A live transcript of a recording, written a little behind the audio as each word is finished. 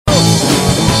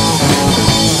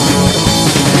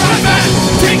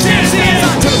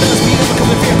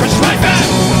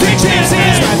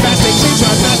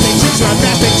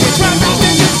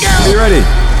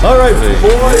All right,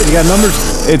 boy. You got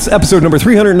numbers? It's episode number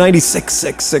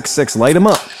 396. Light them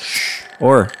up.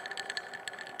 Or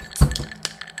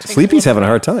Sleepy's having a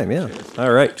hard time, yeah.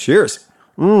 All right, cheers.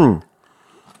 Oh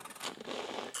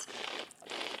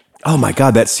my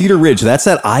God, that Cedar Ridge, that's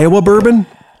that Iowa bourbon?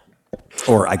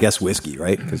 Or I guess whiskey,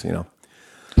 right? Because, you know.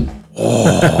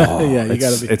 Oh, yeah, you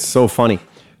gotta be. It's so funny.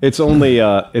 It's only,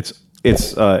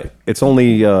 it's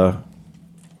only, oh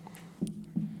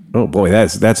boy,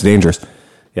 that's dangerous.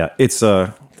 Yeah, it's,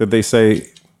 did they say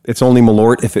it's only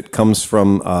Malort if it comes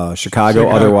from Chicago.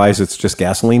 Otherwise it's just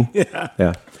gasoline?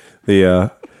 Yeah.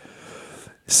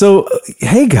 So,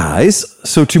 hey guys,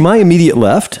 so to my immediate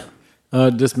left.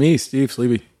 Just me, Steve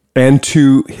Sleepy. And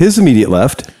to his immediate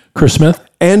left. Chris Smith.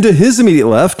 And to his immediate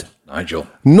left.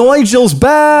 Nigel's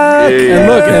back! Yay. And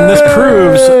look, and this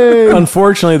proves,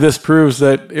 unfortunately,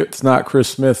 that it's not Chris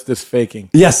Smith that's faking.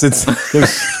 Yes, it's...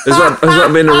 Has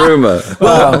that been a rumor?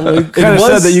 Well, we kind of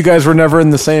said that you guys were never in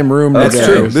the same room. That's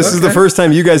true. This is the first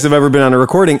time you guys have ever been on a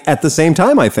recording at the same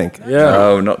time, I think. Yeah.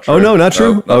 Oh, not true. Oh, no, not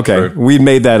true? No, not okay, true. we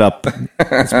made that up.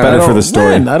 It's better for the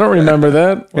story. Man, I don't remember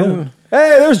that. Yeah.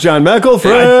 Hey, there's John McElfresh.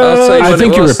 I'll tell you I what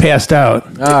think it you were was. passed out.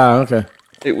 Ah, okay.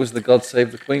 It was the God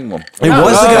Save the Queen one. It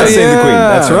was the God Save the yeah. Queen.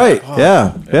 That's right.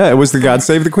 Yeah, it was the God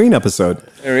Save the Queen episode.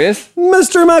 There he is.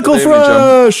 Mr. evening,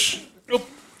 McElfresh.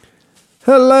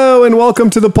 Hello and welcome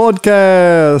to the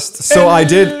podcast. So I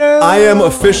am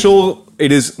official.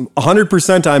 It is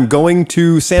 100%. I'm going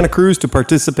to Santa Cruz to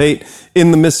participate in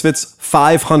the Misfits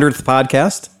 500th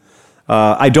podcast.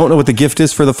 I don't know what the gift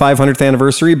is for the 500th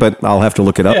anniversary, but I'll have to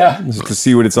look it up to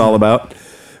see what it's all about.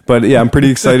 But yeah, I'm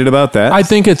pretty excited about that. I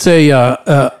think it's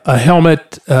a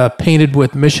helmet painted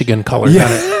with Michigan colors on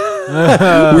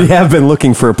it. We have been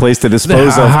looking for a place to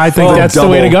dispose of. I think that's the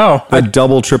way to go. A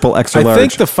double, triple, extra I large.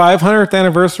 think the 500th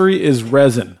anniversary is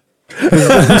resin. the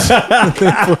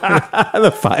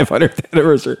 500th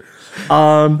anniversary.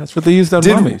 That's what they used on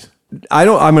mummies. I'm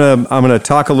gonna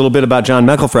talk a little bit about John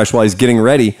McElfresh while he's getting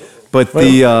ready. But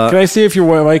Can I see if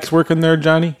your mic's working there,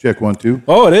 Johnny? Check 1, 2.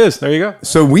 Oh, it is. There you go.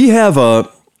 so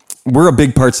we're a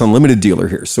big Parts Unlimited dealer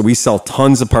here. So we sell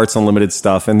tons of Parts Unlimited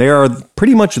stuff, and they are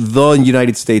pretty much the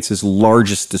United States'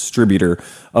 largest distributor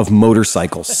of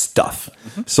motorcycle stuff.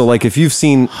 So like if you've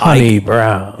seen Honey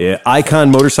Brown. Icon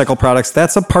motorcycle products,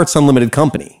 that's a Parts Unlimited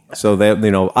company. So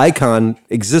that, Icon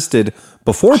existed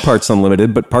before Parts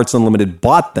Unlimited, but Parts Unlimited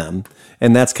bought them,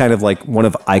 and that's kind of like one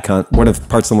of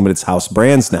Parts Unlimited's house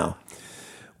brands now.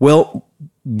 Well,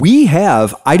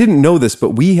 I didn't know this,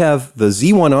 but we have the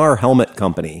Z1R helmet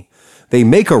company. They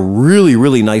make a really,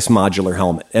 really nice modular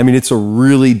helmet. I mean, it's a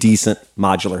really decent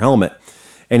modular helmet.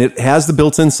 And it has the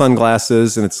built-in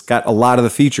sunglasses, and it's got a lot of the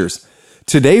features.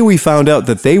 Today, we found out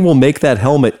that they will make that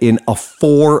helmet in a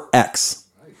 4X.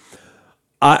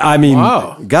 I mean,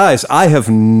 Wow. Guys, I have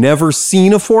never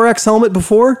seen a 4X helmet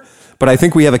before, but I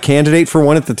think we have a candidate for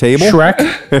one at the table. Shrek.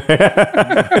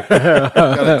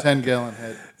 Got a 10-gallon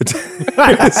head.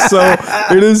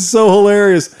 It is so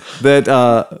hilarious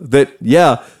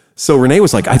that. So Renee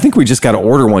was like, I think we just got to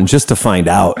order one just to find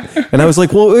out. And I was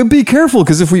like, well, be careful,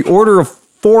 because if we order a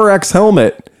 4X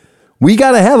helmet, we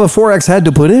got to have a 4X head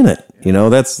to put in it.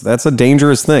 That's a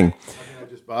dangerous thing. I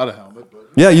just bought a helmet, but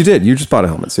Yeah, you did. You just bought a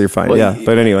helmet, so you're fine.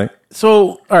 But anyway.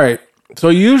 So, all right. So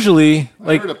usually,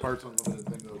 I heard a Parts Unlimited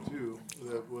thing though too.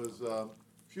 That was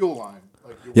fuel line.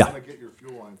 Like you Yeah. want to get your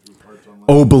fuel line through Parts Unlimited.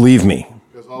 Oh, believe me.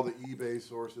 Because all the eBay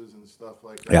sources and stuff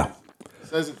like that. Yeah. It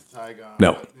says it's Tygon.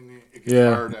 No. But it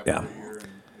gets hard after a year. And,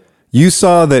 You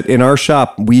saw that in our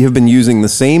shop, we have been using the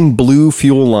same blue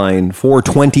fuel line for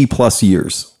 20 plus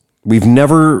years. We've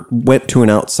never went to an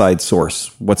outside source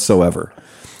whatsoever.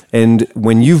 And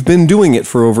when you've been doing it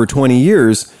for over 20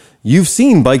 years, you've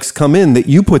seen bikes come in that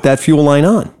you put that fuel line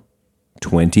on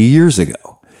 20 years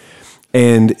ago.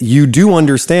 And you do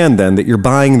understand then that you're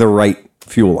buying the right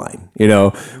fuel line,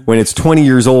 when it's 20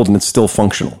 years old and it's still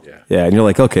functional. Yeah. And you're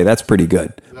like, okay, that's pretty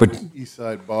good. that was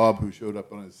Eastside Bob who showed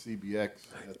up on his CBX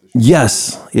at the show.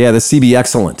 Yes. Yeah, the CB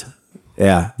Excellent.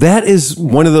 Yeah. That is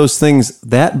one of those things.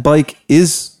 That bike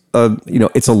is,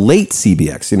 it's a late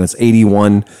CBX. It's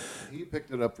 81. He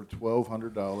picked it up for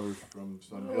 $1,200 from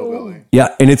some hillbilly.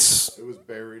 Yeah, and it was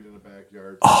buried in the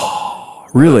backyard.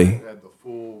 really, It had the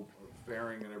full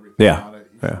fairing and everything Yeah. on it.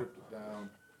 He stripped it down.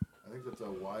 I think that's a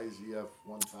YZF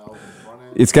 1000 front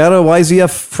end. it's got a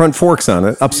YZF front forks on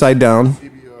it, upside down.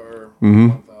 CBR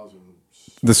 1000.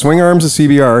 The swing arm's a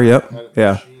CBR. Yep. Had it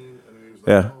Yeah. machined, and he was like,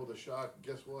 Yeah. oh, the shock,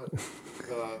 guess what?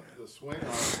 The swing arm,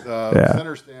 the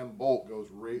center stand bolt goes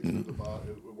right through the bottom.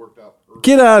 It worked out perfect.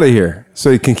 Get out of here,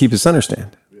 so he can keep his center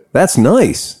stand. That's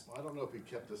nice. I don't know if he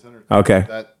kept the center. Okay.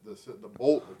 The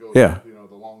bolt that goes, Yeah.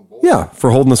 the long bolt. Yeah,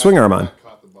 for holding the swing arm on. That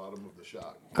caught the bottom of the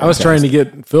shot. I was trying to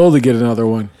get Phil to get another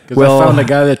one because Well- I found a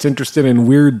guy that's interested in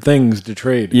weird things to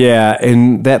trade. Yeah,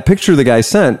 and that picture the guy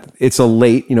sent, it's a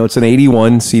late, it's an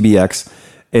 81 CBX,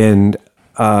 and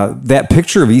that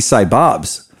picture of Eastside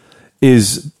Bob's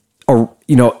is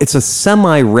it's a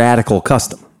semi-radical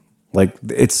custom. Like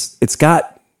it's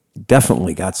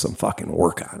definitely got some fucking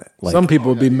work on it. Like, Some people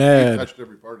would be He mad. touched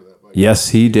every part of that bike. yes,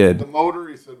 he The did. motor,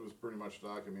 he said, was pretty much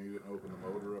stock. I mean, he didn't open the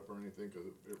motor up or anything because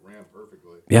it ran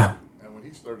perfectly. Yeah. And when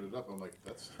he started it up, I'm like,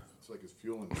 it's like his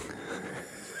fuel injection.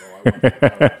 He's like, I want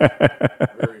it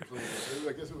very clean.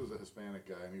 I guess it was a Hispanic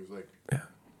guy, and he was like,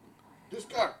 this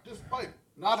bike,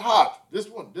 not hot. This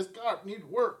car needs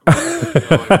work.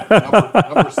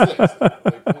 Number 6.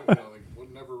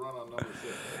 Would never run on number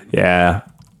 6. Yeah.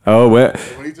 Oh, well,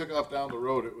 When he took off down the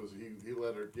road, it was he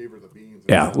gave her the beans.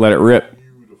 yeah, let it rip.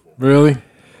 Beautiful. Really?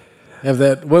 Have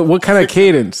that? What kind of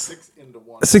cadence? 6 into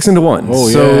 1. 6 into 1. Oh,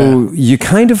 so you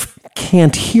kind of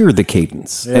can't hear the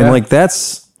cadence. Yeah. And like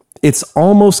it's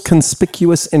almost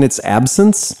conspicuous in its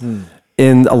absence.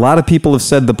 And a lot of people have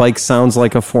said the bike sounds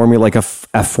like a Formula, like a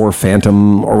F4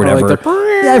 Phantom or whatever. like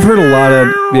the- I've heard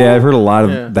a lot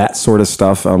of that sort of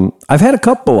stuff. I've had a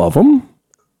couple of them.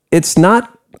 It's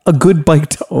not a good bike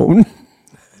to own.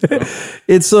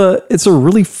 It's a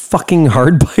really fucking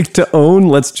hard bike to own.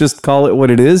 Let's just call it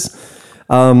what it is.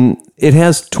 It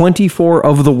has 24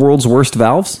 of the world's worst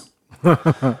valves.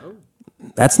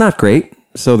 That's not great.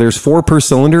 So there's 4 per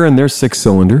cylinder and there's 6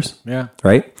 cylinders. Yeah.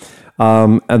 Right?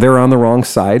 And they're on the wrong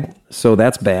side. So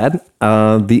that's bad.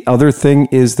 The other thing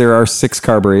is there are 6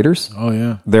 carburetors. Oh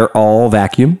yeah. They're all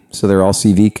vacuum. So they're all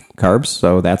CV carbs.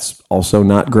 So that's also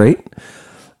not great.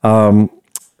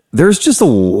 There's just a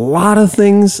lot of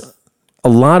things, a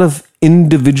lot of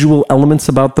individual elements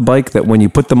about the bike that when you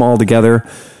put them all together,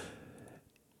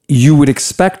 you would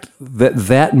expect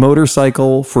that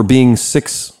motorcycle for being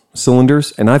 6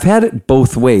 cylinders, and I've had it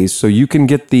both ways, so you can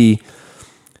get the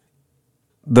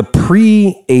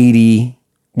pre-80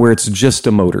 where it's just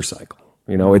a motorcycle.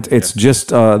 It's just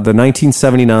the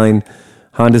 1979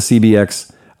 Honda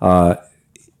CBX.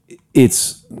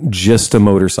 It's just a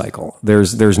motorcycle.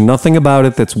 There's nothing about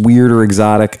it that's weird or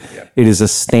exotic. Yeah. It is a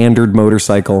standard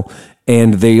motorcycle,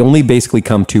 and they only basically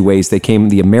come 2 ways. They came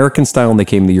the American style and they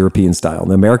came the European style.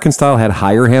 And the American style had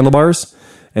higher handlebars,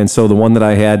 and so the one that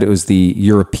I had was the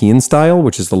European style,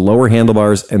 which is the lower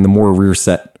handlebars and the more rear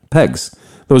set pegs.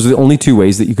 Those are the only 2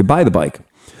 ways that you could buy the bike.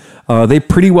 They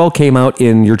pretty well came out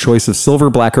in your choice of silver,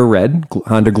 black, or red.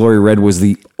 Honda Glory Red was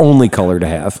the only color to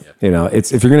have.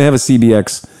 It's if you're going to have a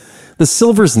CBX. The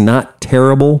silver's not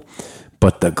terrible,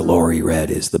 but the Glory Red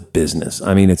is the business.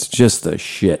 I mean, it's just the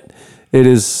shit. It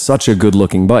is such a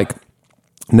good-looking bike.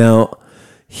 Now,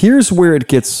 here's where it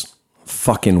gets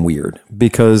fucking weird,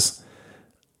 because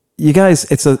you guys,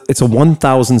 it's a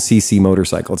 1,000 cc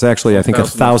motorcycle. It's actually, I think,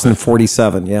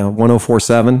 1,047. Yeah,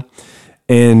 1047.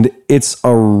 And it's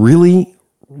a really,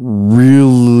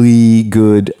 really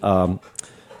good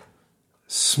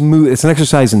smooth. It's an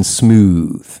exercise in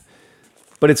smooth.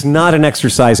 But it's not an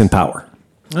exercise in power.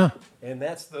 Oh. And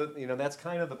that's that's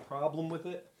kind of the problem with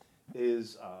it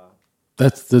is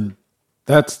That's the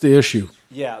issue.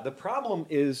 yeah, the problem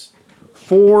is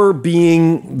for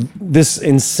being this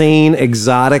insane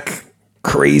exotic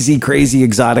crazy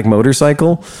exotic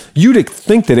motorcycle, you'd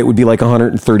think that it would be like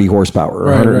 130 horsepower or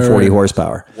 140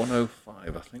 horsepower.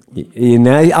 105, I think. And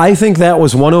I think that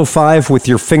was 105 with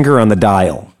your finger on the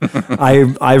dial.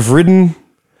 I've ridden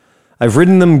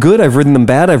them good. I've ridden them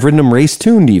bad. I've ridden them race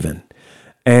tuned even.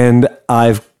 And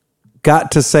I've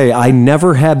got to say, I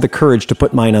never had the courage to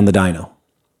put mine on the dyno.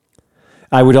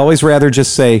 I would always rather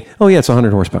just say, oh yeah, it's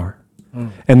 100 horsepower.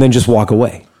 And then just walk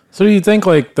away. So do you think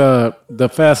like the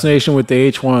fascination with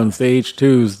the H1s, the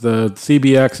H2s, the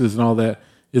CBXs and all that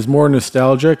is more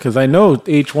nostalgia? Because I know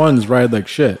H1s ride like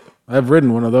shit. I've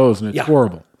ridden one of those and it's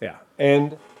horrible. Yeah.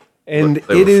 And They it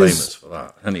were is famous for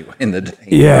that anyway in the day.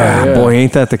 Yeah, boy,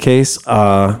 ain't that the case?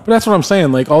 But that's what I'm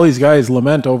saying. Like all these guys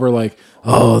lament over like,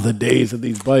 oh, the days of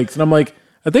these bikes. And I'm like,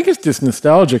 I think it's just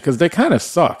nostalgia because they kind of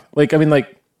suck. Like, I mean,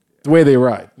 like the way they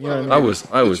ride. You know what I mean?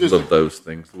 I always loved those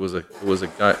things. There was a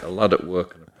guy, a lad at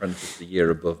work, an apprentice a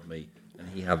year above me, and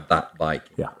he had that bike.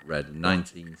 Yeah. Red in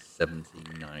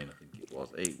 1979, I think it was.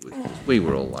 We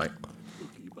were all like,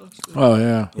 "Lucky bastard." Oh,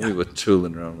 yeah. We were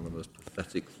tooling around on the most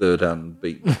pathetic third-hand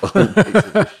beaten piece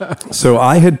of shit. So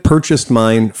I had purchased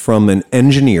mine from an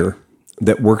engineer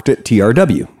that worked at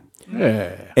TRW.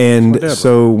 Yeah. And Whatever.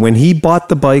 so when he bought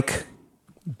the bike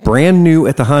brand new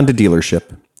at the Honda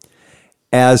dealership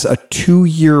as a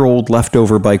 2-year-old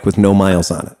leftover bike with no miles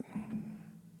on it,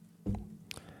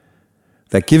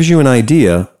 that gives you an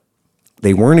idea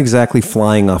they weren't exactly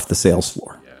flying off the sales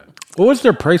floor. What was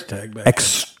their price tag back then?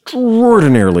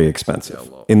 Extraordinarily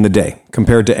expensive in the day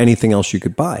compared to anything else you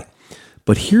could buy.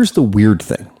 But here's the weird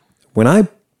thing. When I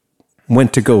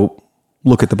went to go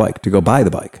look at the bike, to go buy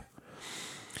the bike,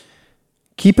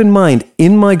 keep in mind,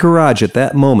 in my garage at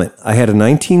that moment, I had a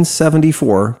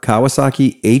 1974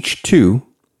 Kawasaki H2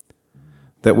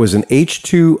 that was an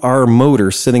H2R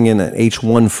motor sitting in an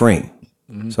H1 frame.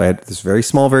 So I had this very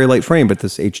small, very light frame, but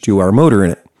this H2R motor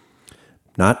in it.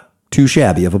 Not too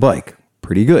shabby of a bike.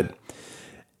 Pretty good.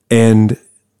 And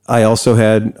I also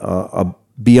had a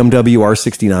BMW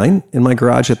R69 in my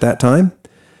garage at that time.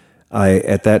 I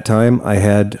had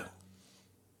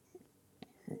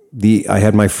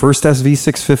my first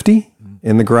SV650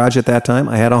 in the garage at that time.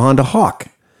 I had a Honda Hawk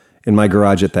in my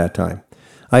garage at that time.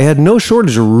 I had no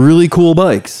shortage of really cool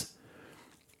bikes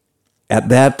at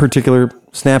that particular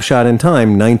snapshot in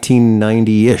time,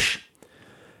 1990-ish.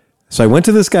 So I went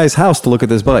to this guy's house to look at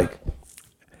this bike,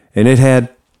 and it had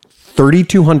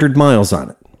 3,200 miles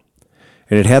on it.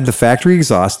 And it had the factory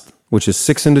exhaust, which is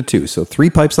 6 into 2. So 3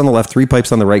 pipes on the left, 3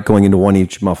 pipes on the right going into one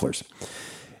each mufflers.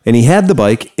 And he had the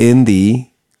bike in the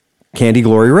Candy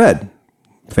Glory Red.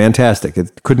 Fantastic.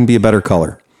 It couldn't be a better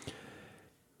color.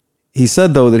 He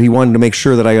said, though, that he wanted to make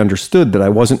sure that I understood that I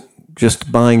wasn't just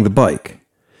buying the bike.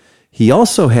 He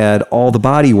also had all the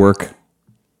body work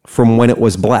from when it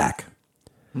was black.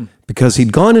 Because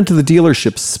he'd gone into the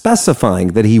dealership specifying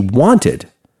that he wanted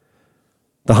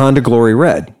the Honda Glory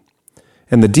Red.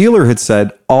 And the dealer had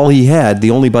said all he had,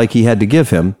 the only bike he had to give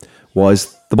him,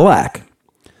 was the black.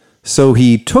 So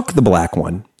he took the black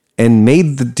one and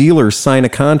made the dealer sign a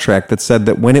contract that said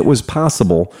that when it was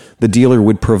possible, the dealer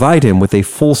would provide him with a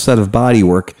full set of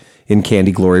bodywork in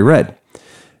Candy Glory Red.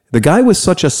 The guy was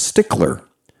such a stickler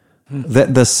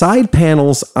that the side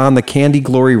panels on the Candy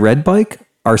Glory Red bike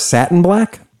are satin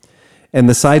black, and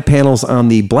the side panels on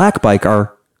the black bike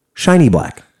are shiny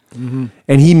black. Mm-hmm.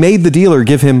 And he made the dealer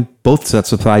give him both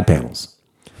sets of side panels.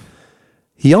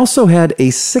 He also had a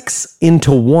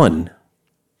 6-into-1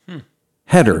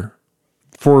 header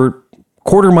for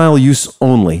quarter-mile use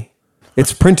only.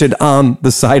 It's printed on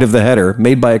the side of the header,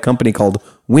 made by a company called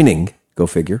Winning, go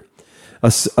figure. A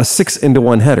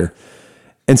 6-into-1 header.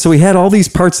 And so he had all these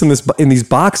parts in these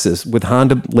boxes with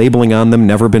Honda labeling on them,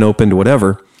 never been opened,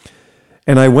 whatever.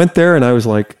 And I went there and I was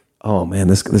like, oh man,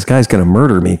 this guy's going to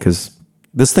murder me, because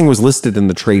this thing was listed in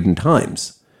the Trade-in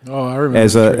Times. Oh, I remember.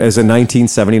 As a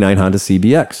 1979 Honda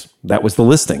CBX. That was the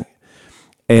listing.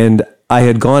 And I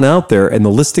had gone out there and the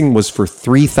listing was for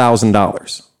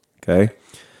 $3,000. Okay.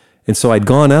 And so I'd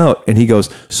gone out and he goes,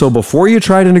 so before you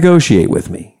try to negotiate with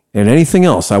me and anything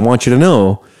else, I want you to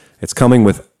know it's coming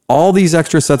with all these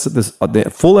extra sets of this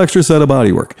full extra set of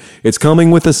bodywork. It's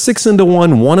coming with a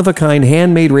 6-into-1, one-of-a-kind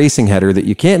handmade racing header that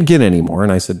you can't get anymore.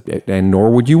 And I said, and nor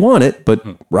would you want it, but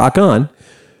rock on.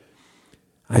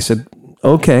 I said,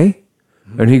 okay.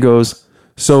 And he goes,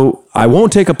 so I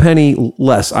won't take a penny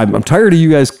less. I'm tired of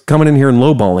you guys coming in here and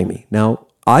lowballing me. Now,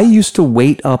 I used to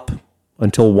wait up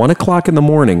until 1 o'clock in the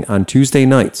morning on Tuesday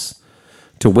nights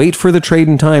to wait for the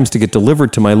Trade-in Times to get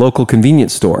delivered to my local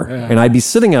convenience store. Yeah. And I'd be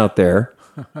sitting out there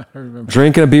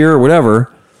drinking a beer or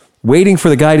whatever, waiting for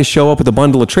the guy to show up with a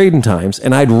bundle of Trade-in Times,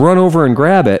 and I'd run over and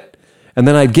grab it, and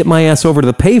then I'd get my ass over to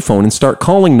the payphone and start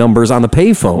calling numbers on the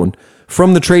payphone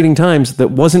from the Trade-in Times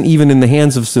that wasn't even in the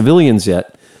hands of civilians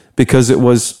yet, because it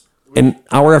was an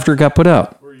hour after it got put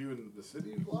out. Were you in the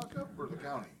city lockup or the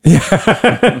county?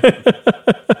 Yeah.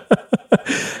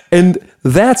 And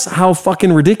that's how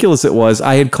fucking ridiculous it was.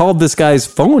 I had called this guy's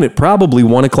phone at probably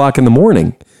 1 o'clock in the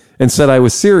morning and said I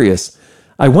was serious.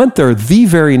 I went there the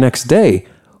very next day.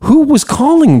 Who was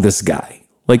calling this guy?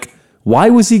 Like, why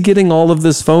was he getting all of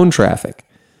this phone traffic?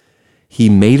 He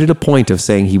made it a point of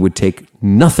saying he would take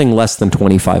nothing less than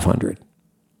 $2,500.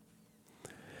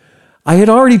 I had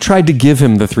already tried to give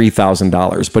him the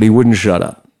 $3,000, but he wouldn't shut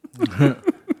up.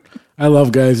 I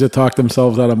love guys that talk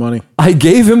themselves out of money. I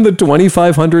gave him the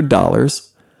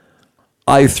 $2,500.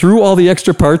 I threw all the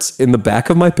extra parts in the back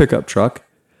of my pickup truck.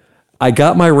 I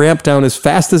got my ramp down as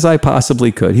fast as I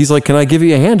possibly could. He's like, can I give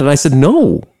you a hand? And I said,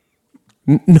 no,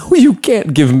 you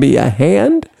can't give me a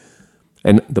hand.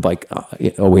 And the bike,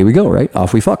 away we go, right?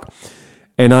 Off we fuck.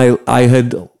 And I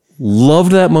had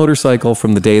loved that motorcycle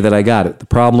from the day that I got it. The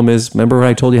problem is, remember when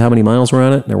I told you how many miles were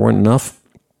on it? There weren't enough.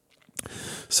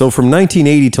 So from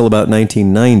 1980 till about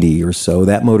 1990 or so,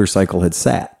 that motorcycle had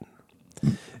sat.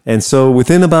 And so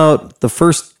within about the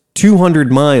first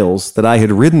 200 miles that I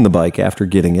had ridden the bike after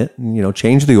getting it,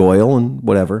 changed the oil and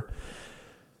whatever,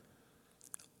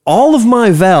 all of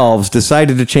my valves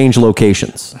decided to change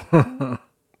locations.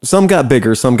 some got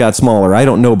bigger, some got smaller. I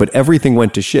don't know, but everything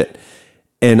went to shit.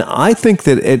 And I think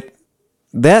that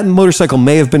that motorcycle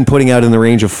may have been putting out in the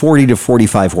range of 40 to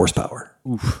 45 horsepower.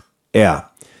 Oof. Yeah.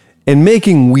 And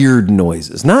making weird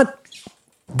noises, not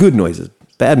good noises,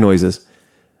 bad noises.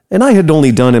 And I had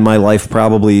only done in my life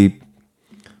probably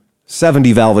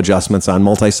 70 valve adjustments on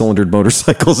multi-cylindered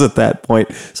motorcycles at that point.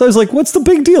 So I was like, what's the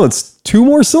big deal? It's 2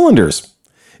 more cylinders.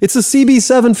 It's a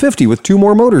CB750 with 2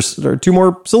 more motors or 2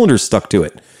 more cylinders stuck to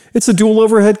it. It's a dual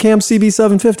overhead cam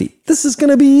CB750. This is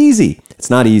going to be easy. It's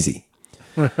not easy.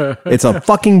 It's a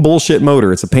fucking bullshit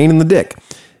motor. It's a pain in the dick.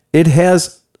 It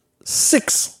has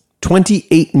 6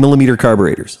 28 millimeter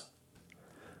carburetors.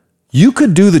 You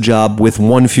could do the job with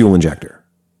 1 fuel injector.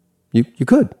 You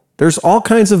could. There's all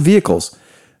kinds of vehicles.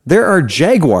 There are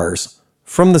Jaguars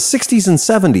from the 60s and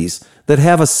 70s that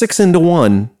have a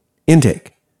 6-into-1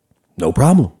 intake. No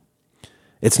problem.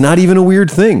 It's not even a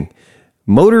weird thing.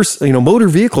 Motor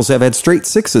vehicles have had straight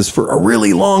 6s for a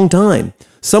really long time.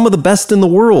 Some of the best in the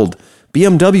world.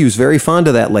 BMW is very fond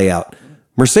of that layout.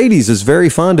 Mercedes is very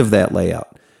fond of that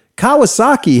layout.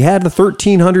 Kawasaki had a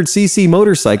 1300cc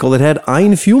motorcycle that had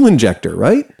Ein fuel injector,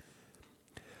 right?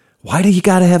 Why do you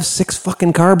got to have 6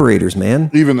 fucking carburetors, man?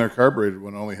 Even their carburetor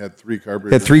one only had 3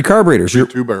 carburetors. Had 3 carburetors. 3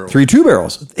 2-barrels. 3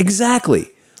 2-barrels.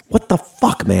 Exactly. What the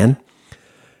fuck, man?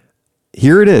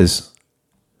 Here it is.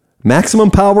 Maximum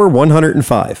power,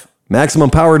 105. Maximum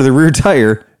power to the rear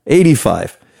tire,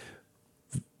 85.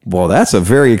 Well, that's a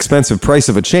very expensive price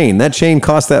of a chain. That chain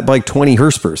cost that bike 20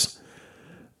 horsepower.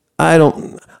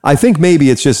 I think maybe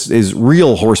it's just his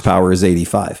real horsepower is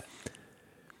 85.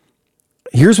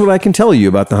 Here's what I can tell you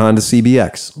about the Honda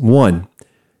CBX. 1,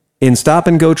 in stop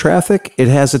and go traffic, it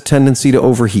has a tendency to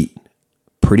overheat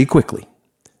pretty quickly.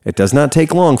 It does not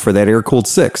take long for that air-cooled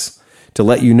 6 to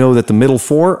let you know that the middle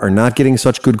 4 are not getting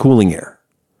such good cooling air.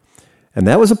 And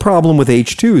that was a problem with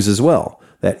H2s as well.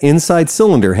 That inside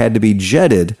cylinder had to be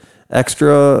jetted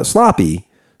extra sloppy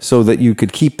so that you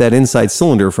could keep that inside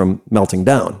cylinder from melting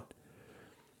down.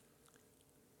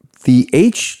 The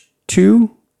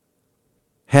H2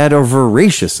 had a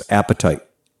voracious appetite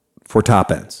for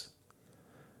top ends.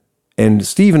 And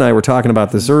Steve and I were talking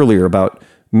about this earlier about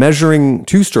measuring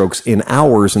 2-strokes in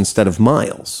hours instead of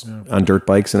miles on dirt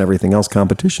bikes and everything else,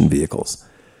 competition vehicles.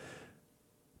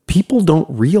 People don't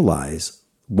realize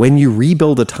when you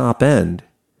rebuild a top end,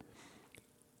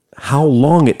 how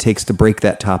long it takes to break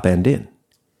that top end in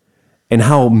and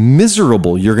how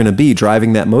miserable you're going to be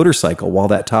driving that motorcycle while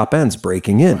that top end's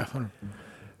breaking in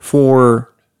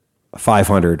for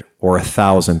 500 or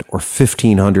 1,000 or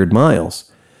 1,500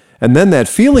 miles. And then that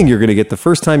feeling you're going to get the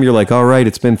first time you're like, all right,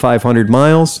 it's been 500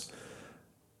 miles.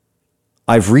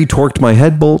 I've retorqued my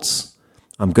head bolts.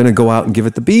 I'm going to go out and give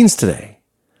it the beans today.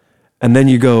 And then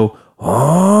you go,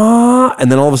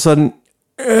 and then all of a sudden,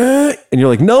 and you're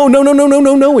like, no.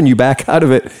 And you back out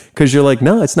of it because you're like,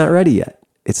 no, it's not ready yet.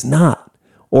 It's not.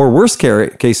 Or worst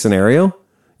case scenario,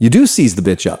 you do seize the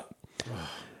bitch up.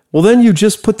 Well, then you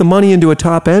just put the money into a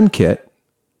top end kit.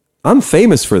 I'm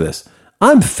famous for this.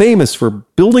 I'm famous for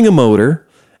building a motor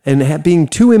and being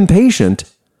too impatient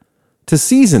to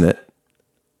season it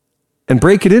and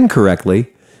break it in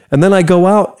correctly. And then I go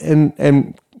out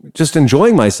and just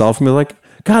enjoying myself and be like,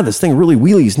 God, this thing really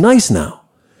wheelies nice now.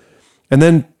 And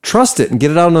then trust it and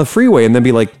get it out on the freeway and then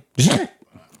be like,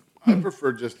 I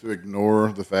prefer just to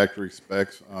ignore the factory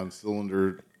specs on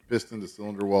piston to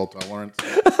cylinder wall tolerance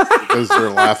because they're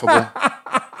laughable.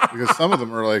 Because some of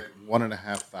them are like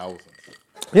 1,500.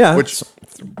 yeah, Which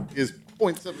is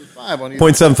 0.75 on either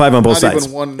 0.75 on both not sides.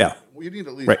 Even one, Yeah. You need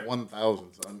at least Right. 1,000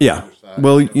 on yeah. either side.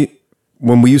 Well,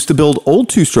 when we used to build old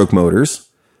 2-stroke motors,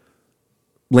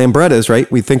 Lambrettas, right?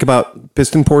 We think about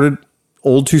piston ported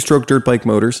old 2-stroke dirt bike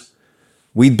motors.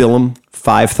 We'd bill them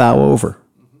 5 thou over,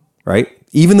 right?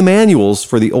 Even the manuals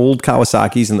for the old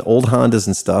Kawasaki's and the old Hondas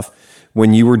and stuff,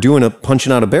 when you were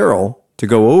punching out a barrel to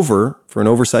go over for an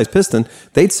oversized piston,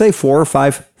 they'd say 4 or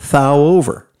 5 thou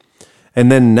over.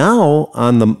 And then now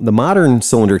on the modern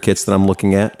cylinder kits that I'm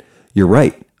looking at, you're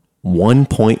right,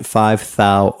 1.5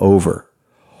 thou over.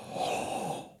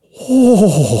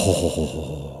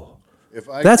 Oh,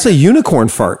 that's a unicorn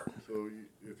fart. So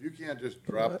if you can't just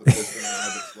drop the piston and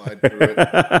have it slide through it,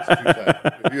 it's too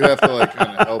tight. If you have to like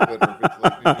kind of help it, or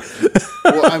if it's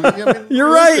like, well, I mean You're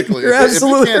right. realistically, You're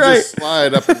absolutely if you can't right. just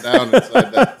slide up and down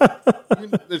inside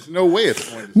that, there's no way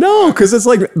it's going to. No, slide. because it's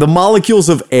like the molecules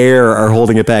of air are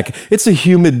holding it back. It's a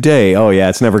humid day. Oh, yeah,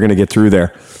 it's never going to get through there.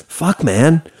 Fuck,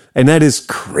 man. And that is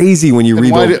crazy when you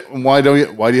rebuild. Why do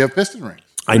you have piston rings?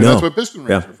 I know. That's what piston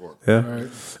rings are for. Yeah. Right.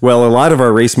 Well, a lot of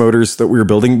our race motors that we were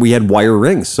building, we had wire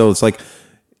rings. So it's like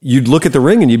you'd look at the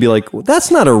ring and you'd be like, well,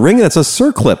 that's not a ring, that's a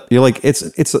circlip. You're like,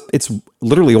 it's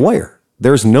literally a wire.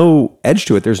 There's no edge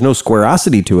to it. There's no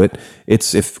squareosity to it.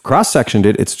 It's, if cross-sectioned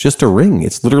it's just a ring.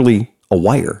 It's literally a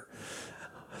wire.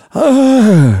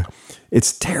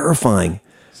 It's terrifying.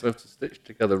 So to stitch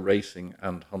together racing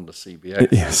and Honda CBX,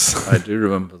 Yes. I do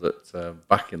remember that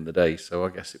back in the day, so I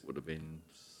guess it would have been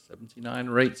 79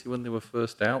 or 80 when they were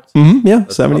first out. Yeah,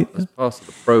 As 70. As part of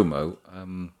the promo,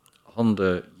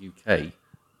 Honda UK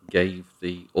gave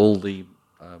all the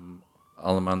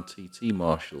Aleman TT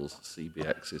Marshals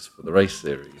CBXs for the race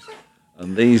series.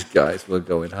 And these guys were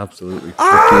going absolutely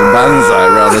fucking banzai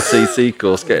around the TT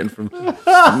course, getting from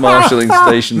marshalling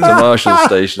station to marshal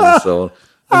station and so on.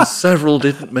 And several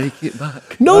didn't make it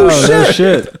back. No no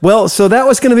shit. Well, so that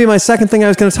was going to be my second thing. I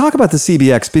was going to talk about the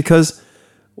CBX, because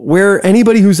where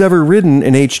anybody who's ever ridden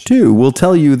an H2 will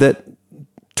tell you that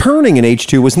turning an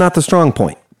H2 was not the strong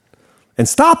point. And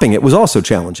stopping it was also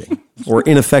challenging or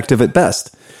ineffective at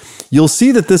best. You'll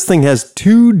see that this thing has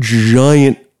two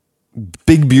giant,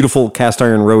 big, beautiful cast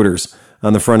iron rotors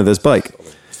on the front of this bike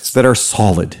that are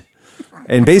solid.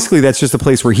 And basically that's just a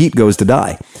place where heat goes to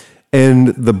die. And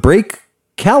the brake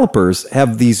calipers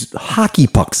have these hockey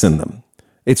pucks in them.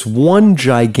 It's one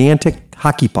gigantic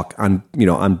hockey puck on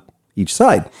each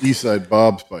side. East side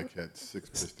Bob's bike had 6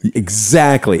 pistons.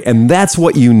 Exactly. And that's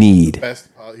what you need.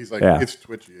 He's like, Yeah. it's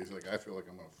twitchy. He's like, I feel like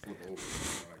I'm going to flip over.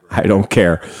 I don't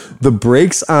care. The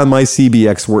brakes on my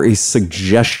CBX were a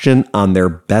suggestion on their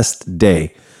best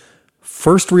day.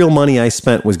 First real money I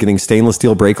spent was getting stainless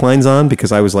steel brake lines on,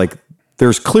 because I was like,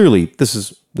 there's clearly,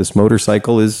 this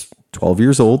motorcycle is 12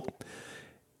 years old.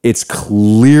 It's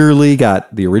clearly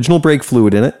got the original brake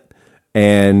fluid in it.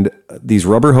 And these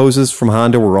rubber hoses from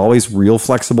Honda were always real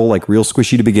flexible, like real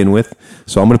squishy to begin with.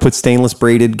 So I'm going to put stainless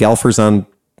braided Galfers on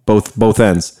both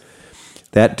ends.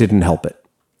 That didn't help it.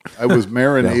 I was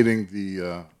marinating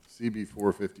the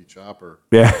CB450 chopper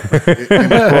Yeah. in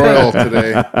broil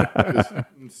today.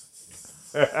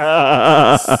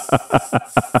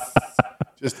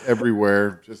 Just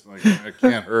everywhere. Just like, it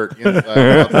can't hurt. Inside,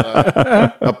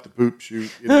 outside, up the poop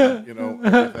chute,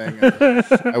 everything.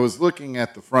 And I was looking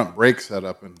at the front brake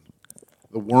setup and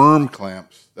the worm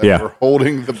clamps that were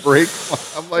holding the brake.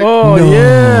 I'm like,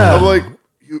 yeah. I'm like,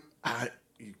 you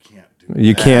can't do that.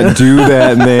 You can't do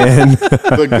that, man.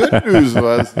 The good news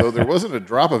was, though, there wasn't a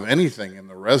drop of anything in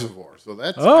the reservoir. So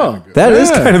that's kind of good. That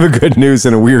is kind of a good news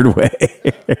in a weird way.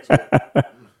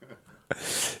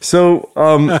 So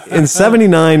in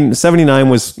 79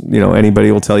 was,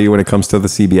 anybody will tell you when it comes to the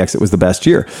CBX, it was the best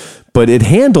year. But it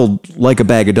handled like a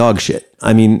bag of dog shit.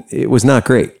 I mean, it was not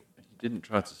great. You didn't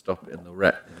try to stop it in the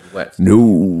wet.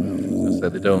 No. So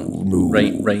they don't.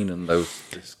 Rain and those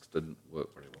discs didn't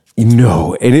work very well.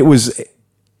 No. And it was,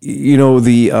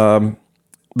 the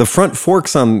front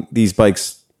forks on these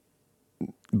bikes,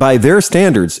 by their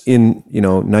standards in,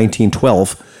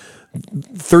 1912,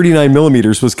 39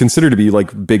 millimeters was considered to be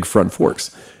like big front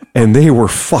forks, and they were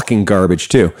fucking garbage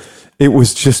too. It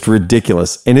was just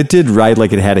ridiculous. And it did ride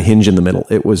like it had a hinge in the middle.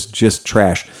 It was just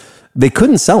trash. They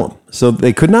couldn't sell them. So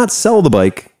they could not sell the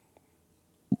bike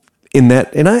in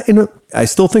that. And I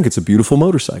still think it's a beautiful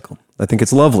motorcycle. I think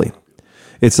it's lovely.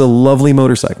 It's a lovely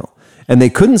motorcycle, and they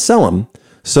couldn't sell them.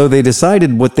 So they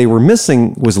decided what they were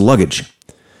missing was luggage.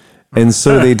 And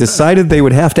so they decided they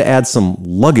would have to add some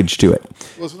luggage to it.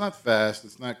 Well, it's not fast.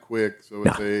 It's not quick. So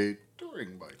it's a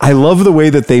touring bike. I love the way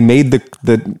that they made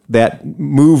that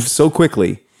move so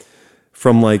quickly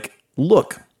from like,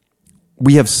 look,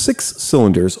 we have 6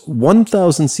 cylinders,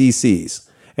 1,000 cc's.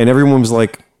 And everyone was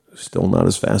like, still not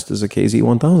as fast as a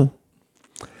KZ1000.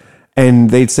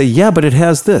 And they'd say, yeah, but it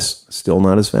has this. Still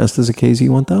not as fast as a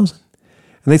KZ1000.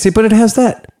 And they'd say, but it has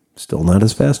that. Still not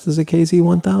as fast as a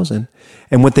KZ1000.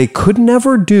 And what they could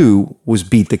never do was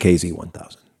beat the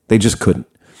KZ1000. They just couldn't.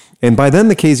 And by then,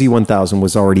 the KZ1000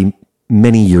 was already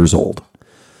many years old.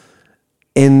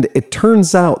 And it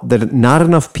turns out that not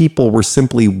enough people were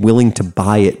simply willing to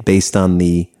buy it based on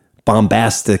the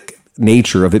bombastic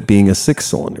nature of it being a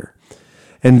 6-cylinder.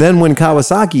 And then when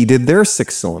Kawasaki did their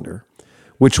 6-cylinder,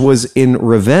 which was in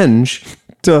revenge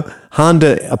to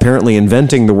Honda apparently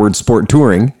inventing the word sport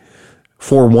touring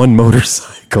for one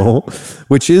motorcycle,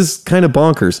 which is kind of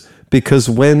bonkers, because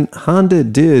when Honda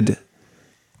did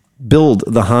build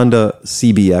the Honda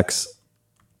CBX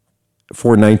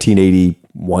for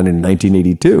 1981 and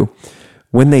 1982,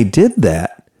 when they did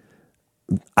that,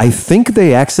 I think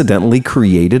they accidentally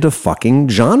created a fucking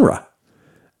genre.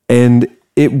 And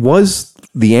it was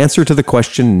the answer to the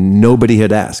question nobody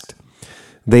had asked.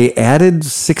 They added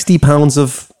 60 pounds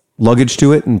of luggage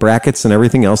to it and brackets and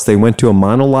everything else. They went to a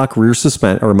monoshock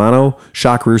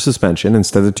rear suspension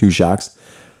instead of 2 shocks.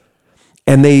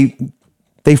 And they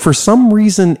for some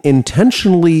reason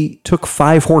intentionally took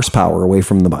 5 horsepower away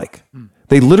from the bike.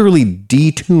 They literally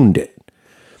detuned it.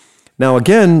 Now,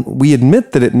 again, we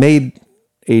admit that it made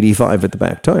 85 at the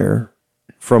back tire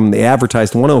from the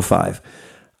advertised 105.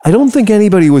 I don't think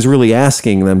anybody was really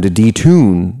asking them to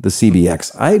detune the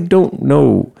CBX. I don't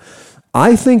know.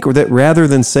 I think that rather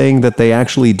than saying that they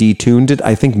actually detuned it,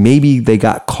 I think maybe they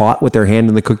got caught with their hand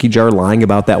in the cookie jar lying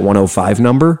about that 105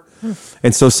 number.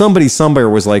 And so somebody somewhere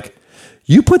was like,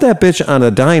 you put that bitch on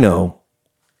a dyno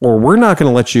or we're not going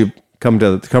to let you come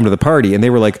to the party. And they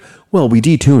were like, well, we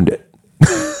detuned it.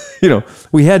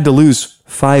 We had to lose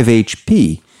 5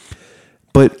 HP.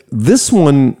 But this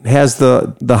one has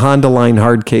the Honda line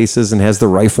hard cases and has the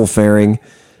rifle fairing.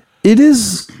 It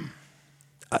is,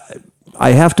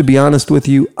 I have to be honest with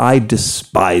you, I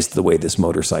despised the way this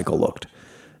motorcycle looked.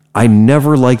 I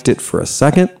never liked it for a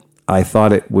second. I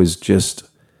thought it was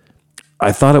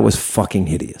fucking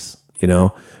hideous.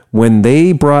 When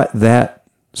they brought that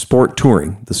Sport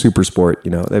Touring, the Super Sport, they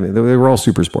were all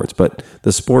Super Sports, but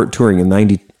the Sport Touring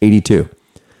in 82,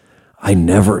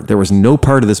 there was no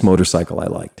part of this motorcycle I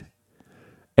liked.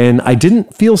 And I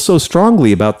didn't feel so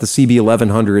strongly about the CB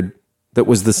 1100 that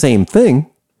was the same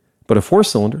thing, but a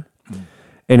 4-cylinder.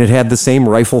 And it had the same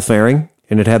rifle fairing,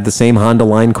 and it had the same Honda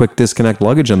line quick disconnect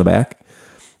luggage on the back.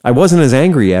 I wasn't as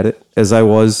angry at it as I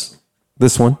was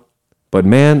this one. But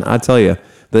man, I tell you,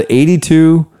 the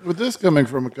 82... With this coming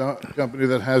from a company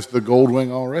that has the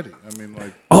Goldwing already. I mean,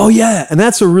 like... Oh, yeah, and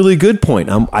that's a really good point.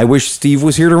 I wish Steve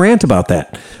was here to rant about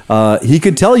that. He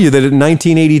could tell you that in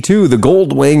 1982, the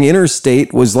Goldwing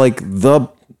Interstate was like the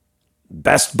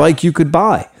best bike you could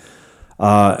buy.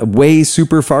 Way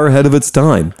super far ahead of its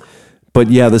time. But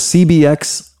yeah, the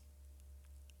CBX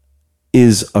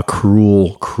is a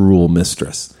cruel, cruel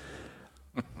mistress.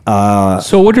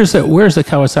 So where's the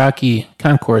Kawasaki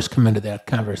Concourse come into that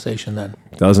conversation then?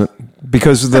 Doesn't,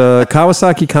 because the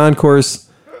Kawasaki Concourse,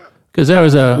 because that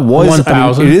was a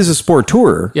 1000. It is a sport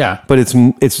tourer. Yeah, but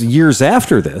it's years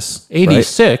after this.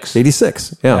 86. Right?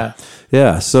 86.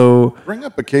 Yeah. So bring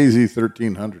up a KZ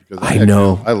 1300 because I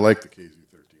know I like the KZ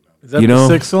 1300. Is that the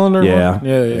 6-cylinder yeah. one?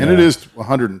 Yeah. And it is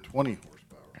 120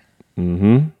 horsepower.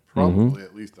 Mm-hmm. Probably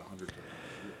at least 100.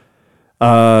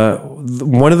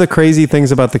 One of the crazy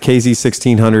things about the KZ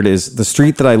 1600 is the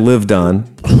street that I lived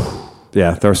on.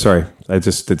 Yeah, sorry, I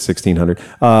just did 1600.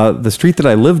 The street that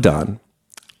I lived on,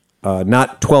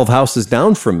 not 12 houses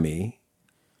down from me,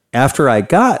 after I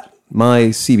got my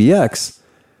CBX,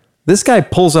 this guy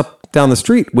pulls up down the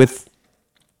street with,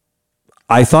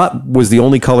 I thought was the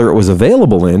only color it was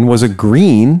available in, was a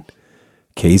green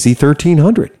KZ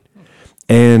 1300.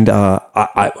 And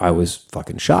I was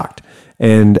fucking shocked.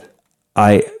 And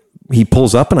he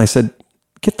pulls up and I said,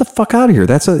 get the fuck out of here.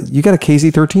 You got a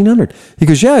KZ 1300. He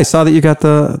goes, yeah, I saw that you got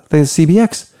the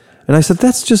CBX. And I said,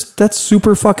 that's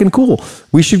super fucking cool.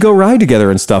 We should go ride together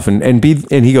and stuff. And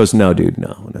he goes, no, dude,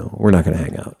 no, we're not going to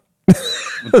hang out.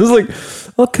 I was like,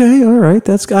 okay, all right.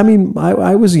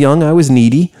 I was young, I was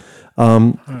needy.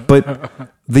 But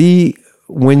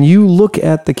when you look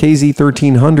at the KZ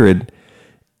 1300,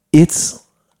 its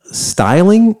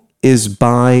styling is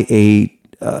by a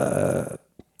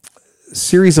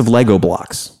series of Lego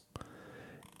blocks.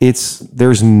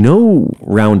 There's no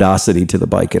roundosity to the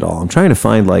bike at all. I'm trying to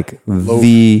find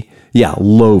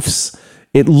loafs.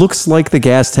 It looks like the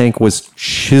gas tank was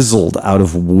chiseled out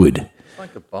of wood. It's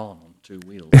like a barn on 2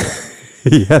 wheels.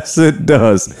 Yes, it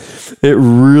does. It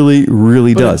really,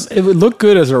 really does. It would look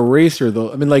good as a racer,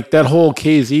 though. I mean, like that whole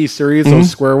KZ series,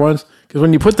 those square ones. Because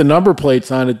when you put the number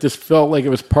plates on, it just felt like it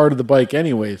was part of the bike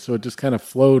anyway. So it just kind of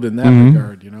flowed in that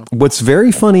regard, What's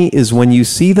very funny is when you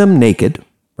see them naked,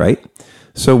 right?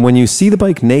 So when you see the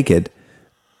bike naked,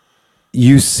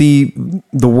 you see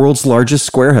the world's largest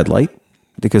square headlight,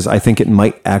 because I think it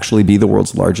might actually be the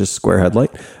world's largest square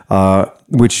headlight,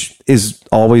 which is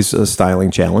always a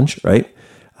styling challenge, right?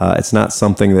 It's not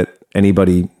something that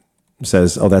anybody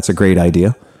says, oh, that's a great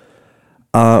idea.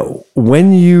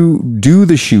 When you do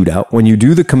the shootout, when you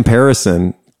do the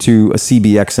comparison to a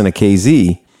CBX and a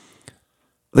KZ,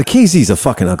 the KZ is a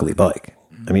fucking ugly bike.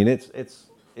 I mean, it's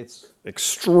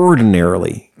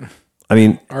extraordinarily,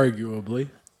 arguably.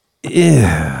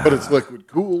 Yeah. But it's liquid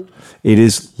cooled. It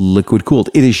is liquid cooled.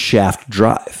 It is shaft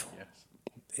drive.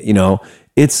 Yes.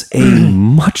 It's a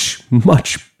much,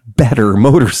 much better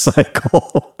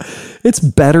motorcycle. It's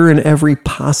better in every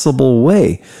possible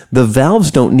way. The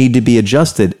valves don't need to be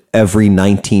adjusted every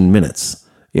 19 minutes.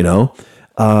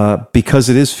 because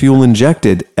it is fuel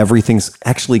injected, everything's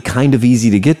actually kind of easy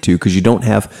to get to because you don't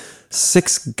have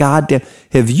 6 goddamn.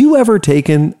 Have you ever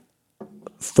taken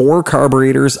 4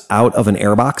 carburetors out of an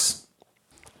airbox?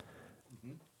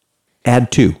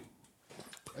 Add 2.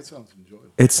 That sounds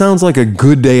enjoyable. It sounds like a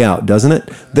good day out, doesn't it?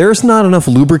 There's not enough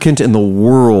lubricant in the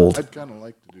world. I'd kind of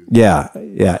like to do that.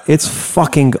 Yeah. It's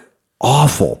fucking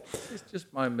awful. It's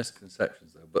just my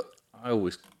misconceptions, though. But I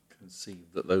always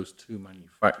conceived that those 2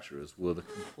 manufacturers were the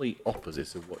complete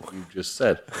opposite of what you just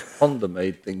said. Honda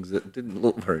made things that didn't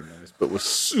look very nice, but were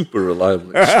super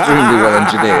reliable, extremely well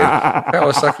engineered.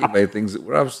 Kawasaki made things that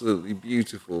were absolutely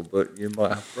beautiful, but you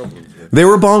might have problems with. They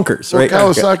were bonkers, Well, right?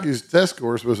 Kawasaki's test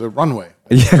course was a runway.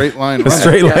 A straight line A runway.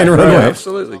 straight line Yeah, runway.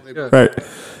 absolutely. Yeah. Right.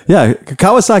 Yeah.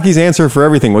 Kawasaki's answer for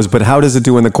everything was, but how does it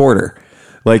do in the quarter?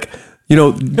 Like, you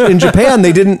know, in Japan,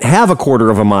 they didn't have a quarter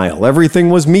of a mile. Everything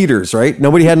was meters, right?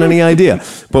 Nobody had any idea.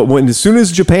 But as soon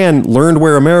as Japan learned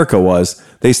where America was,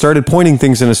 they started pointing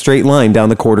things in a straight line down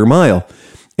the quarter mile.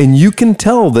 And you can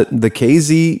tell that the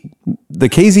KZ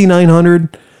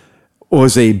 900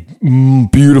 was a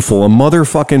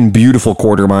motherfucking beautiful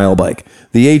quarter mile bike.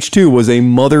 The H2 was a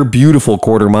beautiful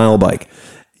quarter mile bike.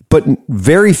 But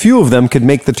very few of them could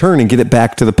make the turn and get it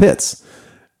back to the pits.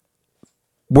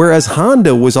 Whereas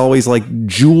Honda was always like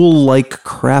jewel-like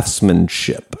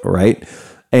craftsmanship, right?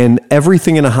 And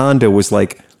everything in a Honda was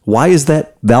like, why is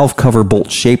that valve cover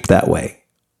bolt shaped that way?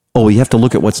 Oh, you have to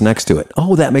look at what's next to it.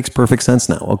 Oh, that makes perfect sense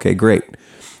now. Okay, great.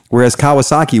 Whereas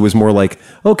Kawasaki was more like,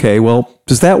 okay, well,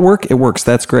 does that work? It works.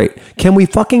 That's great. Can we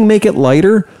fucking make it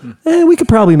lighter? We could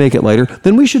probably make it lighter.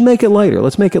 Then we should make it lighter.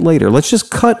 Let's make it lighter. Let's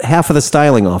just cut half of the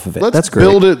styling off of it. Let's That's great.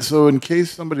 build it so in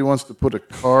case somebody wants to put a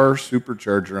car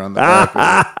supercharger on the back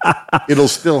of it, it'll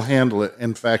still handle it.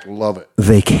 In fact, love it.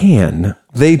 They can.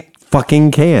 They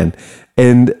fucking can.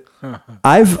 And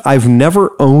I've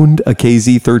never owned a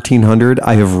KZ 1300.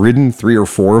 I have ridden 3 or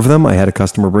 4 of them. I had a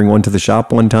customer bring one to the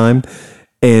shop one time.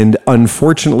 And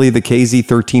unfortunately, the KZ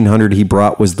 1300 he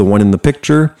brought was the one in the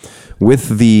picture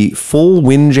with the full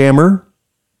windjammer,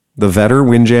 the Vetter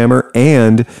windjammer,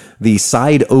 and the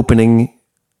side opening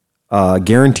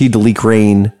guaranteed to leak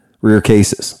rain rear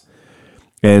cases.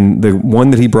 And the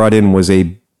one that he brought in was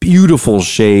a beautiful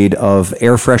shade of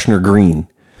air freshener green.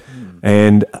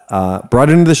 And brought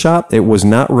it into the shop. It was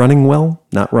not running well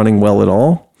at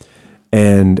all.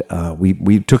 And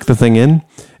we took the thing in,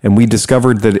 and we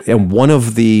discovered that in one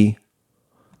of the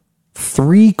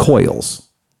 3 coils,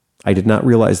 I did not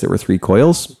realize there were 3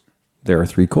 coils. There are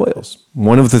 3 coils.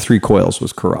 One of the 3 coils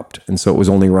was corrupt, and so it was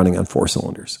only running on 4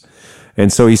 cylinders.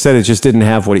 And so he said it just didn't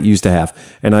have what it used to have.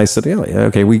 And I said, yeah,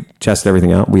 okay, we tested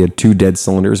everything out. We had 2 dead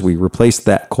cylinders. We replaced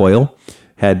that coil,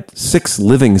 had 6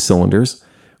 living cylinders.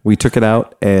 We took it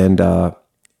out, and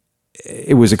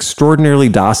it was extraordinarily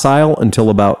docile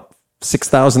until about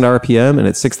 6,000 RPM, and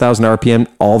at 6,000 RPM,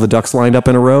 all the ducks lined up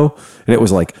in a row, and it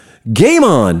was like, game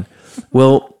on!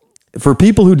 Well, for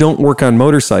people who don't work on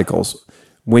motorcycles,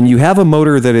 when you have a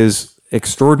motor that is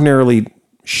extraordinarily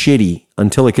shitty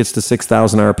until it gets to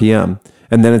 6,000 RPM,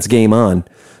 and then it's game on,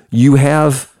 you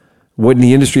have what in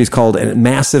the industry is called a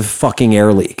massive fucking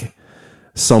air leak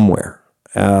somewhere.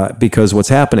 Because what's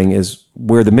happening is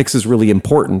where the mix is really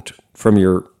important from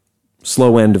your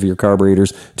slow end of your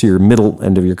carburetors to your middle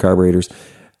end of your carburetors,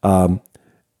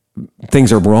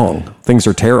 things are wrong. Things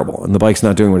are terrible, and the bike's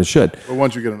not doing what it should. But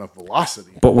once you get enough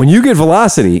velocity. But when you get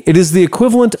velocity, it is the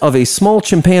equivalent of a small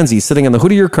chimpanzee sitting on the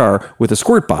hood of your car with a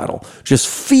squirt bottle, just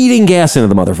feeding gas into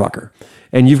the motherfucker.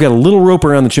 And you've got a little rope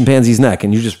around the chimpanzee's neck,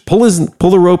 and you just pull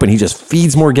the rope, and he just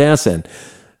feeds more gas in.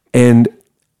 And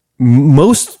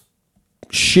most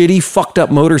shitty, fucked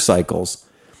up motorcycles,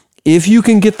 if you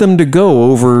can get them to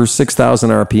go over 6,000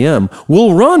 RPM,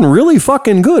 will run really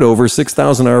fucking good over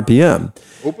 6,000 RPM.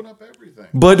 Open up everything.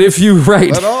 But if you,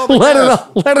 right,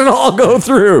 let it all go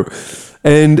through.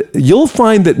 And you'll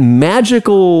find that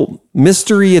magical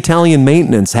mystery Italian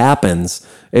maintenance happens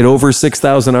at over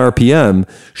 6,000 RPM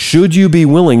should you be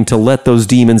willing to let those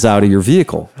demons out of your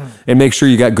vehicle and make sure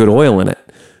you got good oil in it.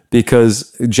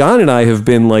 Because John and I have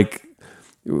been like,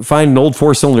 find an old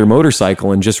 4-cylinder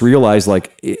motorcycle and just realize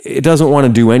like it doesn't want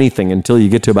to do anything until you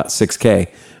get to about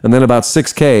 6K. And then about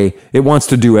 6K, it wants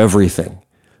to do everything.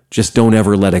 Just don't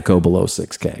ever let it go below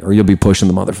 6K or you'll be pushing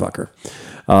the motherfucker.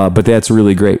 But that's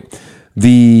really great.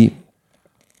 We're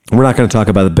not going to talk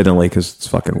about the Benelli because it's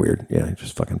fucking weird. Yeah,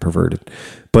 just fucking perverted.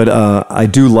 But I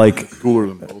do like... Cooler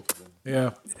than both of them. Yeah.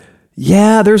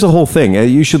 Yeah, there's a whole thing.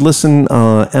 You should listen.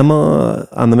 Emma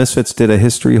on the Misfits did a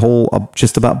history whole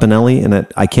just about Benelli, and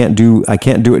I can't do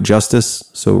it justice.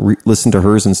 So listen to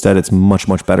hers instead. It's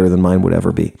much better than mine would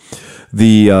ever be.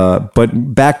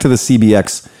 But back to the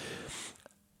CBX.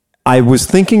 I was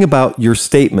thinking about your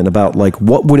statement about like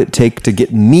what would it take to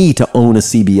get me to own a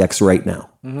CBX right now.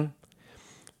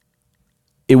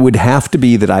 It would have to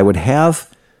be that I would have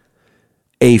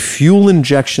a fuel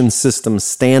injection system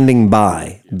standing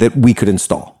by that we could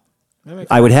install.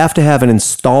 I would have to have an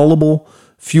installable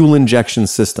fuel injection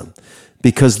system,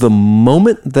 because the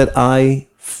moment that I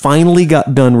finally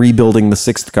got done rebuilding the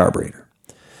 6th carburetor,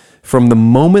 from the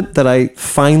moment that I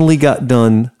finally got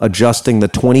done adjusting the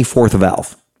 24th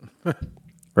valve,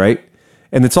 right?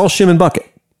 And it's all shim and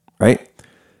bucket, right?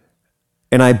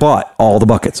 And I bought all the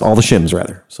buckets, all the shims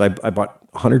rather. So I bought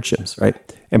 100 shims, right?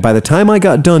 And by the time I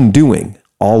got done doing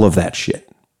all of that shit,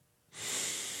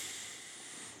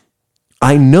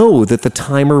 I know that the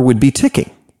timer would be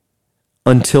ticking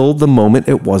until the moment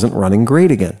it wasn't running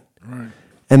great again. Right.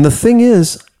 And the thing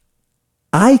is,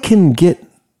 I can get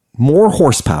more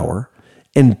horsepower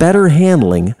and better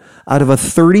handling out of a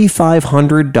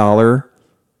 $3,500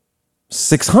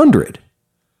 600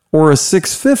 or a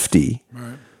 650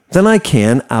 than I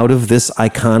can out of this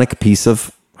iconic piece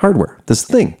of hardware, this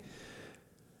thing.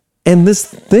 And this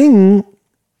thing,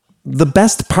 the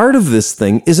best part of this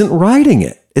thing isn't riding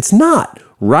it. It's not.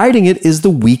 Riding it is the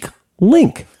weak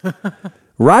link.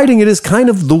 Riding it is kind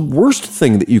of the worst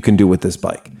thing that you can do with this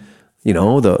bike. You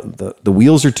know, the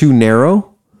wheels are too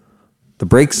narrow. The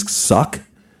brakes suck.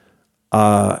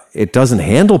 It doesn't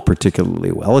handle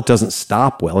particularly well. It doesn't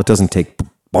stop well. It doesn't take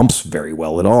bumps very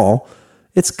well at all.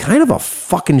 It's kind of a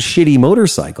fucking shitty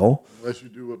motorcycle. Unless you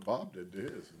do what Bob did to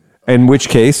his. In which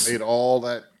case, made all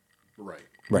that right.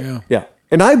 Right. Yeah.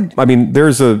 And I mean,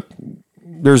 there's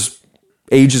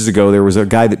ages ago, there was a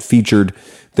guy that featured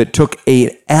that took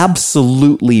a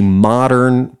absolutely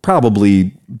modern,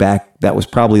 that was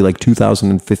probably like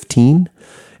 2015,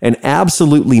 an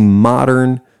absolutely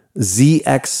modern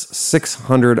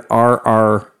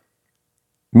ZX600RR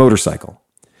motorcycle,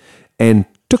 and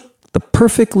took the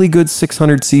perfectly good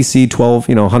 600cc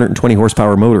 120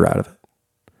 horsepower motor out of it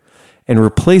and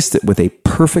replaced it with a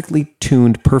perfectly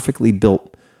tuned, perfectly built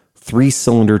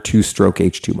 3-cylinder 2-stroke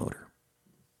H2 motor.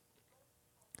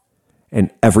 And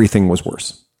everything was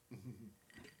worse.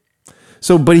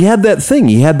 So, but he had that thing.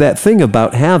 He had that thing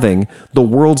about having the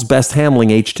world's best handling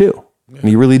H2. And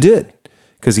he really did.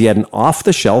 Because he had an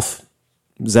off-the-shelf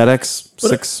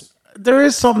ZX6. There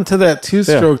is something to that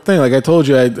 2-stroke thing. Like I told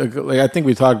you, I think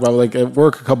we talked about like at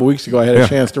work a couple weeks ago. I had a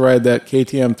chance to ride that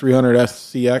KTM 300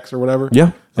 SCX or whatever.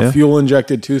 Yeah. A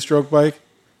fuel-injected 2-stroke bike.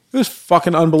 It was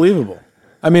fucking unbelievable.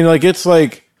 I mean, like it's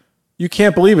like, you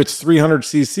can't believe it's 300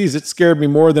 cc's. It scared me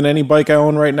more than any bike I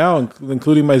own right now,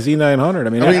 including my Z900. I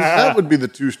mean, that would be the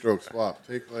 2-stroke swap.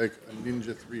 Take like a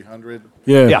Ninja 300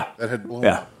 that had blown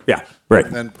up. Yeah, right.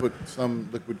 And then put some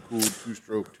liquid-cooled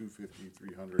 2-stroke 250,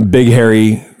 300. Big,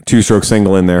 hairy 2-stroke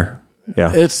single in there.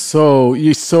 Yeah. It's so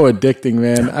addicting,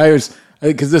 man.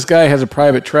 Because this guy has a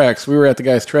private track. So we were at the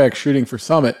guy's track shooting for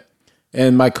Summit.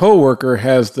 And my coworker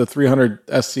has the 300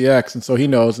 SCX, and so he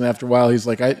knows. And after a while, he's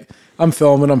like, I'm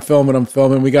filming.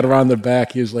 We got around the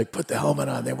back. He was like, put the helmet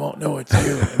on. They won't know it's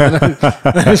you. And then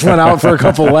I just went out for a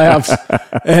couple laps.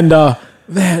 And,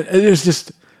 man, it was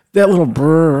just that little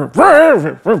brr,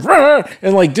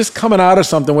 and like just coming out of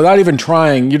something without even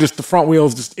trying. The front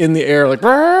wheel's just in the air, like,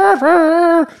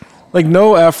 like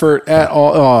no effort at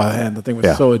all. Oh, man, the thing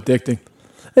was so addicting.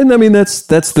 And I mean, that's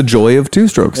the joy of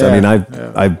 2-strokes. Yeah,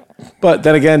 I mean, but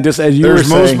then again, just as you were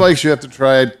saying, most bikes you have to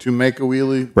try to make a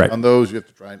wheelie. Right. On those, you have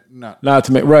to try not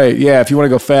to make. Right. Yeah. If you want to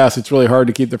go fast, it's really hard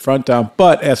to keep the front down.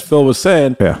 But as Phil was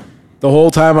saying, the whole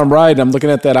time I'm riding, I'm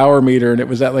looking at that hour meter, and it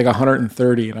was at like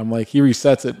 130, and I'm like, he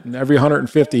resets it, and every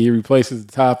 150 he replaces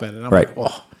the top end, and I'm like,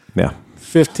 oh,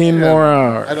 15 more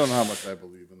hours. I don't know how much I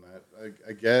believe in that.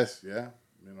 I guess, yeah.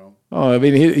 Oh, I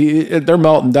mean, they're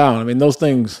melting down. I mean, those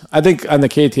things. I think on the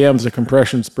KTM's, the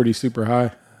compression's pretty super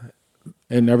high,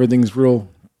 and everything's real.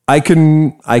 I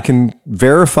can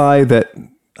verify that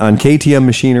on KTM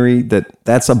machinery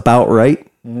that's about right.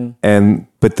 Mm-hmm.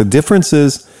 But the difference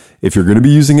is, if you're going to be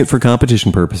using it for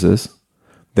competition purposes,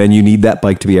 then you need that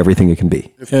bike to be everything it can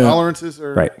be. If tolerances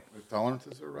are right, and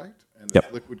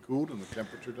it's liquid cooled, and the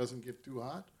temperature doesn't get too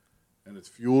hot, and it's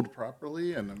fueled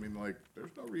properly, and I mean, like,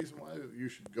 there's no reason why you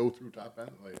should go through top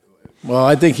end. Well,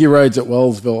 I think he rides at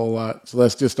Wellsville a lot, so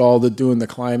that's just all doing the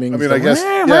climbing. I mean, I guess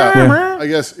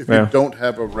if you don't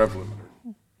have a rev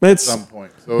limiter at some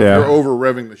point, so you're over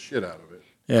revving the shit out of it.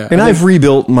 Yeah, and I've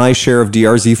rebuilt my share of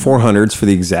DRZ 400s for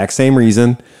the exact same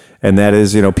reason, and that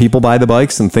is, people buy the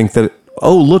bikes and think that,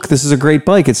 oh, look, this is a great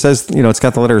bike. It says, it's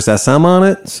got the letters SM on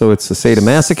it, so it's a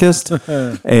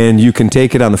sadomasochist, and you can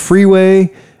take it on the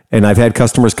freeway. And I've had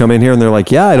customers come in here and they're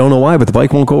like, yeah, I don't know why, but the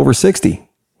bike won't go over 60.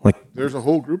 Like, There's a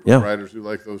whole group of Yeah. riders who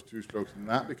like those 2 strokes,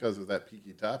 not because of that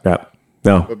peaky top, yeah,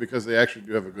 no, but because they actually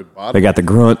do have a good bottom. they got the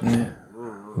grunt.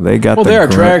 They got Well, the they are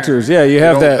grunt. tractors. Yeah, you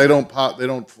have that. They don't pop. They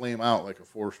don't flame out like a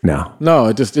 4-stroke. No. No,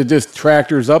 it just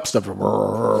tractors up stuff.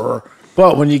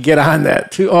 But when you get on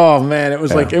that too, oh man, it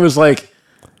was like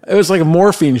a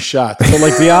morphine shot. So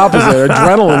like the opposite,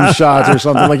 adrenaline shots or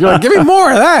something. Like you're like, give me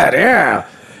more of that. Yeah.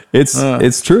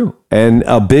 It's true. And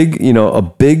a big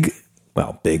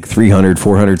 300,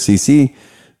 400 cc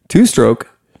 2-stroke.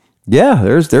 Yeah,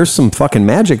 there's some fucking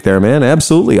magic there, man.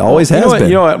 Absolutely. Always has been.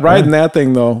 You know what? Riding that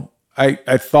thing though, I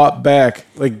thought back,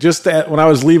 like just that when I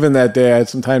was leaving that day, I had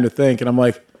some time to think and I'm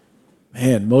like,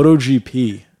 man,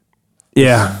 MotoGP.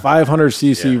 Yeah.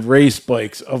 500cc race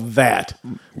bikes of that.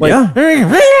 Like, Yeah.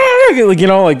 like,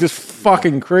 like just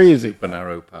fucking crazy.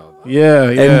 Bonaro power. Yeah.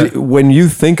 And when you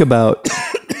think about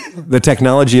the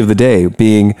technology of the day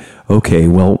being, okay,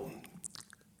 well,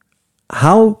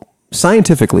 how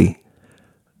scientifically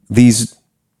these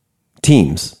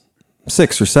teams,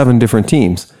 6 or 7 different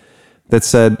teams that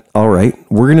said, all right,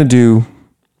 we're going to do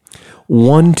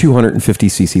one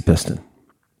 250cc piston.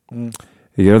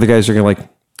 The other guys are going to like,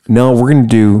 no, we're going to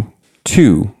do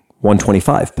 2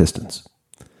 125 pistons.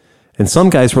 And some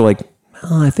guys were like,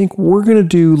 I think we're going to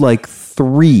do like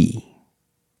 3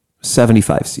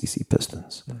 75cc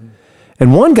pistons.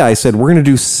 And one guy said, we're going to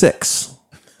do 6.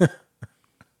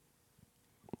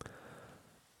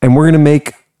 And we're going to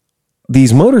make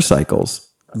these motorcycles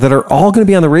that are all going to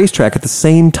be on the racetrack at the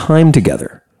same time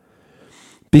together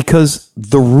because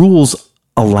the rules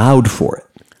allowed for it.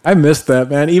 I missed that,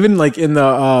 man. Even like in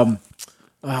the,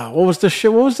 what was the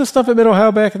shit? What was the stuff at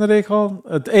Mid-Ohio back in the day called?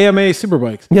 The AMA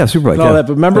Superbikes. Yeah, Superbike. And all that.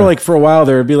 But remember, like for a while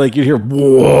there, it'd be like you'd hear,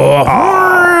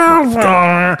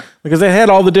 because they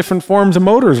had all the different forms of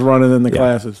motors running in the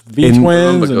classes. I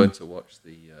remember V-twins. going to watch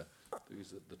the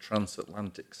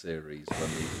transatlantic series when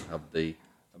they had the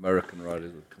American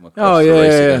riders would come across to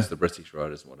race against the British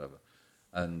riders and whatever.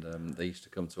 And they used to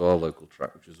come to our local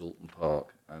track, which was Alton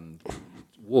Park. And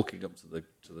walking up to the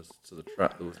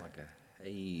track, there was like a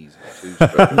haze of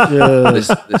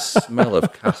 2-stroke. This smell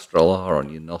of Castrol R on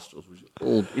your nostrils was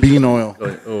all Bean oil.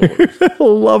 Going, I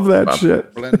love that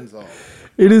shit. Blends all.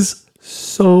 It is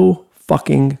so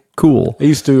fucking cool. I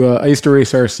used to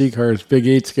race RC cars, big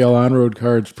 8-scale on-road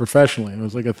cars professionally. It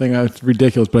was like a thing. It's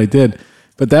ridiculous, but I did.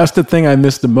 But that's the thing I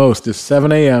missed the most is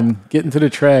 7 a.m. getting to the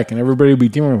track and everybody would be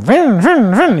doing.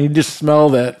 You just smell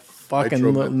that fucking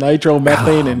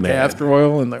nitromethane and castor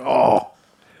oil and like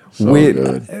so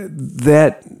good.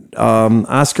 That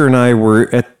Oscar and I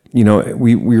were at.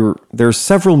 We were. There's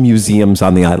several museums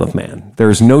on the Isle of Man.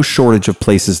 There's no shortage of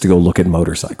places to go look at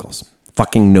motorcycles.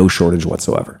 Fucking no shortage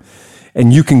whatsoever.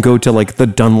 And you can go to like the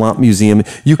Dunlop Museum.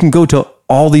 You can go to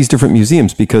all these different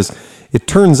museums because it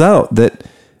turns out that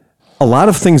a lot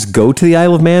of things go to the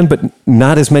Isle of Man, but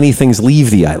not as many things leave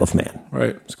the Isle of Man.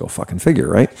 Right. Let's go fucking figure,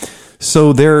 right?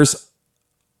 So there's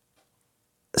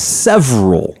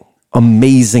several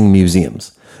amazing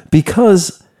museums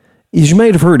because, as you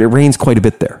might have heard, it rains quite a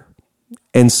bit there.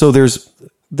 And so there's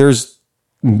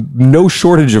no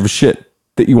shortage of shit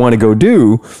that you want to go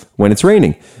do when it's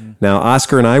raining. Now,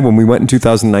 Oscar and I, when we went in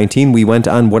 2019, we went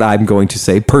on what I'm going to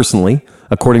say personally,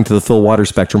 according to the Phil Water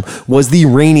Spectrum, was the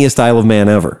rainiest Isle of Man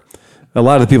ever. A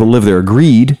lot of the people who live there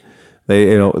agreed.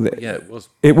 it was.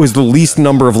 It was the least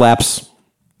number of laps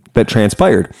that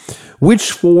transpired,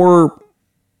 which for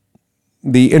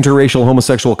the interracial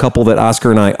homosexual couple that Oscar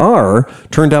and I are,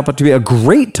 turned out to be a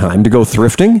great time to go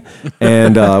thrifting.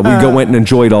 And we went and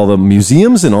enjoyed all the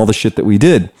museums and all the shit that we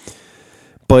did.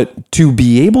 But to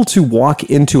be able to walk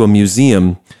into a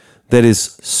museum that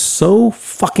is so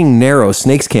fucking narrow,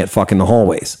 snakes can't fuck in the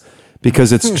hallways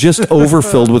because it's just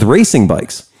overfilled with racing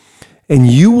bikes. And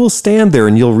you will stand there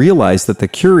and you'll realize that the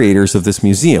curators of this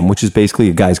museum, which is basically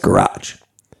a guy's garage,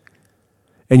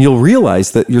 and you'll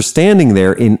realize that you're standing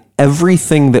there in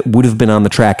everything that would have been on the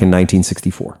track in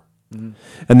 1964. Mm-hmm.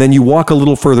 And then you walk a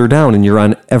little further down and you're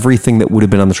on everything that would have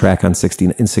been on the track in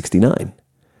 69.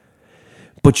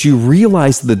 But you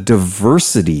realize the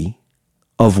diversity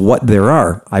of what there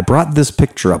are. I brought this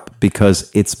picture up because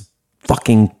it's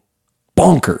fucking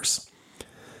bonkers.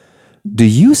 Do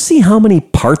you see how many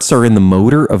parts are in the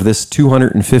motor of this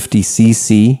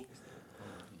 250cc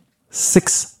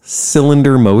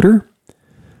 6-cylinder motor?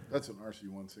 That's an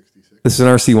RC166. This is an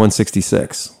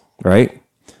RC166, right?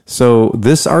 So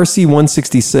this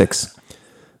RC166,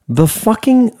 the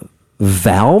fucking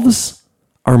valves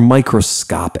are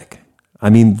microscopic.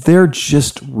 I mean, they're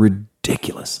just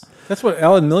ridiculous. That's what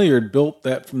Alan Milliard built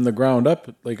that from the ground up,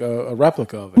 like a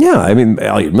replica of it. Yeah, I mean,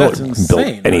 Elliot Miller That's can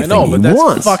insane. build anything I know, but he that's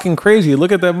wants. fucking crazy.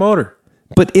 Look at that motor.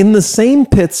 But in the same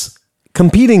pits,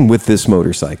 competing with this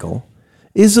motorcycle,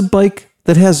 is a bike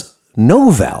that has no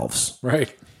valves,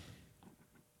 Right.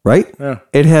 right? Yeah.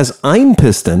 It has ein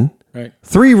piston, Right.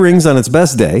 3 rings on its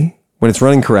best day when it's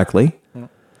running correctly,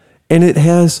 and it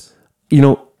has,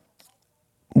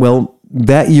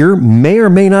 that year may or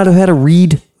may not have had a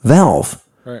reed valve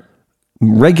Right.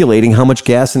 regulating how much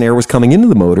gas and air was coming into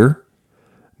the motor.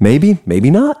 Maybe, maybe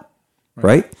not,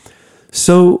 right?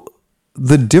 So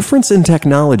the difference in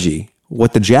technology,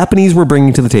 what the Japanese were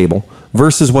bringing to the table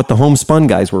versus what the homespun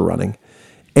guys were running,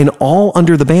 and all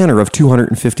under the banner of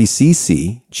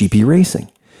 250cc GP racing.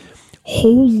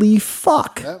 Holy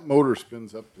fuck. That motor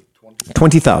spins up to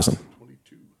 20,000.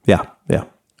 22. Yeah.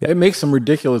 It makes some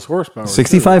ridiculous horsepower.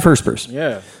 65 horsepower.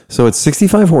 Yeah. So it's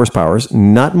 65 horsepower,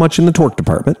 not much in the torque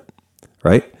department,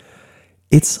 right?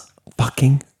 It's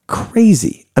fucking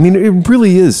crazy. I mean, it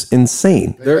really is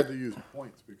insane. They had to use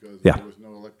points because Yeah. there was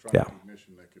no electronic Yeah.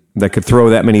 ignition that could. That could throw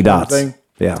that many dots. thing.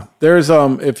 Yeah. There's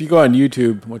if you go on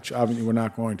YouTube, which obviously we're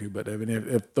not going to, but I mean,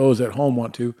 if those at home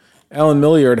want to, Alan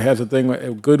Milliard has a thing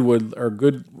with Goodwood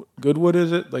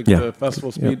is it like Yeah. the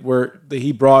festival speed where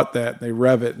he brought that, they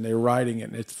rev it and they're riding it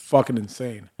and it's fucking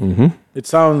insane. Mm-hmm. It's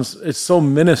so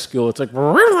minuscule. It's like you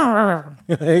know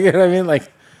what I mean, like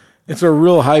it's a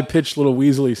real high pitched little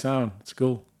weaselly sound. It's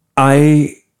cool.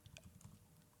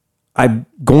 I'm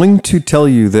going to tell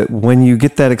you that when you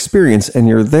get that experience and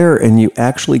you're there and you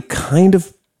actually kind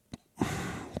of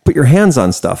put your hands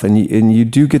on stuff and you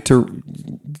do get to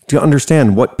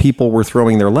understand what people were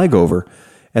throwing their leg over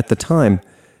at the time,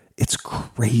 it's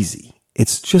crazy.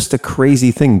 It's just a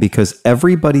crazy thing because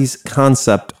everybody's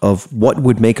concept of what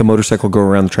would make a motorcycle go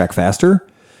around the track faster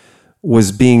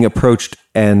was being approached.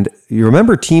 And you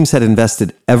remember teams had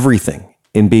invested everything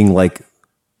in being like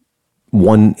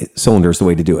one cylinder is the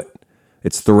way to do it.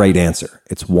 It's the right answer.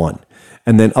 It's one.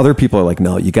 And then other people are like,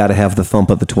 no, you got to have the thump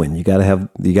of the twin. You got to have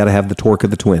the torque of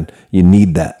the twin. You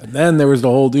need that. And then there was the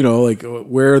whole, like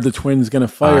where are the twins going to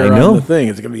fire I know. on the thing?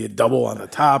 Is it going to be a double on the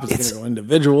top? Is it going to go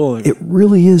individual? It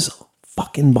really is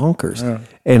fucking bonkers. Yeah.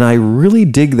 And I really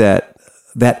dig that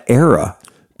era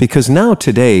because now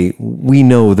today we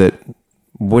know that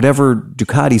whatever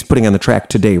Ducati's putting on the track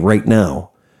today, right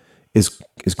now, is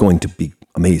going to be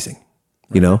amazing.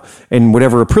 And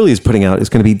whatever Aprilia is putting out is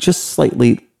going to be just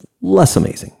slightly less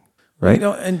amazing, right?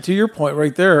 And to your point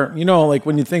right there, like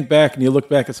when you think back and you look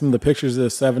back at some of the pictures of the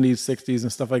 70s, 60s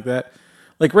and stuff like that,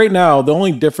 like right now, the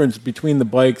only difference between the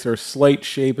bikes are slight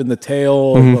shape in the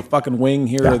tail, a fucking wing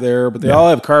here or there, but they all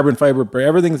have carbon fiber,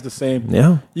 everything's the same.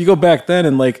 Yeah. You go back then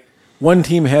and like one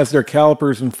team has their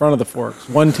calipers in front of the forks.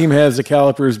 One team has the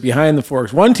calipers behind the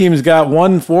forks. One team's got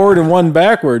one forward and one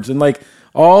backwards. And like,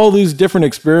 all these different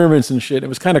experiments and shit. It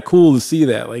was kind of cool to see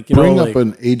that. Like, Bring up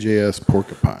an AJS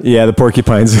Porcupine. Yeah, the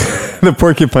Porcupines. The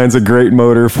Porcupine's a great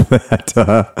motor for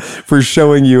that. For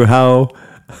showing you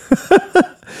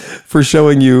for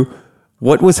showing you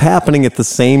what was happening at the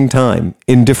same time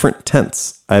in different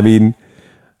tents. I mean,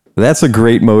 that's a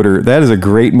great motor. That is a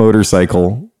great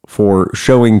motorcycle for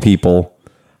showing people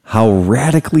how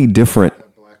radically different.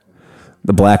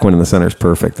 The black one in the center is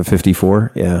perfect. The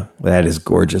 54. Yeah, that is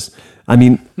gorgeous. I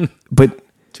mean, but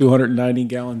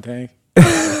 290-gallon tank.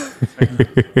 That's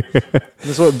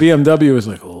what BMW is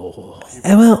like. Oh,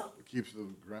 well, It keeps the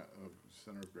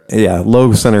center of gravity. yeah,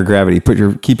 low center of gravity.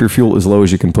 Keep your fuel as low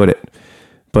as you can put it.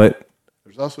 But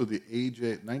There's also the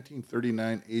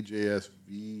 1939 AJS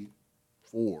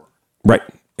V4. right,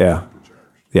 yeah,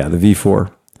 the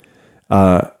V4.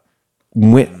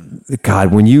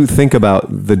 When you think about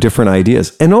the different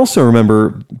ideas, and also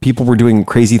remember, people were doing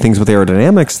crazy things with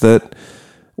aerodynamics that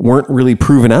weren't really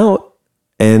proven out,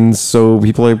 and so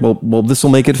people are like, well, this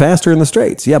will make it faster in the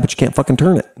straights. Yeah, but you can't fucking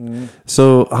turn it.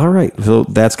 So, all right, so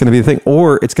that's going to be the thing,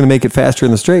 or it's going to make it faster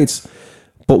in the straights.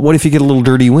 But what if you get a little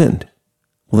dirty wind?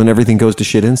 Well, then everything goes to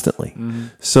shit instantly.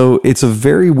 So it's a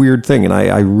very weird thing, and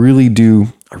I really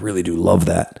do love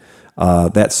that.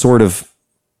 That sort of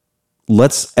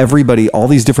lets everybody, all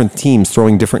these different teams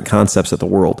throwing different concepts at the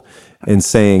world and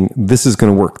saying, this is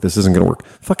going to work, this isn't going to work.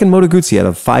 Fucking Moto Guzzi had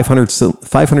a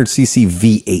 500cc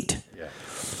V8.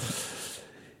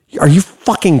 Yeah. Are you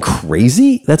fucking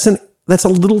crazy? That's a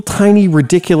little tiny,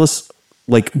 ridiculous,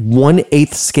 like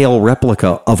 1/8 scale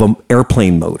replica of an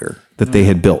airplane motor that they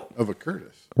had built. Of a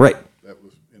Curtis. Right. That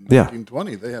was in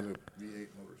 1920. They had a V8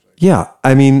 motorcycle. Yeah.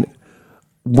 I mean,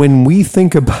 when we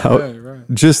think about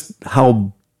just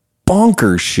how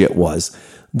bonkers shit was,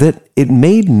 that it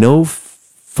made no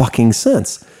fucking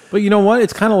sense. But you know what?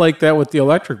 It's kind of like that with the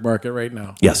electric market right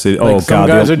now. Yes. Some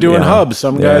guys are doing hubs.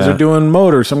 Some guys are doing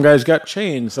motors. Some guys got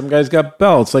chains. Some guys got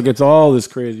belts. Like, it's all this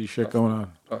crazy shit going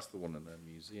on. That's the one in their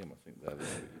museum, I think. That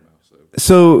is,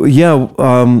 So yeah,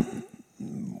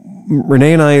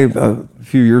 Renee and I, a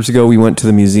few years ago, we went to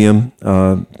the museum.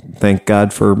 Thank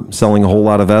God for selling a whole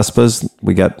lot of Vespas.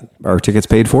 We got our tickets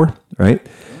paid for, right?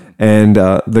 And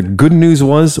the good news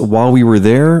was, while we were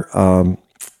there,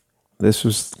 this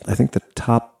was, I think, the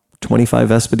top 25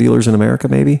 Vespa dealers in America,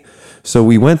 maybe. So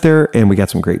we went there and we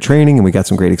got some great training and we got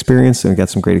some great experience and we got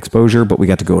some great exposure, but we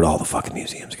got to go to all the fucking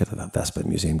museums. We got to the Vespa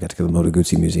Museum, got to go to the Moto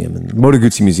Guzzi Museum. And the Moto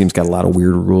Guzzi Museum's got a lot of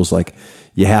weird rules, like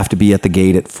you have to be at the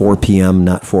gate at 4 p.m.,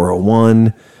 not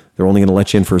 4:01. They're only going to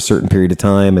let you in for a certain period of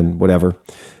time and whatever.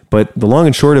 But the long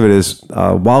and short of it is,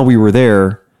 while we were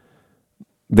there,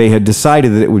 they had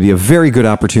decided that it would be a very good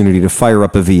opportunity to fire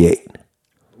up a V8.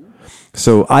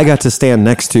 So I got to stand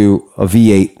next to a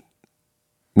V8.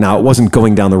 Now, it wasn't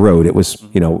going down the road. It was,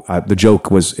 the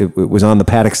joke was, it was on the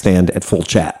paddock stand at full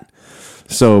chat.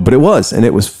 So, but it was, and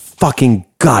it was fucking,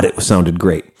 God, it sounded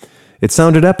great. It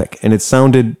sounded epic, and it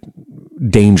sounded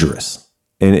dangerous.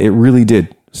 And it really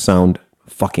did sound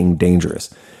fucking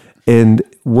dangerous. And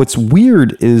what's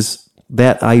weird is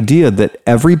that idea that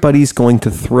everybody's going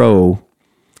to throw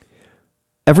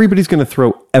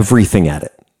everything at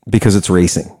it because it's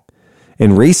racing.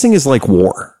 And racing is like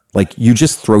war. Like, you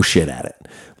just throw shit at it.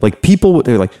 Like, people,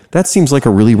 they're like, that seems like a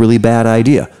really, really bad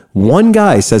idea. One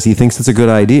guy says he thinks it's a good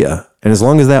idea. And as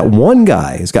long as that one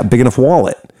guy has got big enough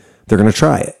wallet, they're going to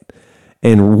try it.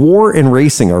 And war and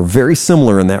racing are very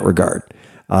similar in that regard.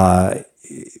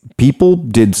 People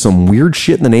did some weird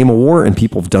shit in the name of war, and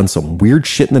people have done some weird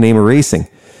shit in the name of racing.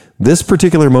 This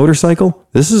particular motorcycle,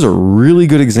 this is a really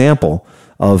good example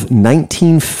of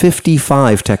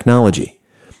 1955 technology.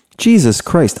 Jesus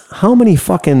Christ, how many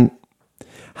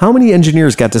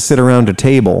engineers got to sit around a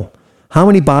table? How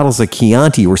many bottles of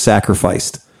Chianti were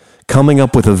sacrificed coming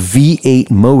up with a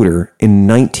V8 motor in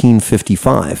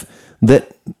 1955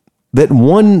 that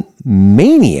one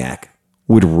maniac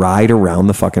would ride around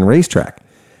the fucking racetrack?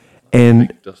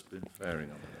 And dustbin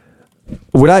fairing on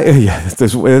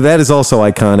that is also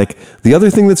iconic. The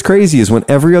other thing that's crazy is when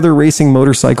every other racing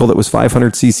motorcycle that was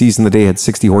 500 cc's in the day had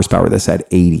 60 horsepower, this had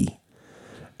 80.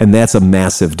 And that's a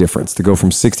massive difference to go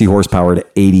from 60 horsepower to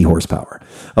 80 horsepower.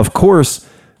 Of course,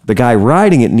 the guy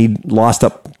riding it lost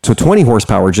up to 20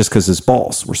 horsepower just because his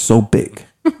balls were so big.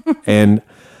 And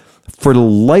for the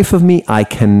life of me, I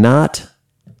cannot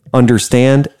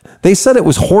understand. They said it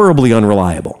was horribly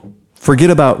unreliable. Forget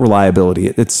about reliability.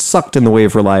 It sucked in the way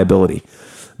of reliability.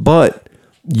 But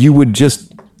you could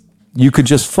just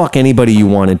fuck anybody you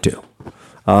wanted to.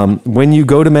 When you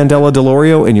go to Mandela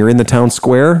Delorio and you're in the town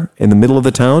square in the middle of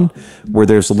the town where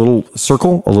there's a little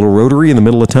circle, a little rotary in the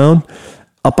middle of town,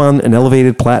 up on an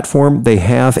elevated platform, they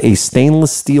have a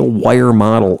stainless steel wire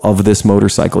model of this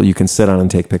motorcycle you can sit on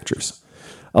and take pictures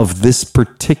of this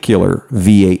particular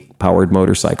V8 powered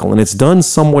motorcycle. And it's done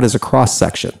somewhat as a cross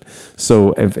section.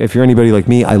 So if you're anybody like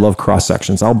me, I love cross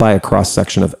sections. I'll buy a cross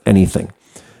section of anything.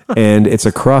 And it's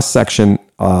a cross section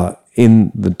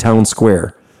in the town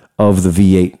square of the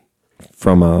V8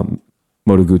 from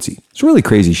Moto Guzzi. It's really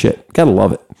crazy shit. Gotta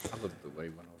love it. I loved the way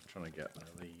when I was trying to get I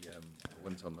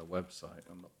went on the website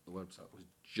and the website was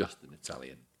just in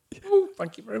Italian. Oh,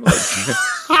 thank you very much.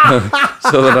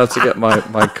 So then I had to get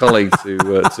my colleague to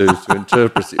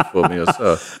interpret it for me.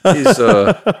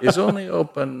 It's only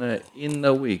open in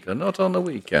the week, or not on the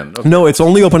weekend. Okay. No, it's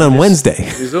only open on Wednesday.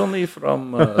 It's only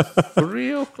from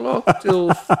 3 o'clock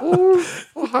till 4.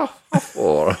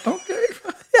 Okay.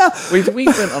 Yeah, we went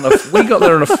we got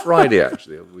there on a Friday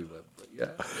actually. We went, but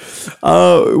yeah.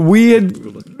 We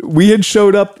had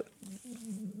showed up.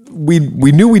 We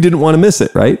knew we didn't want to miss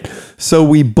it, right? So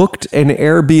we booked an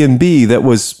Airbnb that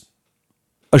was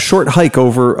a short hike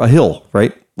over a hill,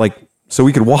 right? Like, so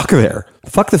we could walk there.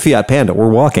 Fuck the Fiat Panda, we're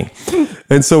walking.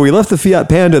 And so we left the Fiat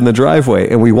Panda in the driveway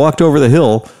and we walked over the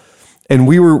hill, and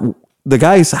the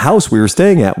guy's house we were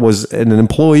staying at was an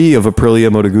employee of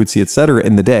Aprilia, Moto Guzzi, et cetera,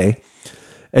 in the day.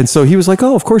 And so he was like,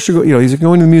 oh, of course he's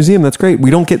going to the museum. That's great.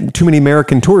 We don't get too many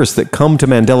American tourists that come to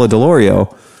Mandela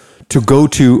Delorio to go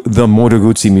to the Moto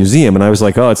Guzzi Museum. And I was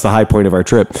like, oh, it's the high point of our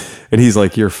trip. And he's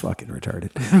like, you're fucking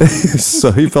retarded.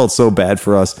 So he felt so bad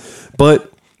for us.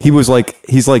 But he's like,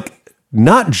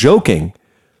 not joking,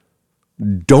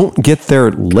 don't get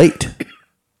there late.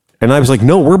 And I was like,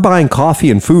 no, we're buying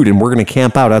coffee and food and we're going to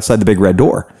camp out outside the big red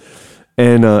door.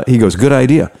 And he goes, good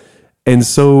idea. And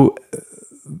so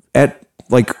at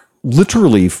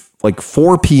literally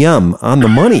 4 p.m. on the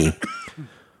money,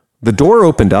 the door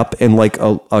opened up and like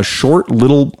a short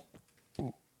little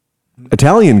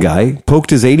Italian guy poked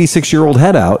his 86-year-old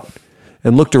head out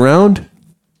and looked around,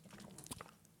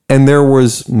 and there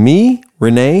was me,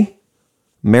 Renee,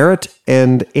 Merritt,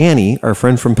 and Annie, our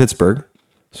friend from Pittsburgh.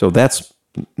 So that's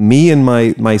me and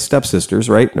my stepsisters,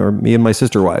 right? Or me and my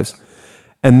sister wives.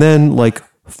 And then like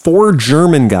 4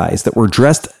 German guys that were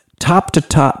dressed top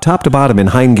to bottom in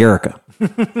Heingericke,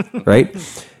 right?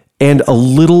 And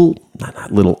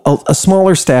a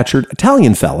smaller statured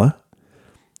Italian fella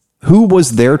who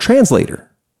was their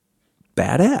translator.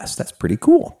 Badass. That's pretty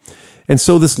cool. And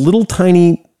so this little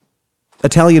tiny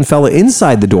Italian fella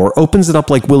inside the door opens it up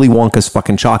like Willy Wonka's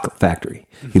fucking chocolate factory.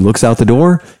 He looks out the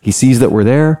door. He sees that we're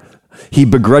there. He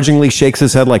begrudgingly shakes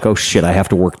his head like, oh shit, I have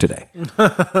to work today.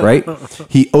 Right?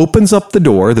 He opens up the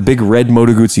door, the big red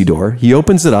Moto Guzzi door. He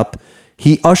opens it up.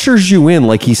 He ushers you in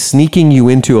like he's sneaking you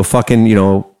into a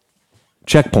fucking,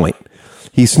 checkpoint.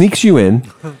 He sneaks you in,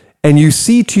 and you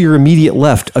see to your immediate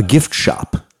left a gift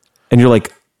shop. And you're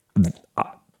like,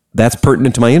 that's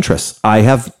pertinent to my interests. I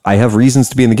have reasons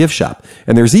to be in the gift shop.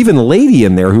 And there's even a lady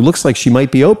in there who looks like she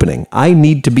might be opening. I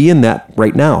need to be in that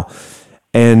right now.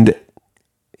 And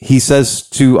he says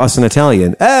to us in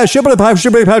Italian, and I was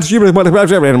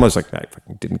like, I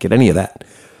fucking didn't get any of that.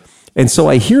 And so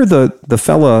I hear the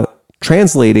fella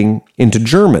translating into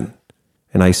German,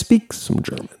 and I speak some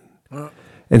German.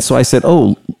 And so I said,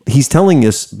 oh, he's telling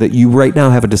us that you right now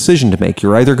have a decision to make.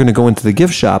 You're either going to go into the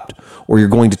gift shop or you're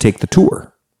going to take the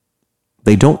tour.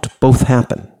 They don't both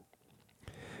happen.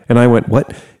 And I went,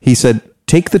 what? He said,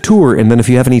 take the tour, and then if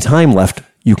you have any time left,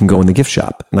 you can go in the gift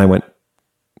shop. And I went,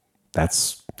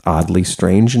 that's oddly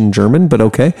strange in German, but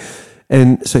okay.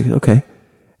 And so, okay.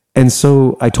 And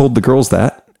so I told the girls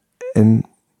that, and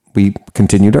we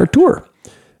continued our tour.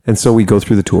 And so we go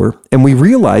through the tour, and we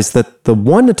realize that the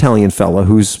one Italian fella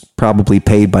who's probably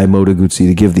paid by Moto Guzzi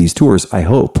to give these tours, I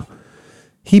hope,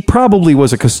 he probably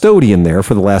was a custodian there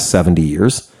for the last 70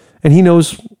 years, and he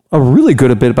knows a really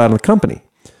good bit about the company.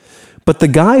 But the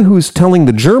guy who's telling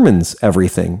the Germans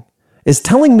everything is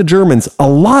telling the Germans a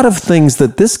lot of things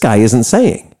that this guy isn't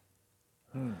saying.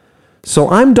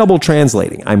 So I'm double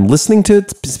translating. I'm listening to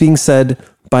it being said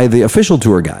by the official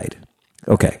tour guide.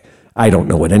 Okay. I don't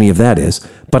know what any of that is,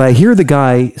 but I hear the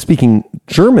guy speaking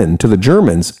German to the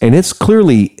Germans, and it's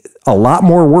clearly a lot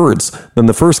more words than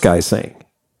the first guy's saying.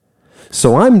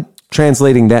 So I'm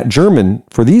translating that German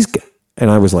for these guys,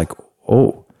 and I was like,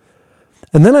 oh.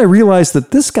 And then I realized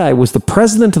that this guy was the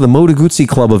president of the Moto Guzzi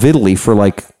Club of Italy for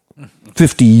like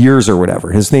 50 years or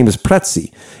whatever. His name is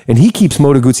Prezzi, and he keeps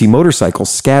Moto Guzzi motorcycles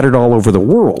scattered all over the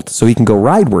world so he can go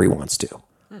ride where he wants to.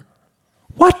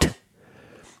 What?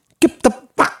 Get the...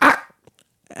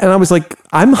 And I was like,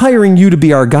 I'm hiring you to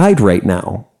be our guide right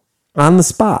now on the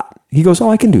spot. He goes,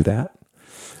 oh, I can do that.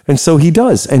 And so he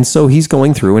does. And so he's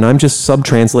going through, and I'm just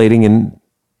sub-translating in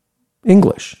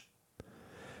English.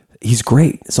 He's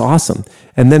great. It's awesome.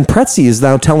 And then Prezzi is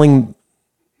now telling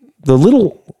the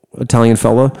little Italian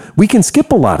fella, we can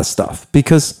skip a lot of stuff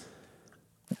because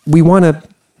we want to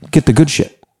get the good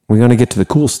shit. We want to get to the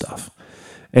cool stuff.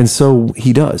 And so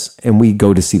he does. And we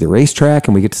go to see the racetrack,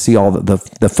 and we get to see all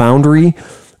the foundry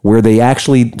where they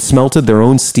actually smelted their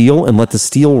own steel and let the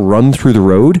steel run through the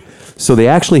road. So they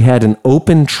actually had an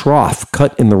open trough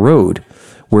cut in the road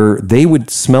where they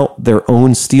would smelt their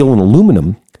own steel and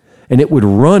aluminum, and it would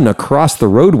run across the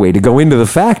roadway to go into the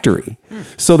factory.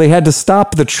 So they had to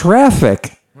stop the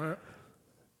traffic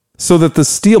so that the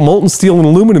steel, molten steel and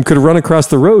aluminum could run across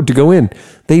the road to go in.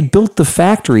 They built the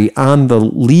factory on the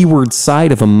leeward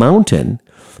side of a mountain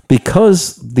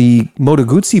because the Moto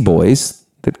Guzzi boys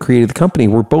that created the company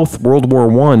were both World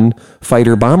War I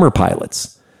fighter bomber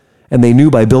pilots. And they knew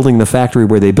by building the factory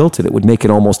where they built it, it would make it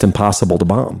almost impossible to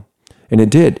bomb. And it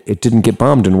did. It didn't get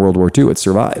bombed in World War II. It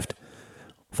survived.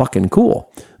 Fucking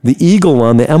cool. The eagle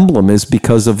on the emblem is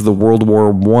because of the World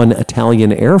War I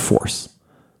Italian Air Force.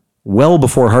 Well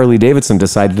before Harley Davidson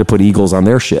decided to put eagles on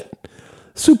their shit.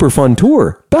 Super fun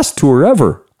tour. Best tour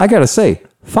ever. I gotta say,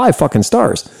 5 fucking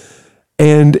stars.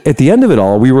 And at the end of it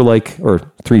all, we were like,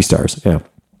 or 3 stars, yeah.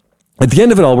 At the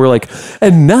end of it all, we're like,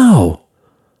 and now,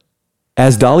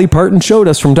 as Dolly Parton showed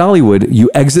us from Dollywood, you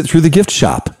exit through the gift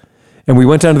shop. And we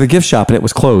went down to the gift shop, and it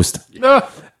was closed.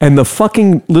 And the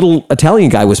fucking little Italian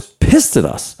guy was pissed at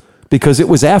us because it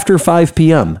was after 5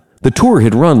 p.m. The tour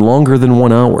had run longer than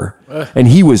 1 hour. And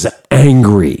he was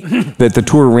angry that the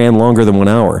tour ran longer than 1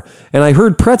 hour. And I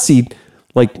heard Prezzi,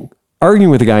 like,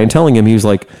 arguing with the guy and telling him, he was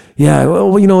like, yeah,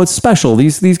 well, it's special.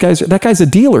 These guys, that guy's a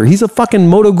dealer. He's a fucking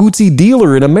Moto Guzzi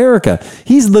dealer in America.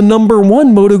 He's the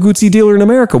 #1 Moto Guzzi dealer in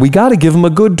America. We got to give him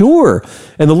a good tour.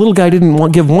 And the little guy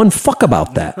didn't give one fuck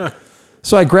about that.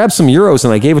 So I grabbed some euros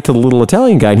and I gave it to the little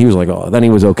Italian guy, and he was like, oh, then he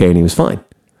was okay and he was fine.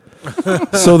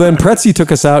 So then Pretzi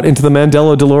took us out into the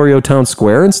Mandello Delorio town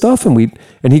square and stuff, and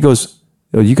he goes,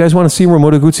 oh, you guys want to see where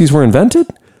Moto Guzzi's were invented?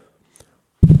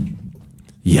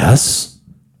 Yes.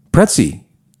 Pretzi,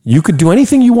 you could do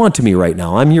anything you want to me right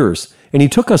now. I'm yours. And he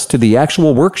took us to the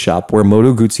actual workshop where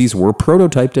Moto Guzzi's were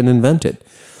prototyped and invented.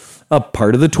 A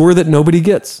part of the tour that nobody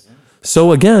gets.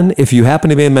 So again, if you happen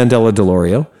to be in Mandello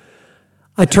Delorio,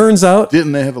 it turns out...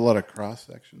 Didn't they have a lot of cross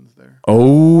sections there?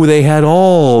 Oh, they had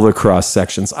all the cross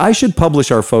sections. I should publish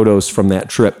our photos from that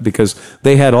trip because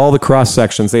they had all the cross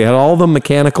sections. They had all the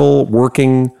mechanical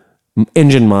working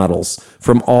engine models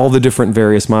from all the different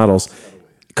various models.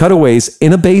 Cutaways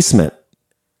in a basement.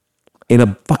 In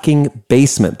a fucking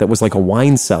basement that was like a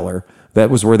wine cellar. That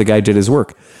was where the guy did his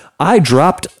work. I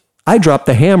dropped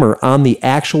the hammer on the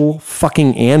actual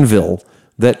fucking anvil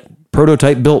that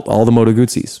Prototype built all the Moto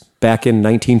Guzzi's back in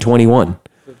 1921.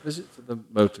 The visit to the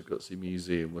Moto Guzzi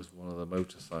Museum was one of the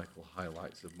motorcycle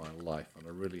highlights of my life, and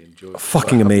I really enjoyed it.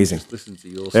 Fucking amazing. Just listen to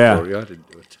your story. I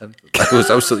didn't do a tenth of that. It was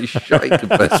absolutely shite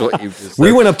compared to what you've just said.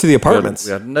 We went up to the apartments.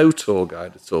 We had no tour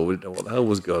guide at all. We didn't know what the hell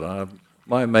was going on.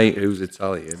 My mate, who's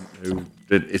Italian, who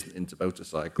isn't into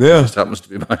motorcycles, just happens to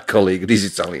be my colleague, and he's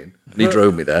Italian, and he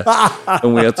drove me there,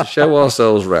 and we had to show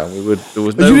ourselves around. There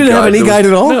was no. You didn't have any guide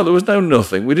at all? No, there was no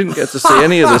nothing. We didn't get to see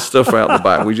any of this stuff out the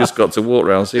back. We just got to walk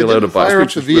around, see a load of bikes. Fire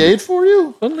up the V8 for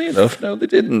you? Funnily enough, no, they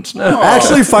didn't. No.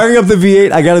 Actually, firing up the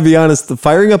V8, I got to be honest, the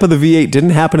firing up of the V8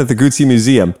 didn't happen at the Guzzi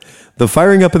Museum. The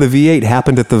firing up of the V8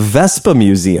 happened at the Vespa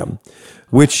Museum,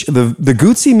 which the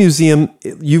Guzzi Museum,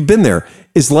 you've been there,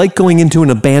 is like going into an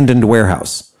abandoned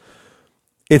warehouse.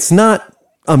 It's not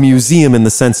a museum in the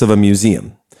sense of a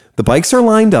museum. The bikes are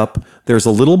lined up. There's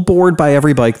a little board by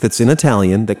every bike that's in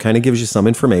Italian that kind of gives you some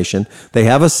information. They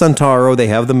have a Centauro. They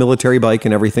have the military bike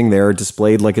and everything there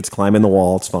displayed like it's climbing the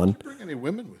wall. It's fun. Did you bring any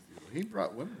women with you? He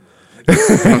brought women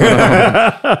with him.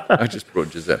 I just brought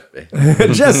Giuseppe.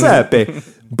 Giuseppe.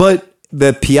 But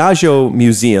the Piaggio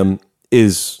Museum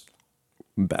is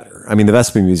better. I mean, the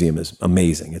Vespa Museum is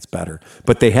amazing. It's better.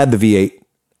 But they had the V8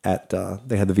 at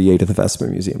the Vespa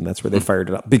Museum. That's where they fired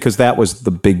it up because that was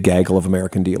the big gaggle of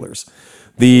American dealers.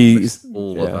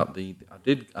 About the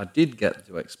I did get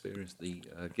to experience the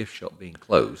gift shop being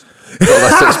closed. Got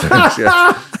that experience,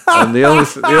 yeah. And the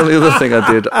only other thing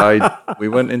I did, we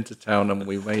went into town and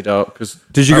we made out because.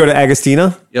 Did you go to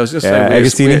Agostina? Yeah, I was just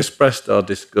saying we expressed our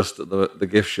disgust at the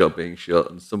gift shop being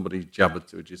shut, and somebody jabbered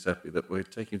to Giuseppe that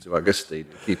we'd take him to Agostina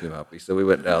to keep him happy. So we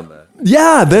went down there.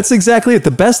 Yeah, that's exactly it.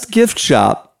 The best gift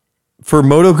shop for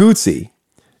Moto Guzzi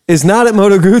is not at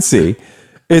Moto Guzzi.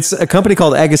 It's a company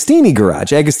called Agostini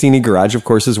Garage. Agostini Garage, of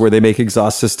course, is where they make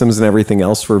exhaust systems and everything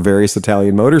else for various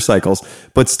Italian motorcycles.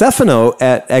 But Stefano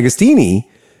at Agostini,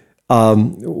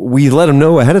 we let him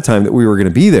know ahead of time that we were going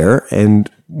to be there.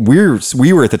 And we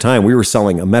were at the time, we were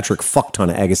selling a metric fuck ton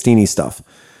of Agostini stuff.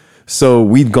 So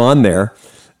we'd gone there.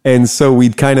 And so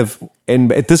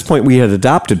and at this point we had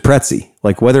adopted Pretzi,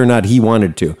 like whether or not he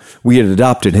wanted to, we had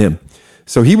adopted him.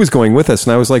 So he was going with us.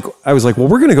 And I was like, well,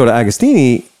 we're going to go to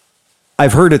Agostini.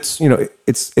 I've heard it's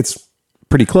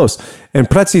pretty close. And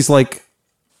Pretzi's like,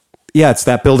 yeah, it's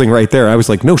that building right there. I was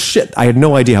like, no shit. I had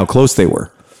no idea how close they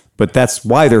were. But that's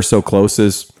why they're so close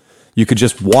is you could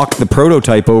just walk the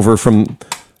prototype over from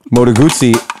Moto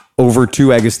Guzzi over to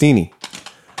Agostini.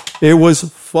 It was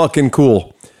fucking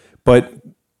cool. But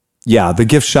yeah, the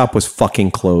gift shop was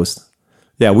fucking closed.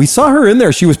 Yeah, we saw her in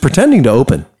there. She was pretending to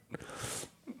open.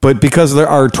 But because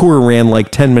our tour ran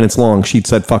like 10 minutes long, she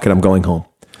said, fuck it, I'm going home.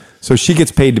 So she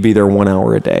gets paid to be there 1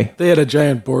 hour a day. They had a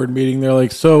giant board meeting. They're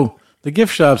like, so the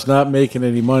gift shop's not making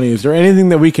any money. Is there anything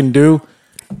that we can do?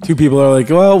 Two people are like,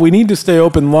 well, we need to stay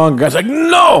open longer. Guy's like,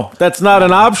 no, that's not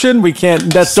an option. We can't.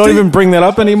 Don't even bring that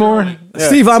up anymore. Yeah.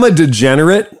 Steve, I'm a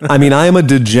degenerate. I mean, I am a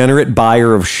degenerate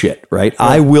buyer of shit, right?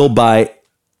 I will buy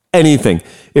anything.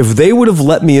 If they would have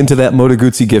let me into that Moto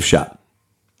Guzzi gift shop.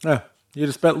 Yeah, you'd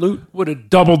have spent loot. Would have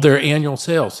doubled their annual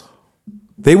sales.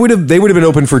 They would have been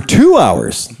open for 2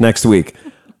 hours next week.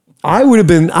 I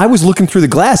was looking through the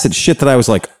glass at shit that I was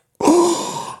like,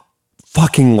 oh,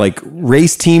 fucking like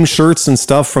race team shirts and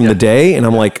stuff from the day. And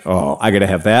I'm like, oh, I got to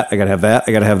have that. I got to have that.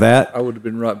 I got to have that. I would have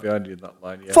been right behind you in that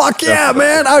line. Yeah. Fuck yeah,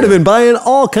 man. I would have been buying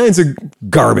all kinds of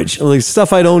garbage, like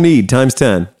stuff I don't need times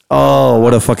 10. Oh,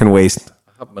 what a fucking waste.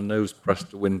 I had my nose pressed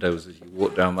to windows as you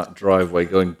walked down that driveway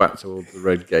going back towards the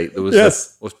red gate. There was I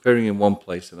was peering in one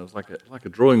place and it was like a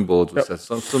drawing board which said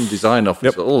some design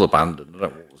office all abandoned. I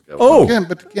don't know what was going on.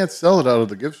 But you can't sell it out of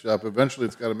the gift shop. Eventually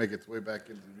it's got to make its way back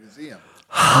into the museum.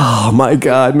 Oh my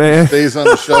God, man. Stays on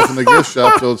the shelf in the gift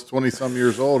shop till it's 20-some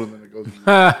years old, and then it goes.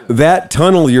 That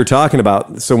tunnel you're talking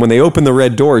about. So when they open the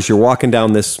red doors, you're walking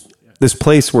down this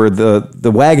place where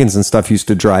the wagons and stuff used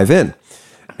to drive in,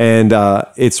 and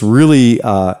it's really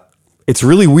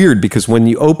weird because when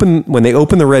they open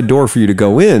the red door for you to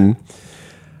go in,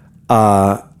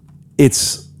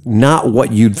 it's not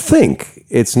what you'd think.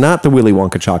 It's not the Willy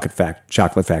Wonka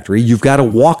chocolate factory. You've got to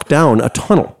walk down a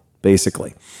tunnel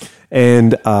basically,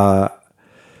 and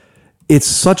it's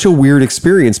such a weird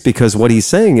experience because what he's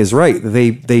saying is right.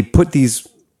 They put these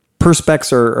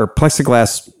perspex or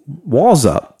plexiglass walls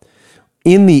up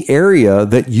in the area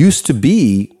that used to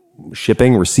be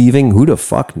shipping, receiving, who the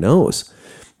fuck knows?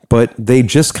 But they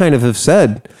just kind of have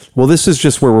said, well, this is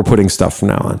just where we're putting stuff from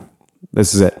now on.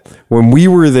 This is it. When we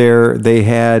were there, they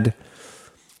had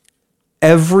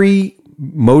every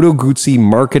Moto Guzzi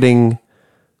marketing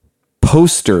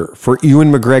poster for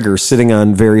Ewan McGregor sitting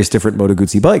on various different Moto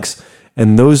Guzzi bikes.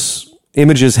 And those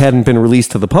images hadn't been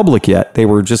released to the public yet. They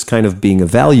were just kind of being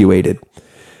evaluated.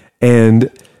 And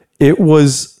it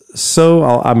was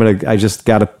I just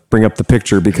got to bring up the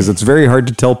picture because it's very hard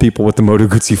to tell people what the Moto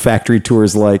Guzzi factory tour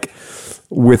is like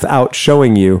without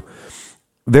showing you.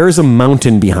 There's a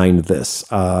mountain behind this.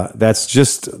 That's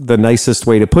just the nicest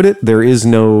way to put it. It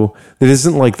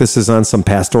isn't like this is on some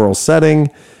pastoral setting.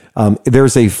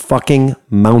 There's a fucking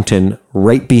mountain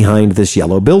right behind this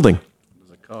yellow building.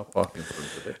 There's a car park in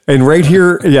front of it. And right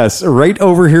here, yes, right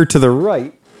over here to the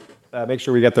right, make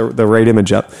sure we got the right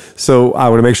image up. So I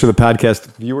want to make sure the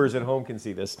podcast viewers at home can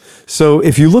see this. So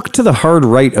if you look to the hard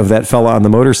right of that fella on the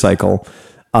motorcycle,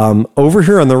 over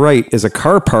here on the right is a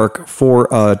car park for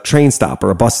a train stop or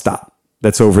a bus stop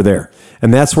that's over there.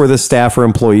 And that's where the staff or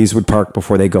employees would park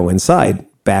before they go inside,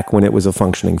 back when it was a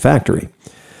functioning factory.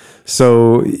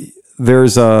 So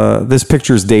there's this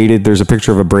picture's dated. There's a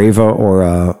picture of a Brava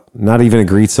or not even a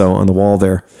Grezzo on the wall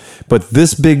there. But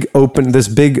this big opening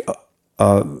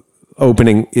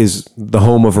is the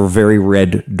home of a very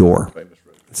red door.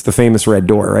 It's the famous red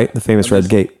door, right? The famous red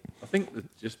gate. I think that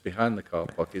just behind the car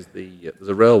park is there's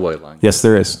a railway line. Yes,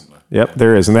 there is. Yep,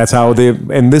 there is. And that's how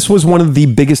and this was one of the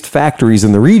biggest factories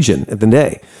in the region at the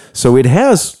day. So it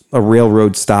has a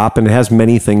railroad stop and it has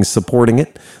many things supporting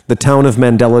it. The town of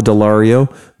Mandela del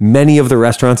Lario, many of the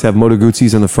restaurants have Moto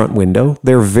Guzzis in the front window.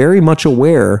 They're very much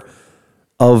aware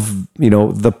of,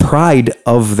 the pride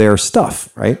of their stuff,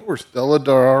 right? Where Stella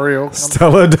Dario.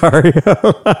 Stella Dario.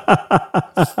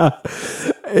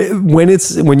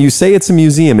 When you say it's a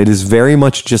museum, it is very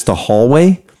much just a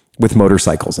hallway with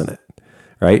motorcycles in it,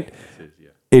 right?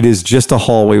 It is just a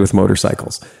hallway with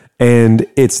motorcycles. And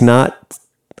it's not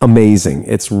amazing.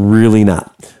 It's really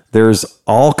not. There's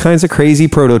all kinds of crazy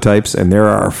prototypes, and there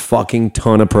are a fucking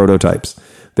ton of prototypes.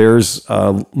 There's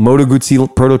a Moto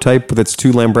Guzzi prototype that's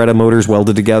 2 Lambretta motors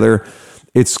welded together.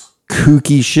 It's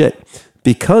kooky shit.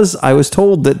 Because I was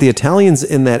told that the Italians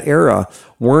in that era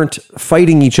weren't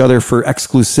fighting each other for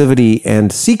exclusivity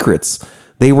and secrets.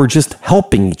 They were just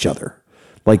helping each other.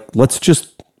 Like,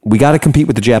 we got to compete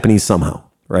with the Japanese somehow,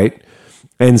 right?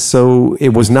 And so it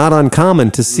was not uncommon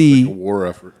to see... Like a war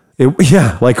effort.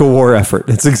 Like a war effort.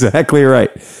 That's exactly right.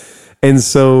 And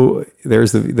so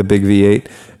there's the big V8.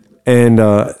 And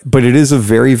but it is a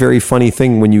very, very funny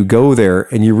thing when you go there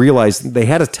and you realize they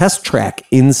had a test track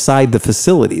inside the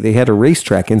facility. They had a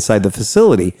racetrack inside the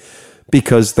facility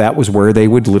because that was where they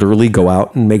would literally go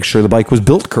out and make sure the bike was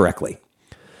built correctly.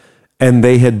 And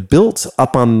they had built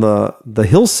up on the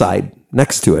hillside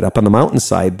next to it, up on the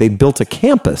mountainside, they built a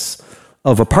campus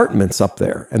of apartments up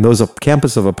there. And those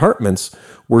campus of apartments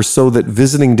were so that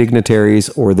visiting dignitaries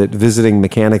or that visiting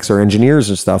mechanics or engineers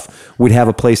and stuff would have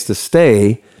a place to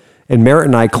stay. And Merritt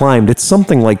and I climbed, it's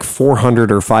something like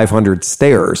 400 or 500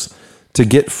 stairs to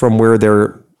get from where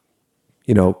they're,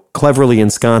 cleverly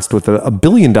ensconced with a $1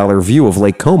 billion view of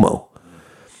Lake Como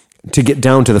to get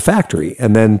down to the factory.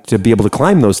 And then to be able to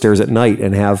climb those stairs at night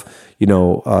and have,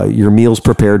 your meals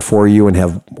prepared for you and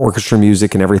have orchestra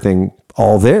music and everything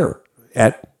all there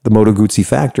at the Moto Guzzi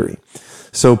factory.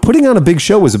 So putting on a big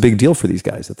show was a big deal for these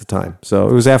guys at the time. So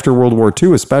it was after World War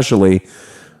II especially.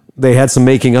 They had some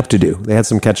making up to do. They had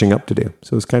some catching up to do.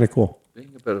 So it was kind of cool.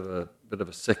 Being a bit of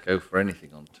a sicko for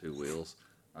anything on 2 wheels,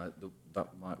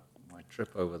 my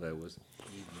trip over there was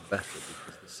even better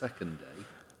because the second day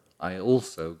I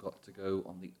also got to go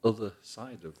on the other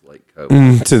side of Lake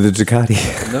Como. To the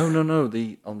Ducati. No.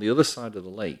 On the other side of the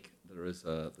lake, there's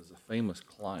a famous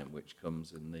climb which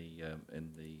comes in the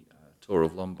Tour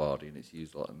of Lombardy, and it's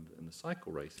used a lot in the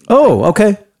cycle racing. Oh,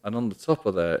 okay. And on the top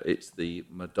of there, it's the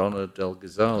Madonna del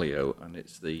Ghisalio, and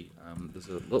it's there's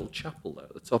a little chapel there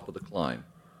at the top of the climb,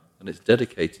 and it's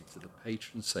dedicated to the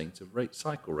patron saint of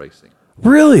cycle racing.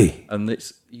 Really? And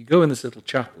you go in this little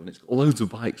chapel, and it's got loads of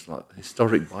bikes, like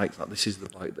historic bikes, like this is the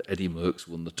bike that Eddie Merckx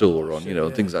won the Tour on,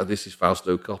 and things like this is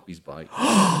Fausto Coppi's bike.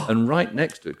 And right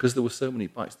next to it, because there were so many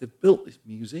bikes, they've built this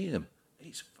museum.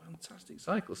 It's a fantastic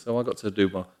cycle. So I got to do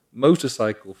my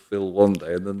motorcycle fill one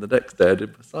day, and then the next day I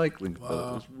did my cycling fill.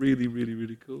 It was really, really,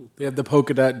 really cool. They had the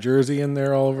polka dot jersey in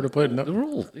there all over the place. No.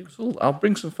 It was all. I'll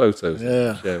bring some photos. Yeah.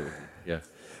 And share with you. Yeah.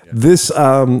 This,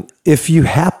 if you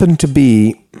happen to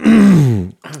be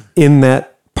in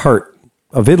that part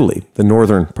of Italy, the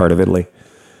northern part of Italy,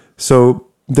 so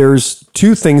there's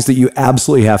two things that you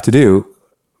absolutely have to do.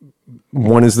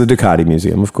 One is the Ducati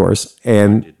Museum, of course,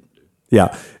 and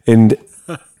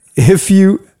if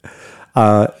you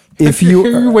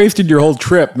You wasted your whole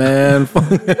trip, man.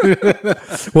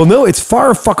 well, no, it's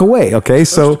far fuck away. Okay,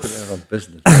 so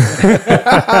Business.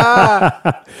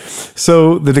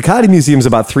 so the Ducati Museum is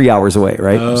about 3 hours away,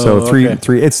 right? So three.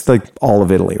 It's like all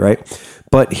of Italy, right?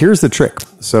 But here's the trick.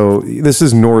 So this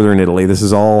is northern Italy. This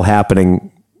is all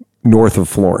happening north of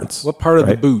Florence. What part of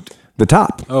the boot? The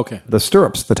top. Okay. The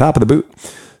stirrups, the top of the boot.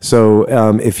 So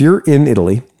if you're in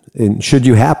Italy, and should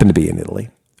you happen to be in Italy,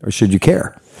 or should you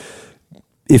care,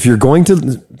 if you're going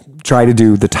to try to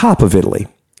do the top of Italy,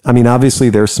 I mean, obviously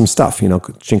there's some stuff,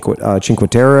 Cinque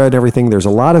Terre and everything. There's a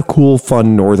lot of cool,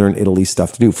 fun northern Italy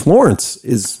stuff to do. Florence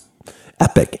is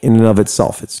epic in and of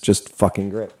itself. It's just fucking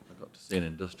great. I got to see an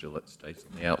industrial estate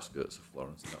on the outskirts of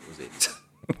Florence, and that was it.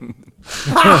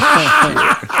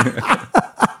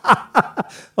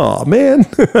 Oh man!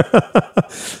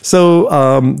 So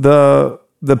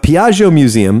the Piaggio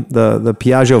Museum, the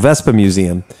Piaggio Vespa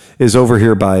Museum, is over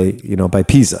here by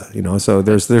Pisa. So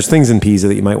there's things in Pisa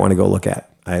that you might want to go look at.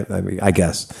 I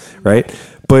guess, right?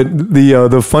 But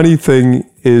the funny thing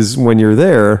is when you're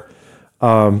there.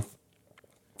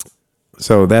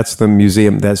 So that's the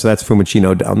museum. That's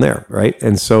Fiumicino down there, right?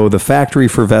 And so the factory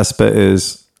for Vespa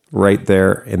is right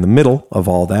there in the middle of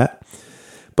all that.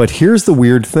 But here's the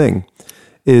weird thing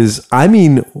is,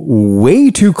 way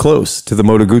too close to the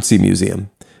Moto Guzzi Museum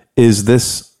is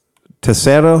this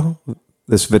Tessera,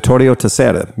 this Vittorio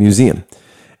Tessera Museum.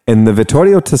 And the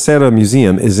Vittorio Tessera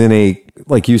Museum is in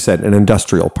like you said, an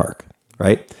industrial park,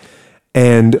 right?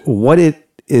 And what it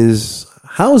is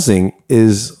housing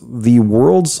is the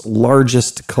world's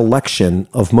largest collection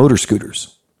of motor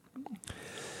scooters.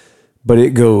 But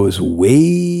it goes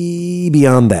way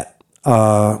beyond that.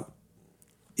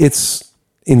 It's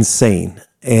insane.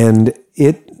 And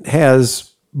it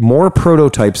has more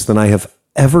prototypes than I have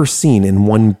ever seen in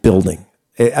one building.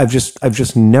 I've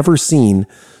just never seen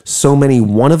so many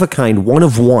one of a kind, one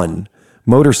of one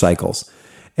motorcycles.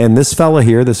 And this fella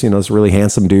here, this really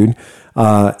handsome dude,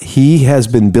 he has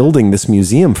been building this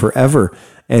museum forever.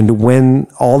 And when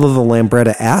all of the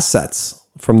Lambretta assets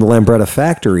from the Lambretta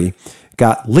factory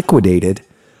got liquidated,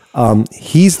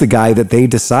 he's the guy that they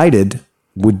decided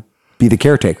would be the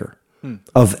caretaker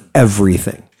of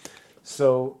everything.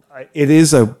 So it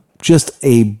is just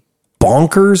a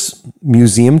bonkers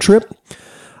museum trip.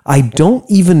 I don't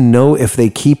even know if they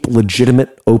keep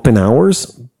legitimate open hours,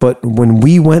 but when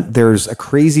we went, there's a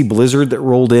crazy blizzard that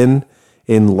rolled in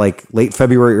like late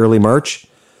February, early March.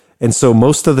 And so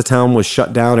most of the town was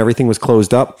shut down. Everything was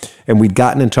closed up, and we'd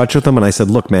gotten in touch with them. And I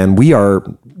said, look, man,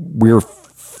 we're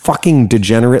fucking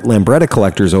degenerate Lambretta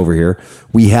collectors over here.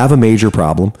 We have a major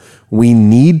problem. We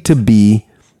need to be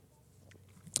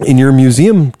in your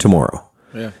museum tomorrow.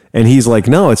 Yeah. And he's like,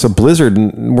 no, it's a blizzard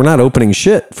and we're not opening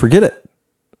shit. Forget it.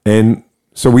 And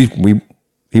so he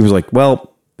was like,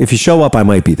 well, if you show up, I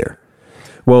might be there.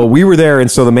 Well, we were there.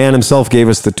 And so the man himself gave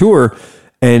us the tour,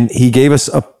 and he gave us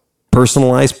a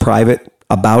personalized private,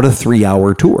 about a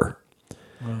 3-hour tour.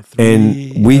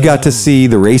 And we got to see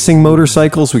the racing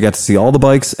motorcycles. We got to see all the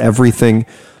bikes, everything.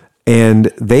 And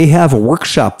they have a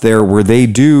workshop there where they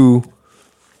do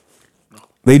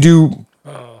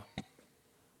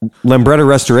Lambretta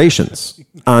restorations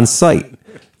on site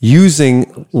using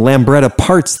Lambretta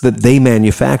parts that they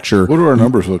manufacture. What do our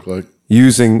numbers look like?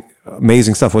 Using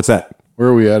amazing stuff. What's that? Where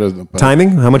are we at in the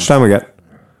Timing? How much time we got?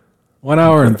 1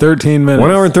 hour and 13 minutes.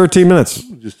 1 hour and 13 minutes.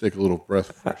 Just take a little breath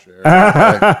of fresh air.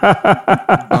 Okay.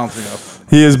 Bouncing up.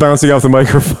 He is bouncing off the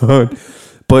microphone.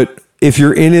 But if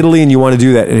you're in Italy and you want to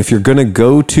do that, and if you're going to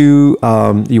go to,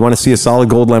 you want to see a solid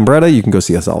gold Lambretta, you can go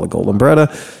see a solid gold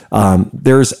Lambretta.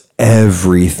 There's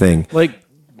everything. Like,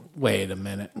 wait a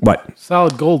minute. What?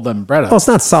 Solid gold Lambretta. Well, it's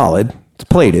not solid. It's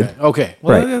plated. Okay.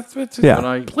 Well, Right. that's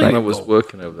Yeah. When I was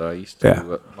working over there, I used to.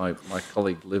 Yeah. My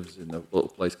colleague lives in a little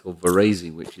place called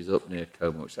Varese, which is up near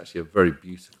Como, which is actually a very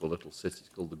beautiful little city. It's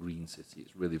called the Green City.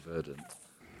 It's really verdant,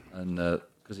 and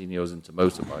because because he knew I was into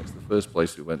motorbikes, the first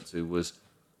place we went to was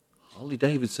Harley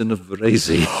Davidson of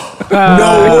Varese.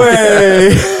 No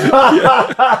way.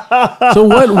 So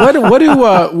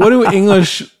what do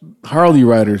English Harley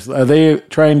riders, are they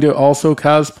trying to also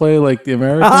cosplay like the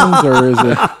Americans, or is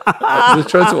it Just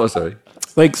trying to what, sorry?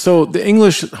 like, so the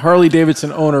English Harley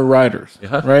Davidson owner riders,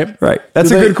 right? Right. That's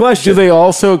Do a they- good question. Do they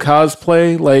also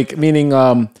cosplay, like, meaning,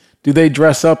 do they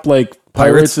dress up like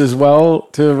pirates as well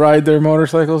to ride their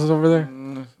motorcycles over there? I don't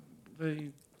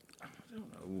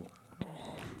know.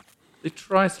 They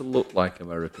try to look like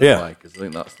American Yeah. bikers. I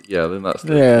think that's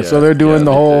Yeah, so they're doing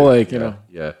the they whole, do. like, you Yeah, know.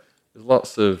 Yeah, there's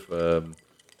lots of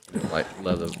like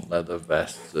leather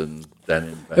vests and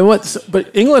denim vests. And but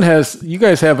England has, you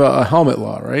guys have a helmet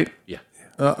law, right? Yeah.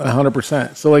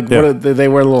 100%. So, like, Yeah. do they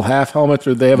wear little half helmets,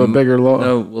 or do they have a bigger law?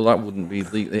 No, well, that wouldn't be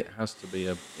legal. It has to be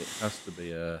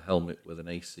a helmet with an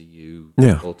ACU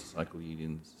Yeah. motorcycle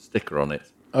union sticker on it.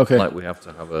 Okay. Like we have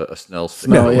to have a Snell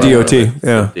sticker. Snell, yeah. DOT.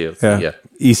 Yeah. DOT. Yeah.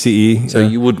 ECE. So yeah.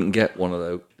 you wouldn't get one of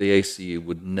those. The ACU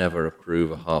would never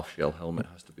approve a half shell helmet.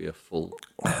 It has to be a full.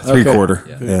 Three-quarter.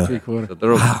 Yeah. Yeah. Three-quarter. So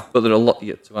there are, but there are a lot.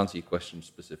 Yeah, to answer your question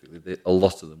specifically, a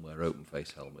lot of them wear open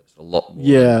face helmets. A lot more.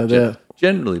 Yeah,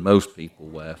 Generally, most people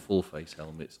wear full face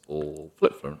helmets or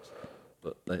flip fronts,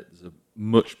 but there's a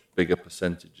much bigger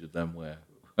percentage of them wear.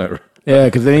 Yeah,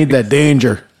 because they need that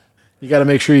danger. You got to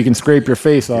make sure you can scrape your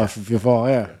face off if you fall.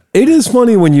 Yeah. It is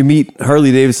funny when you meet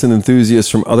Harley Davidson enthusiasts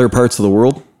from other parts of the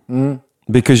world,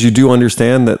 because you do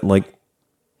understand that, like,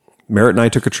 Merritt and I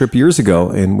took a trip years ago,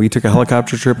 and we took a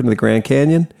helicopter trip into the Grand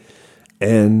Canyon,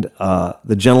 and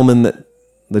the gentleman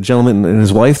and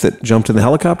his wife that jumped in the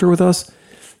helicopter with us,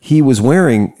 he was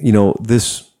wearing,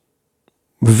 this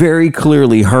very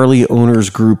clearly Harley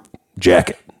Owners Group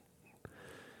jacket,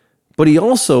 but he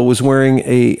also was wearing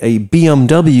a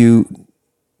BMW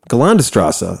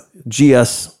Galandestrasse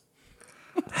GS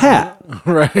hat.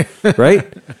 Right.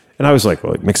 Right. And I was like,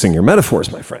 well, mixing your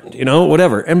metaphors, my friend,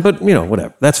 whatever. But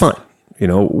whatever, that's fine.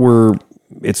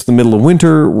 It's the middle of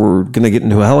winter. We're going to get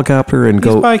into a helicopter and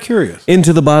go bi-curious.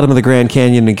 into the bottom of the Grand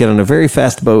Canyon and get on a very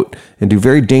fast boat and do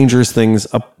very dangerous things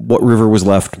up what river was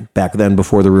left back then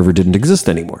before the river didn't exist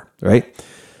anymore. Right.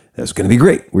 That was going to be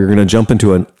great. We were going to jump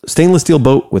into a stainless steel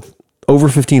boat with over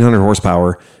 1,500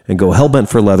 horsepower and go hell-bent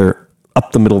for leather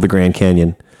up the middle of the Grand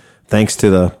Canyon, thanks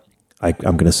to I'm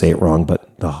going to say it wrong,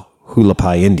 but the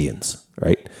Hualapai Indians,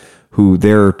 right? Who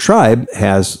their tribe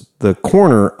has the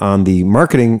corner on the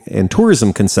marketing and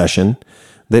tourism concession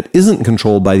that isn't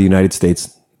controlled by the United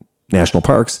States National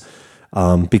Parks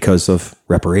because of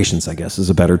reparations, I guess is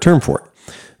a better term for it.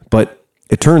 But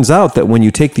it turns out that when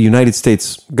you take the United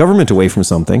States government away from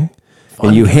something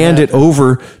and you hand it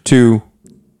over to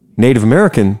Native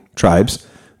American tribes,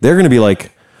 they're going to be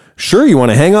like, sure, you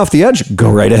want to hang off the edge? Go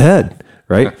right ahead,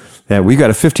 right? Yeah, we got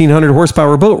a 1,500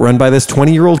 horsepower boat run by this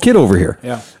 20-year-old kid over here.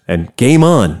 Yeah. And game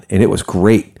on. And it was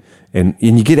great. And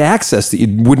you get access that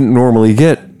you wouldn't normally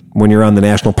get when you're on the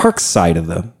national parks side of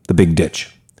the big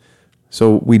ditch.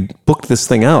 So we booked this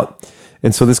thing out.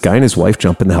 And so this guy and his wife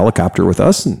jump in the helicopter with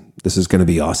us, and this is going to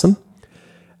be awesome.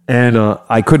 And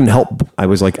I couldn't help. I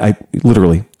was like,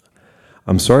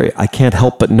 I'm sorry, I can't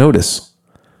help but notice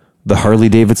the Harley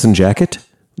Davidson jacket,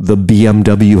 the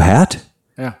BMW hat,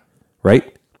 Yeah.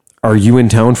 right? Are you in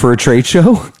town for a trade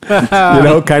show?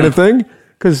 Kind of thing.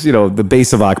 Because, the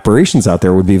base of operations out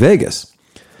there would be Vegas.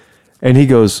 And he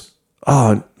goes,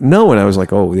 oh, no. And I was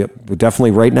like, oh, yeah, definitely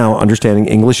right now, understanding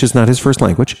English is not his first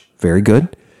language. Very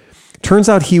good. Turns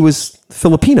out he was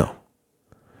Filipino.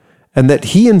 And that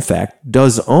he, in fact,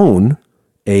 does own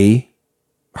a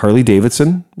Harley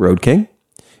Davidson Road King.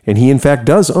 And he, in fact,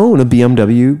 does own a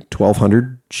BMW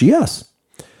 1200 GS,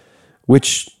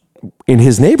 which in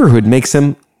his neighborhood makes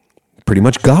him pretty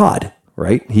much God,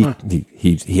 right?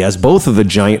 He has both of the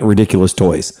giant, ridiculous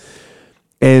toys.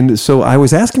 And so I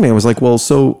was asking him, I was like, well,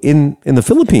 so in the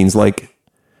Philippines, like,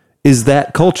 is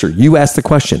that culture? You asked the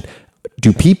question,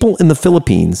 do people in the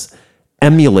Philippines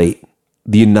emulate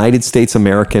the United States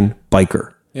American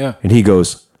biker? Yeah. And he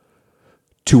goes,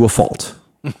 to a fault.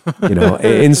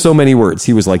 In so many words,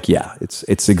 he was like, yeah, it's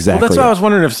exactly. Well, that's why it. I was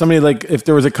wondering if somebody, like, if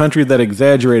there was a country that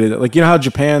exaggerated it. Like, how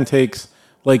Japan takes,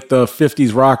 like, the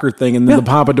 50s rocker thing, and then the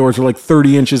pompadours are like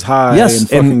 30 inches high.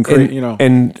 Yes, and fucking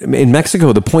and in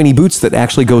Mexico, the pointy boots that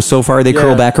actually go so far they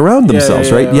curl back around themselves,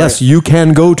 yeah, right? yeah, Yes, you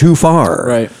can go too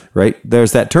far, Right.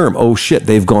 There's that term. Oh shit,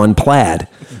 they've gone plaid.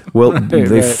 Well, they've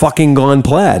right. fucking gone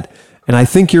plaid, and I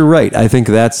think you're right. I think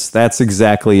that's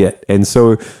exactly it. And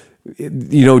so,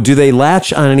 do they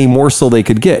latch on any morsel they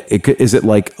could get? Is it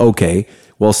like, okay,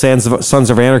 well, Sons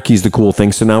of Anarchy is the cool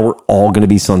thing, so now we're all going to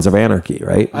be Sons of Anarchy,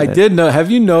 right? I did know. Have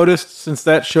you noticed since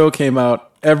that show came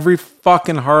out, every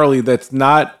fucking Harley that's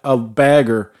not a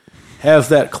bagger has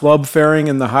that club fairing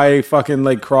and the high fucking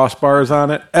like crossbars on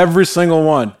it. Every single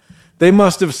one. They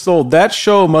must have sold. That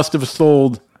show must have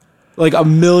sold like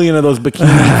 1 million of those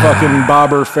bikini fucking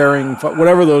bobber fairing,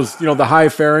 whatever those, the high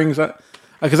fairings.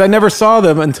 Because I never saw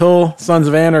them until Sons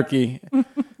of Anarchy.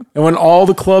 And when all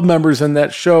the club members in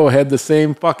that show had the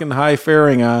same fucking high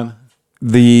fairing on.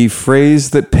 The phrase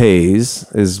that pays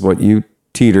is what you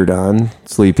teetered on,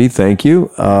 Sleepy. Thank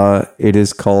you. It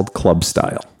is called club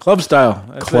style. Club style.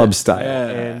 That's Club it. style.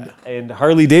 Yeah. And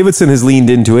Harley Davidson has leaned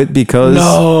into it because...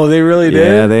 No, they really did?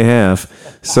 Yeah, they have.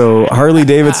 So Harley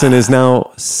Davidson is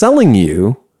now selling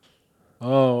you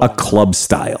a club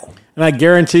style. And I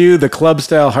guarantee you the club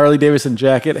style Harley Davidson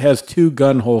jacket has 2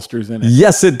 gun holsters in it.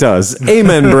 Yes, it does.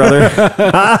 Amen, brother.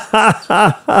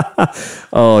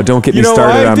 Oh, don't get me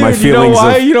started on my feelings.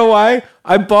 You know why?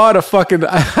 I bought a fucking...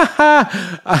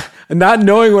 not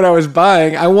knowing what I was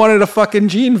buying, I wanted a fucking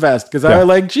jean vest because I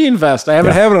like jean vest. I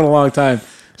haven't had it in a long time.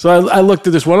 So I looked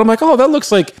at this one. I'm like, oh, that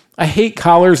looks like... I hate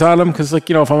collars on them because, if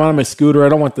I'm on my scooter, I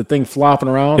don't want the thing flopping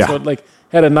around. Yeah. So it,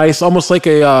 had a nice, almost like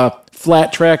a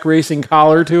flat track racing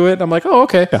collar to it. I'm like, oh,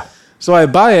 okay. Yeah. So I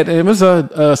buy it, and it was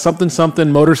a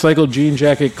something motorcycle jean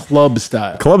jacket club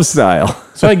style. Club style.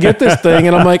 So I get this thing,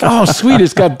 and I'm like, oh, sweet,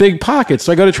 it's got big pockets.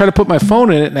 So I go to try to put my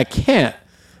phone in it, and I can't.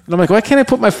 And I'm like, why can't I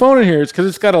put my phone in here? It's because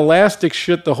it's got elastic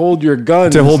shit to hold your gun.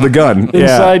 To hold the gun.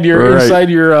 Inside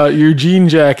your jean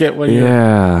jacket when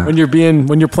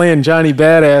you're playing Johnny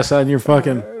Badass on your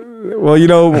fucking... Well,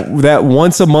 that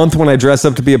once a month when I dress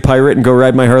up to be a pirate and go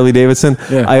ride my Harley Davidson,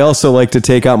 I also like to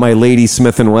take out my Lady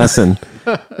Smith & Wesson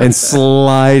and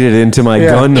slide it into my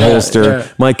gun holster,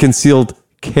 my concealed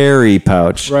carry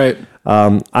pouch. Right.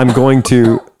 I'm going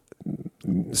to,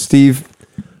 Steve,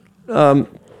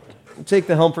 take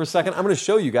the helm for a second. I'm going to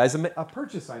show you guys a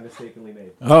purchase I mistakenly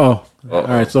made. Oh. All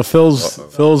right. So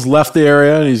Phil's left the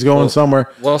area and he's going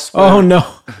somewhere. Oh, no.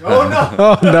 Oh, no.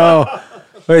 Oh, no.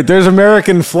 Wait, there's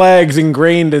American flags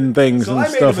ingrained in things So and I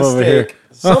made stuff a over here.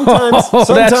 Sometimes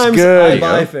that's good. I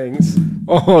buy things.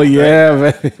 Oh, yeah.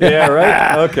 Man. Yeah,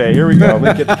 right? Okay, here we go. Let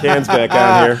me get the cans back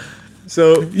on here.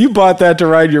 So You bought that to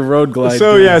ride your road glide.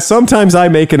 sometimes I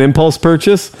make an impulse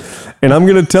purchase, and I'm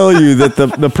going to tell you that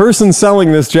the person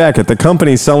selling this jacket, the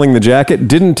company selling the jacket,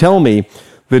 didn't tell me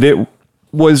that it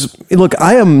was... Look,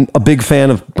 I am a big fan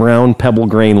of brown pebble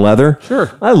grain leather.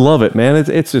 Sure. I love it, man.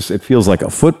 It's just, it feels like a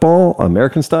football,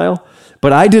 American style.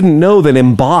 But I didn't know that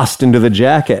embossed into the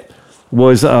jacket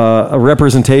was a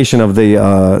representation of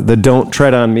the "Don't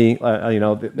Tread on Me,"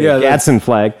 the Gadsden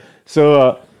flag.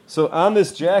 So on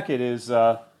this jacket is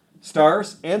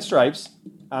stars and stripes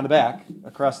on the back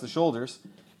across the shoulders,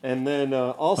 and then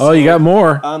also. Oh, you got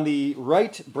more on the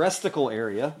right breasticle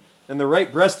area. In the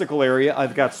right breasticle area,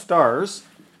 I've got stars,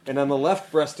 and on the left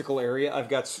breasticle area, I've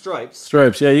got stripes.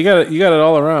 Stripes, yeah, you got it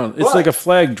all around. It's like a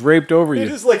flag draped over you.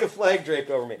 It is like a flag draped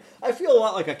over me. I feel a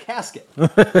lot like a casket.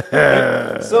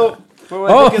 So.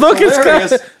 Look, it's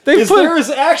got... There is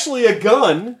actually a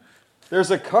gun. There's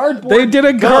a cardboard. They did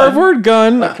a cardboard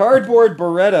gun. A cardboard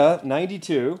Beretta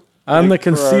 92 on the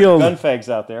concealed gun fags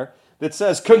out there that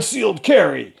says "concealed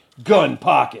carry gun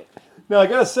pocket." Now I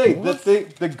gotta say that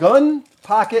the gun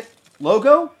pocket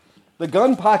logo, the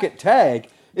gun pocket tag,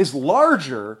 is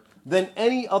larger than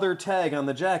any other tag on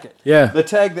the jacket. Yeah. The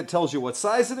tag that tells you what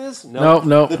size it is. No.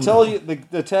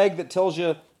 The tag that tells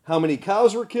you how many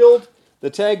cows were killed. The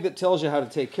tag that tells you how to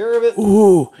take care of it.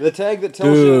 Ooh. The tag that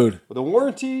tells you the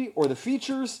warranty or the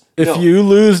features. If you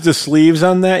lose the sleeves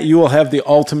on that, you will have the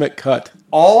ultimate cut.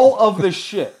 All of the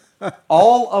shit,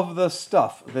 all of the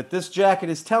stuff that this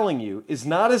jacket is telling you is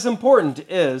not as important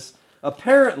as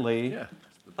apparently it's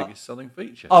the biggest selling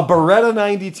feature. A Beretta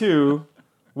 92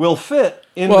 will fit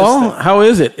in this thing. How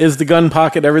is it? Is the gun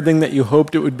pocket everything that you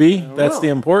hoped it would be? That's the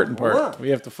important part. We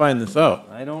have to find this out.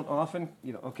 I don't often,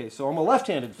 okay, so I'm a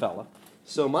left-handed fella.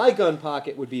 So my gun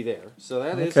pocket would be there. So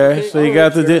that is okay. So you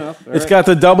got it's got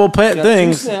the double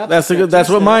things. That's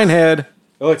what mine had.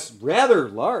 Oh, it's rather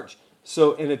large.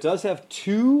 So and it does have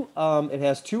two. It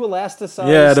has two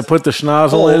elasticized. Yeah, to put the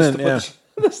schnozzle in. And,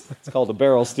 it's called a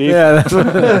barrel, Steve. Yeah, that's what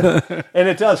and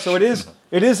it does. So it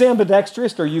is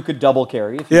ambidextrous, or you could double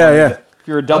carry. If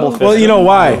you're a double. Well, you know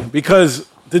why? Because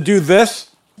to do this.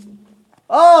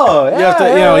 Oh, yeah. You have to,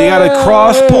 you got to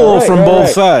cross pull from both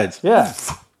sides. Yeah.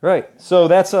 Right. So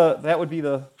that would be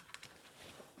the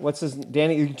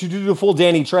Danny to do the full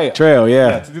Danny Trejo.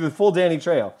 To do the full Danny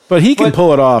Trejo. But he can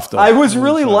pull it off though. I was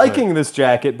really liking this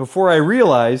jacket before I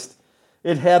realized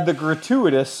it had the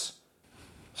gratuitous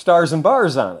stars and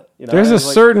bars on it. There's a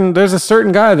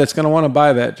certain guy that's going to want to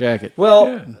buy that jacket.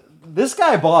 Well, this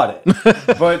guy bought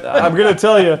it, but I'm going to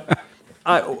tell you,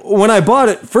 when I bought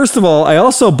it, first of all, I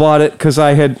also bought it because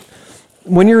I had.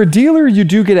 When you're a dealer, you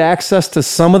do get access to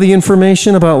some of the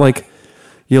information about like.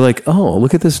 You're like, oh,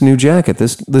 look at this new jacket.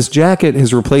 This jacket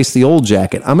has replaced the old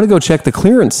jacket. I'm going to go check the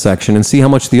clearance section and see how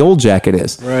much the old jacket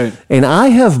is. Right. And I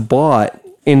have bought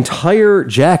entire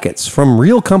jackets from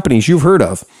real companies you've heard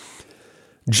of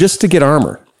just to get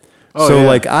armor.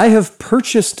 Like I have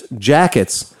purchased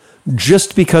jackets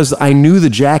just because I knew the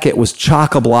jacket was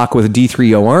chock-a-block with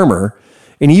D3O armor.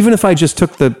 And even if I just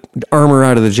took the armor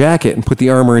out of the jacket and put the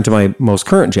armor into my most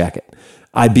current jacket,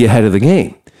 I'd be ahead of the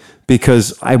game.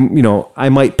 Because I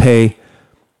might pay,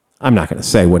 I'm not going to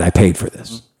say what I paid for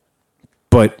this,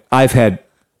 but I've had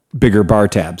bigger bar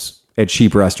tabs at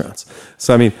cheap restaurants.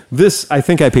 So, I mean, I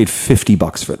think I paid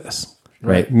 $50 for this,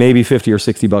 right? Maybe 50 or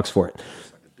 $60 for it.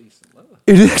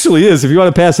 It actually is. If you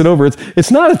want to pass it over,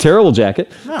 it's not a terrible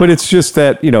jacket, but it's just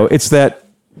that, it's that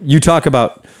you talk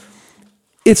about,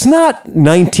 it's not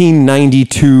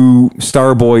 1992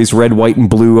 Starboys red, white, and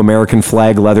blue American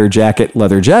flag leather jacket.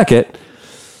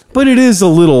 But it is a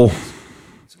little,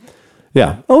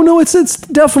 yeah. Oh, no, it's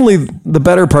definitely the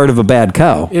better part of a bad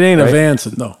cow. It ain't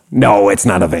advancing, though. No, it's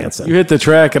not advancing. You hit the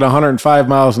track at 105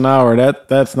 miles an hour.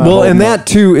 That's not. Well, and that,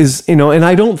 too, is, and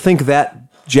I don't think that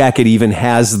jacket even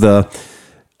has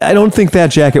I don't think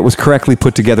that jacket was correctly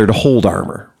put together to hold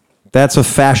armor. That's a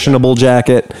fashionable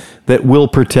jacket that will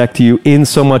protect you in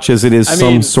so much as it is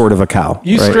some sort of a cow.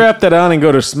 You strap that on and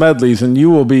go to Smedley's, and you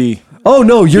will be... Oh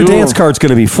no, your dance card's going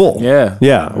to be full. Yeah.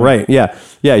 Yeah, right. Yeah.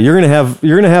 Yeah, you're going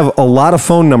to have a lot of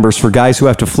phone numbers for guys who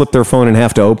have to flip their phone and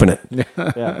have to open it.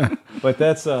 Yeah. But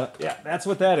that's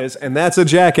what that is, and that's a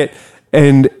jacket.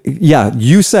 And yeah,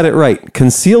 you said it right.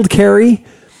 Concealed carry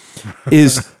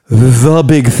is the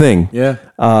big thing. Yeah.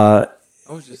 I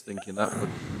was just thinking that would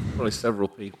probably several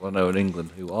people I know in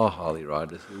England who are Harley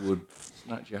riders who would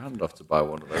snatch your hand off to buy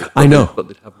one of those. I know. But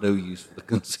they'd have no use for the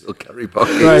concealed carry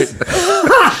pockets. Right.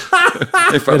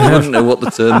 In fact, I wouldn't know what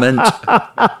the term meant.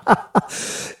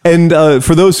 And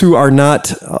for those who are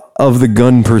not of the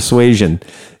gun persuasion,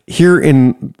 here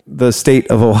in the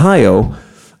state of Ohio,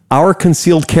 our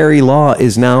concealed carry law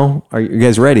is now, are you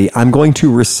guys ready? I'm going to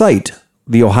recite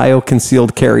the Ohio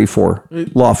concealed carry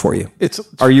law for you.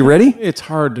 Are you ready? It's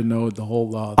hard to know the whole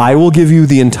law. I will give you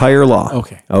the entire law.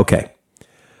 Okay.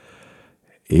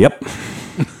 Yep.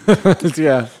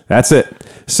 Yeah. That's it.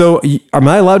 So, am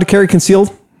I allowed to carry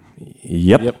concealed?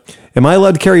 Yep. Am I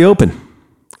allowed to carry open?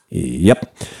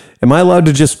 Yep. Am I allowed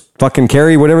to just fucking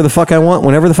carry whatever the fuck I want,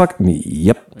 whenever the fuck?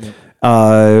 Yep.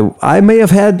 I may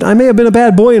have been a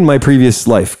bad boy in my previous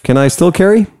life. Can I still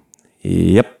carry?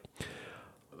 Yep.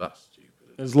 That's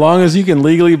stupid. As long as you can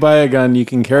legally buy a gun, you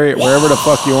can carry it wherever the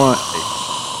fuck you want.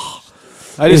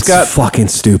 It's fucking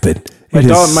stupid.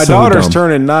 My daughter's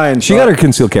turning 9. She got her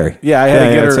concealed carry. Yeah, I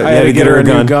had to get her a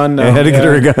new gun. I had to get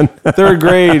her a gun. 3rd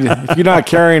grade. If you're not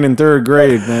carrying in 3rd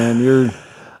grade, man,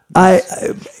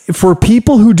 for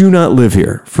people who do not live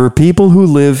here, for people who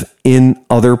live in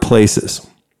other places,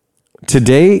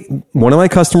 today, one of my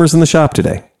customers in the shop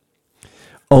today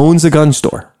owns a gun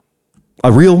store,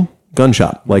 a real gun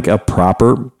shop, like a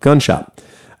proper gun shop.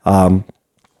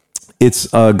 It's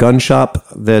a gun shop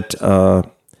that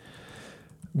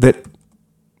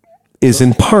is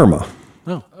in Parma.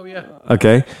 Oh yeah.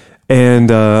 Okay. And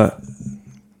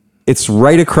it's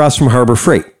right across from Harbor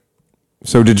Freight.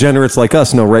 So degenerates like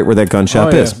us know right where that gun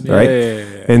shop is, right?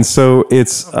 Yeah. And so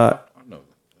it's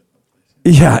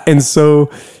and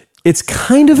so it's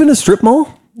kind of in a strip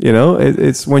mall.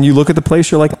 It's when you look at the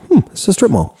place, you're like, it's a strip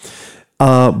mall.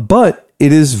 But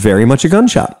it is very much a gun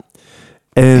shop.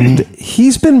 And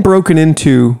he's been broken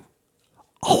into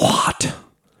a lot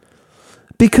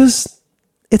because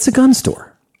it's a gun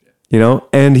store,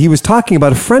 and he was talking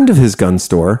about a friend of his gun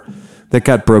store that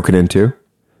got broken into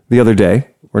the other day,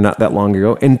 or not that long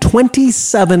ago, and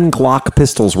 27 Glock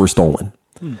pistols were stolen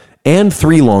and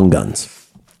 3 long guns.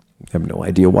 I have no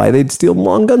idea why they'd steal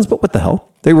long guns, but what the hell?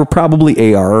 They were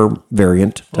probably AR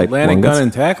variant type Atlantic long guns. Gun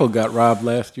and Tackle got robbed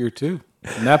last year too.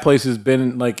 And that place has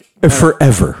been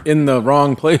forever in the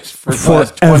wrong place for the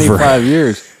last 25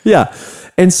 years. Yeah.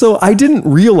 And so I didn't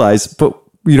realize, but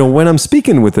when I'm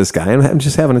speaking with this guy and I'm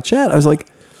just having a chat, I was like,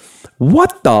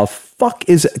 what the fuck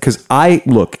is it? Because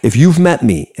if you've met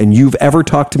me and you've ever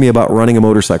talked to me about running a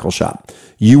motorcycle shop,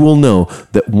 you will know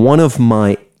that one of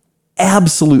my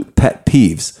absolute pet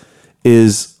peeves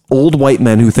is old white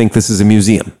men who think this is a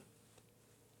museum.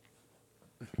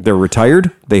 They're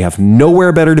retired. They have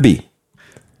nowhere better to be.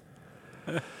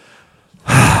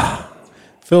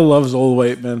 Phil loves old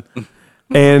white men.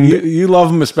 And You love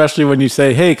him, especially when you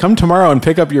say, "Hey, come tomorrow and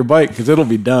pick up your bike because it'll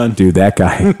be done." dude, that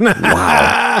guy.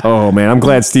 Wow. Oh man, I'm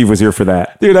glad Steve was here for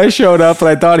that. Dude, I showed up and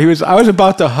I thought I was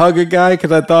about to hug a guy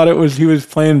because I thought he was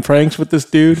playing pranks with this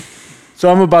dude.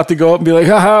 So I'm about to go up and be like,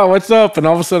 haha, what's up? And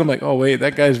all of a sudden I'm like, oh, wait,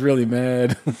 that guy's really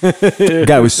mad. The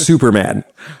guy was super mad.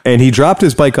 And he dropped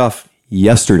his bike off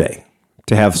yesterday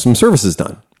to have some services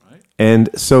done. Right. And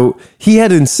so he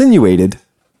had insinuated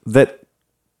that,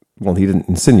 well, he didn't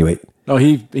insinuate. No,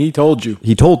 he told you.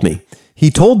 He told me. He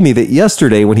told me that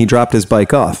yesterday when he dropped his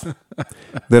bike off,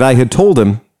 that I had told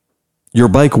him, your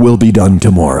bike will be done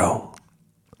tomorrow.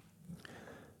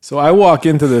 So I walk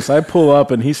into this, I pull up,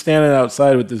 and he's standing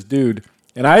outside with this dude.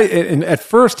 And at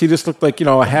first he just looked like,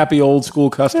 a happy old school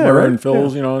customer, right, and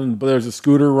Phil's, and there's a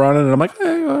scooter running, and I'm like,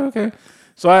 hey, okay.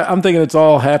 So I'm thinking it's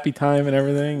all happy time and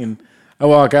everything, and I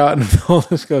walk out, and Phil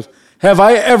just goes, have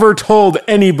I ever told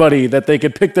anybody that they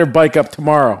could pick their bike up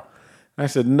tomorrow? I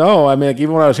said, no. I mean, like,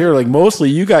 even when I was here, like, mostly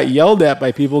you got yelled at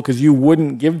by people because you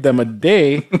wouldn't give them a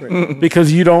day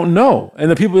because you don't know.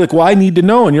 And the people are like, well, I need to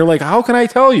know. And you're like, how can I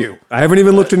tell you? I haven't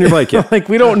even looked in your bike yet. Like,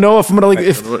 we don't know if I'm going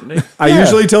to, I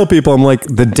usually tell people, I'm like,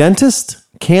 the dentist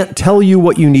can't tell you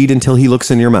what you need until he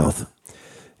looks in your mouth.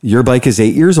 Your bike is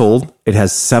 8 years old. It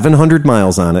has 700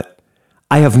 miles on it.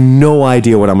 I have no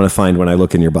idea what I'm going to find when I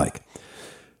look in your bike.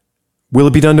 Will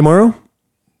it be done tomorrow?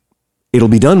 It'll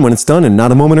be done when it's done and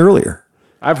not a moment earlier.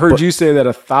 I've heard you say that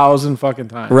 1,000 fucking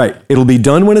times. Right. It'll be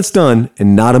done when it's done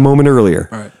and not a moment earlier.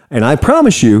 Right. And I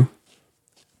promise you,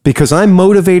 because I'm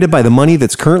motivated by the money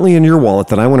that's currently in your wallet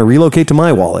that I want to relocate to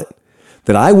my wallet,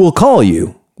 that I will call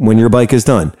you when your bike is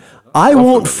done. I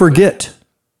won't forget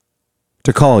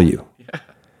to call you.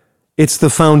 It's the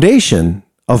foundation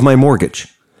of my mortgage.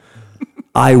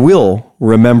 I will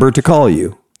remember to call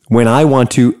you when I want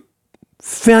to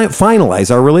finalize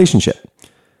our relationship.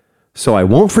 So I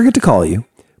won't forget to call you,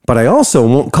 but I also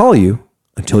won't call you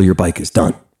until your bike is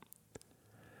done.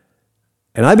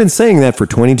 And I've been saying that for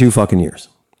 22 fucking years.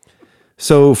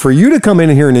 So for you to come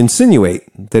in here and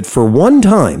insinuate that for one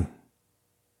time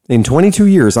in 22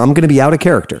 years, I'm going to be out of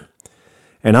character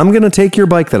and I'm going to take your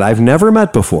bike that I've never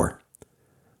met before,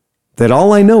 that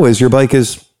all I know is your bike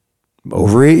is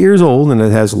over 8 years old and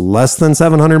it has less than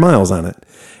 700 miles on it.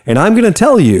 And I'm going to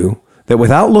tell you that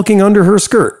without looking under her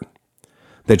skirt,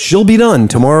 that she'll be done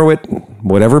tomorrow at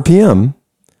whatever PM.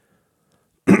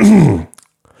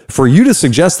 For you to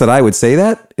suggest that I would say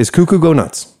that is cuckoo go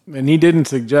nuts. And he didn't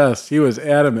suggest. He was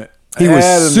adamant. He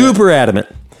was super adamant.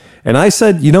 And I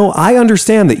said, I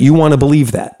understand that you want to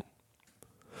believe that.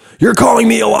 You're calling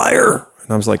me a liar.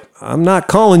 And I was like, I'm not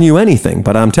calling you anything,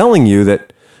 but I'm telling you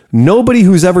that nobody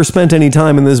who's ever spent any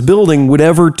time in this building would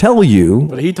ever tell you.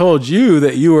 But he told you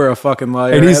that you were a fucking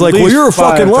liar. And he's like, well, you're a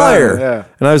fucking liar. Yeah.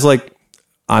 And I was like,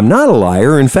 I'm not a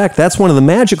liar. In fact, that's one of the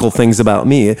magical things about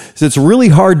me is it's really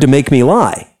hard to make me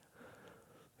lie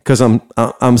because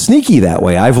I'm sneaky that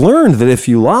way. I've learned that if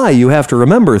you lie, you have to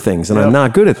remember things, and I'm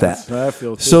not good at that. I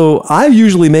feel too. So I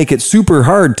usually make it super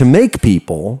hard to make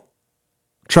people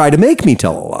try to make me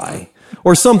tell a lie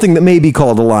or something that may be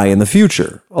called a lie in the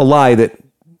future, a lie that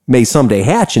may someday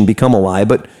hatch and become a lie,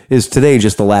 but is today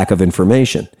just a lack of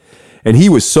information. And he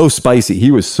was so spicy. He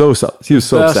was so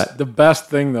upset. The best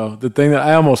thing, though, the thing that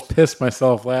I almost pissed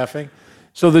myself laughing.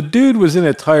 So the dude was in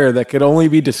a tire that could only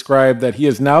be described that he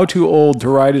is now too old to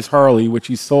ride his Harley, which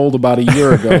he sold about a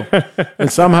year ago,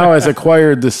 and somehow has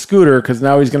acquired the scooter because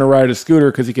now he's going to ride a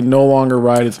scooter because he can no longer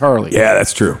ride his Harley. Yeah,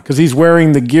 that's true. Because he's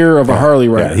wearing the gear of a Harley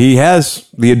rider. Yeah, he has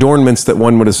the adornments that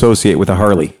one would associate with a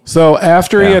Harley. So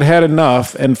after he had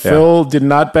enough, and Phil did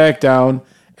not back down,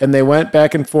 and they went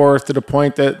back and forth to the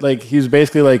point that, like, he was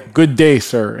basically like, "Good day,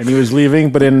 sir," and he was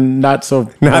leaving, but in not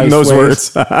nice in those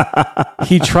ways. words.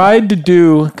 He tried to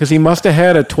do, because he must have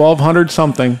had a 1200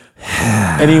 something,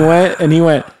 and he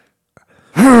went.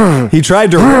 He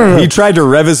tried to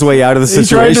rev his way out of the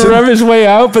situation. He tried to rev his way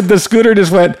out, but the scooter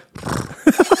just went.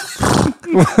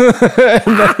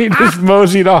 And then he just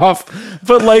moseyed off.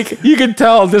 But, like, you could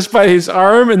tell just by his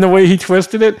arm and the way he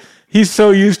twisted it, he's so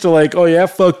used to, like, oh yeah,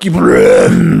 fuck you.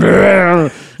 And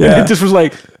it just was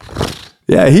like.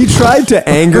 Yeah, he tried to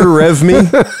anger rev me,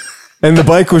 and the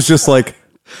bike was just like.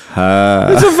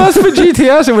 It's a Vespa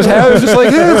GTS. It was just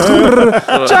like,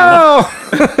 ciao,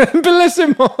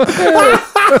 bellissimo.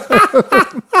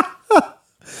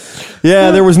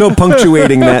 Yeah, there was no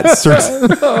punctuating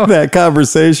that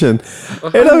conversation.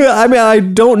 And I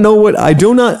don't know I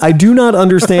do not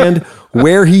understand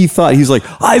where he thought. He's like,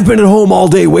 I've been at home all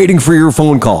day waiting for your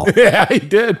phone call. Yeah, he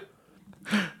did.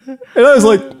 And I was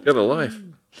like, Get a life.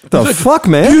 The fuck,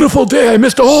 man? Beautiful day. I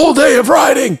missed a whole day of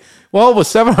riding. Well, with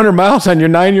 700 miles on your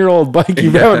 9-year-old bike,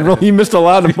 you missed a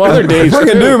lot of other days.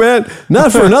 Fucking do, man.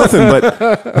 Not for nothing,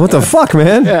 but what the fuck,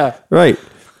 man? Yeah. Right.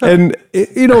 And,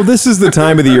 this is the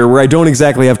time of the year where I don't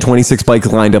exactly have 26 bikes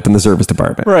lined up in the service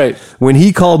department. Right. When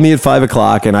he called me at 5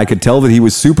 o'clock and I could tell that he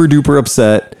was super duper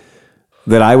upset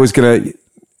that I was going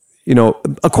to,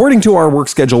 according to our work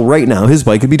schedule right now, his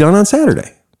bike could be done on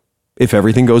Saturday if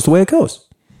everything goes the way it goes.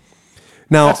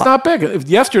 Now, That's not big.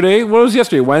 Yesterday, what was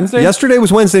yesterday? Wednesday? Yesterday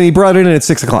was Wednesday and he brought it in at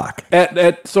 6 o'clock.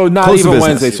 So not Close even of business.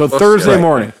 Wednesday. So Thursday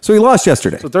morning. So he lost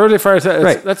yesterday. So Thursday, Friday, Saturday.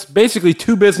 Right. That's basically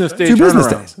 2 business days. 2 business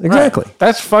turnaround. days. Exactly. Right.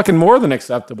 That's fucking more than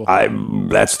acceptable.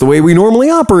 That's the way we normally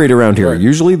operate around here. Right.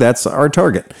 Usually that's our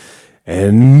target.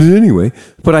 And anyway,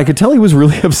 but I could tell he was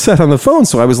really upset on the phone.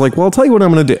 So I was like, well, I'll tell you what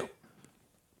I'm going to do.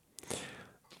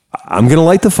 I'm going to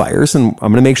light the fires and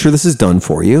I'm going to make sure this is done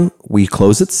for you. We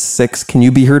close at 6. Can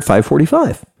you be here at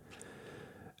 5:45?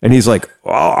 And he's like,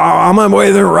 I'm on my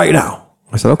way there right now.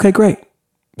 I said, okay, great.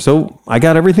 So I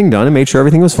got everything done and made sure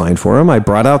everything was fine for him. I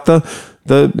brought out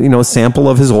the sample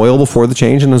of his oil before the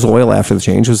change and his oil after the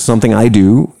change. It was something I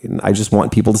do. I just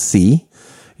want people to see,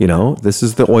 this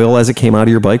is the oil as it came out of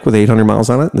your bike with 800 miles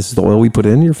on it. This is the oil we put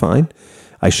in. You're fine.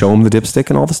 I show him the dipstick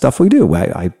and all the stuff we do.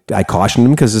 I cautioned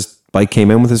him because his bike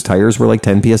came in with his tires were like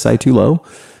 10 PSI too low.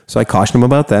 So I cautioned him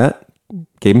about that,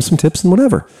 gave him some tips and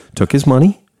whatever, took his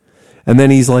money. And then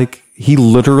he's like, he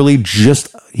literally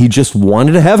just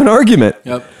wanted to have an argument.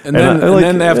 Yep. And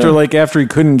then after he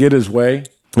couldn't get his way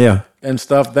and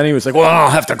stuff, then he was like, well, I'll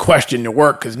have to question your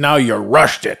work because now you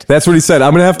rushed it. That's what he said.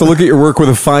 I'm going to have to look at your work with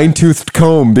a fine-toothed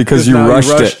comb because you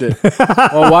rushed it.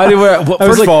 Well,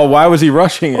 first of all, why was he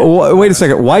rushing it? Wait a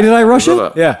second. Why did I rush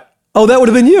it? Yeah. Oh, that would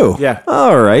have been you. Yeah.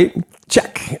 All right.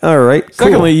 Check. All right.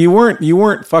 Secondly, you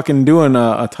weren't fucking doing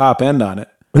a top end on it.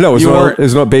 No, it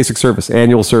was not basic service,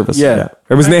 annual service. Yeah.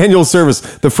 It was an annual service,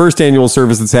 the first annual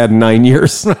service it's had in 9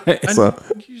 years. And So,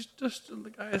 you just done the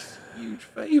guy a huge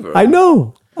favor. I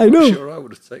know. I'm sure I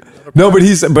would have taken that. No,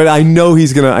 but I know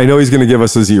he's gonna give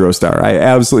us a 0 star. I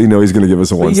absolutely know he's gonna give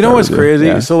us a 1 star. You know what's crazy?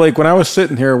 Yeah. So like when I was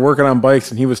sitting here working on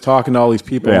bikes and he was talking to all these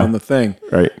people on the thing,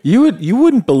 Right. You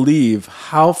wouldn't believe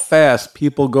how fast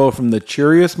people go from the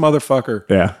cheeriest motherfucker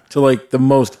to like the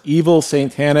most evil,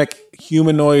 satanic,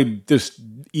 humanoid, just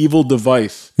evil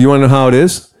device. You want to know how it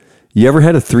is? You ever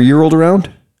had a 3-year-old around?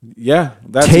 Yeah.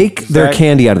 Take their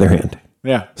candy out of their hand.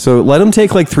 Yeah. So let them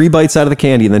take like 3 bites out of the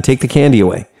candy and then take the candy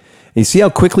away. And you see how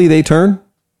quickly they turn?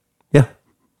 Yeah.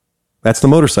 That's the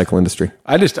motorcycle industry.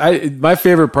 My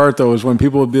favorite part though is when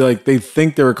people would be like, they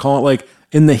think they were calling, like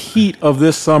in the heat of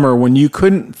this summer when you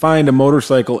couldn't find a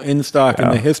motorcycle in stock in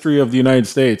the history of the United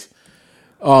States.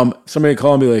 Somebody would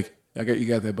call and be like, you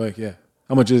got that bike. Yeah.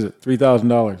 How much is it?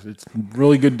 $3,000. It's a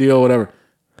really good deal, whatever.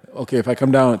 Okay, if I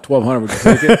come down at $1,200, would you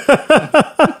take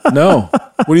it? No.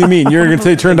 What do you mean? You're going to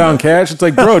say turn down cash? It's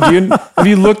like, bro, have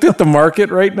you looked at the market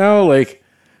right now? Like,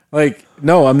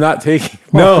 no, I'm not taking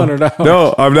 $1,200.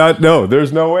 No, I'm not. No,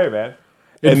 there's no way, man.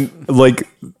 And like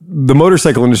the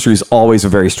motorcycle industry is always a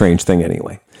very strange thing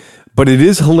anyway. But it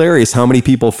is hilarious how many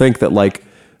people think that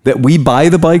that we buy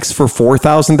the bikes for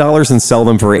 $4,000 and sell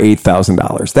them for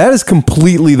 $8,000. That is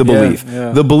completely the belief.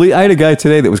 Yeah. I had a guy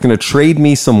today that was going to trade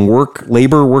me some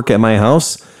labor work at my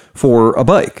house for a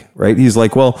bike, right? He's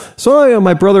like, well, so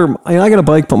my brother, I got a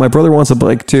bike, but my brother wants a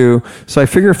bike too. So I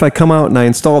figure if I come out and I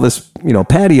install this,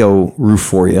 patio roof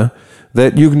for you,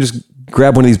 that you can just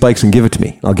grab one of these bikes and give it to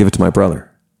me. I'll give it to my brother.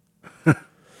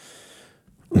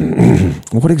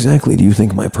 What exactly do you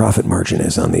think my profit margin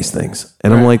is on these things?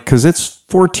 And I'm like, because it's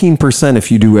 14% if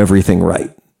you do everything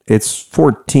right. It's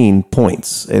 14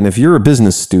 points. And if you're a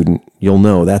business student, you'll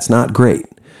know that's not great.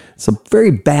 It's a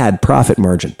very bad profit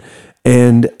margin.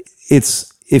 And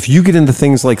if you get into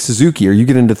things like Suzuki or you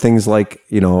get into things like,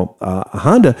 a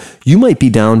Honda, you might be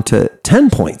down to 10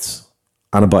 points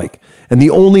on a bike. And the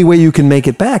only way you can make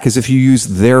it back is if you use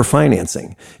their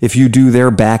financing, if you do their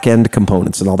back end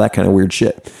components and all that kind of weird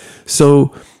shit.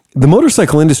 So the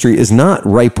motorcycle industry is not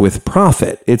ripe with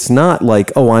profit. It's not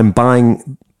like, oh, I'm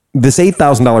buying this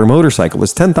 $8,000 motorcycle,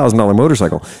 this $10,000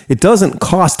 motorcycle. It doesn't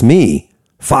cost me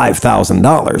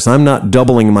 $5,000. I'm not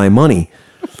doubling my money.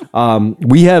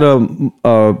 We had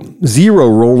a Zero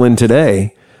roll in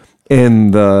today,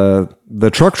 and the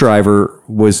truck driver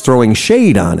was throwing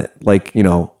shade on it. Like,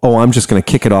 I'm just going to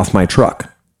kick it off my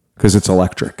truck because it's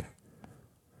electric.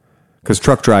 Because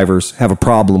truck drivers have a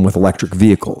problem with electric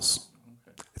vehicles.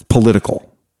 It's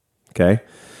political. Okay.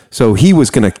 So he was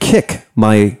going to kick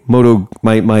my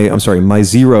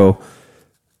Zero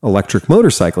electric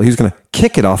motorcycle. He was going to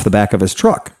kick it off the back of his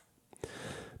truck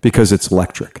because it's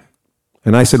electric.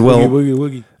 And I said, well, Woogie,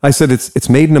 woogie. I said, it's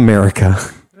made in America,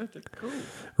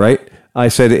 right? I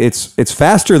said, it's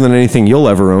faster than anything you'll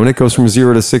ever own. It goes from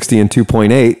 0 to 60 in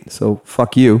 2.8. So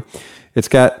fuck you. It's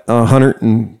got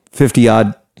 150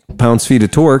 odd pounds-feet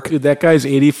of torque. Dude, that guy's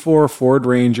 84 Ford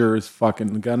Ranger is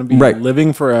fucking gonna be Right.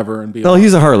 living forever and be. Well,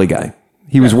 he's a Harley guy.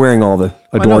 He was wearing all the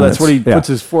adornments. I know that's what he puts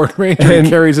his Ford Ranger and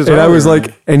carries his. And I Harley was around.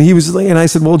 like, and he was like, and I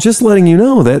said, well, just letting you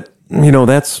know that,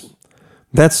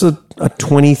 that's a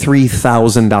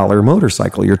 $23,000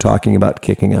 motorcycle you're talking about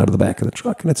kicking out of the back of the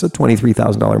truck. And it's a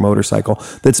 $23,000 motorcycle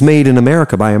that's made in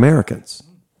America by Americans.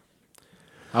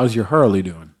 how's your Harley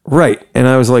doing? Right. And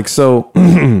I was like, so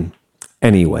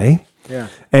anyway. Yeah.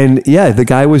 And yeah, the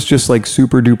guy was just like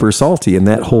super duper salty in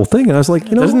that whole thing. And I was like,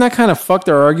 Doesn't that kind of fuck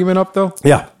their argument up though?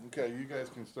 yeah. Okay, you guys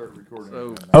can start recording.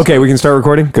 So- again. Okay, we can start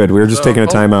recording. Good. We were just taking a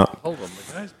time out. Hold on,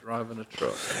 the guy's driving a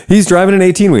truck. He's driving an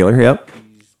 18-wheeler. Yep.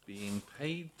 He's being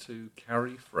paid to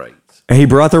carry freight. And he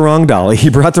brought the wrong dolly. He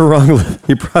brought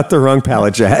the wrong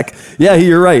pallet jack. Yeah,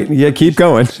 you're right. Yeah, keep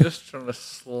going. Just trying to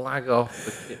slag off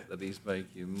the kit that he's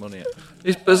making money at.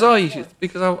 It's bizarre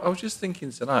because I was just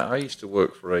thinking tonight. I used to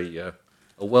work for a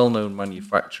well-known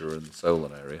manufacturer in the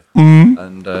Solon area,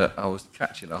 and I was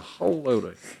catching a whole load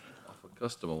off a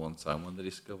customer one time when they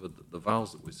discovered that the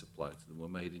valves that we supplied to them were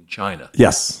made in China.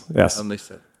 Yes. Yes. And they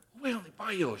said, we only buy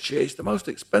your shit. It's the most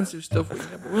expensive stuff we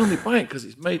have, but we only buy it because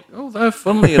it's made. Oh, they're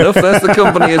funnily enough, that's the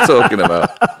company you're talking about.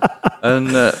 And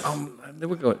they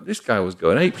were going. This guy was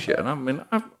going ape shit, and I mean,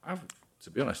 I've to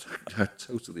be honest, I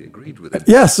totally agreed with him.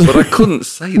 Yes. but I couldn't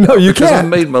say that No, you because can't. I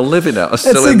made my living out of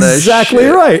That's selling their exactly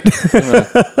shit. right.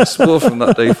 I swore from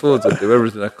that day forward to do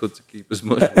everything I could to keep as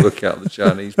much work out of the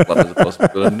Chinese plant as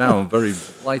possible. And now I'm very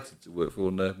delighted to work for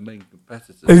one of their main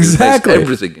competitors. who makes Exactly.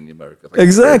 everything in America. Thank you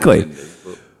Exactly. very much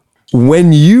indeed, but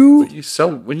When you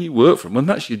when you work for them, when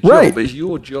that's your job, Right. it's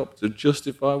your job to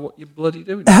justify what you're bloody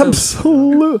doing.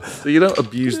 absolutely. So you don't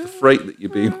abuse the freight that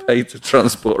you're being paid to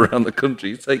transport around the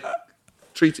country. You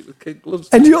treat it with kid gloves.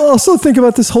 And you also think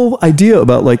about this whole idea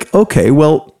about like, okay,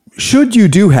 well, should you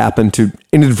do happen to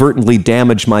inadvertently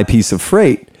damage my piece of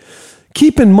freight,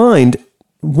 keep in mind,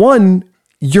 one,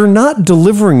 you're not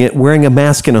delivering it wearing a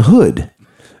mask and a hood,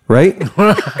 right?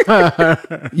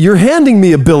 You're handing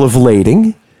me a bill of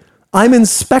lading. I'm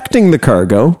inspecting the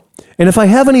cargo. And if I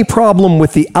have any problem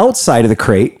with the outside of the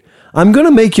crate, I'm going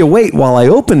to make you wait while I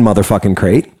open motherfucking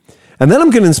crate. And then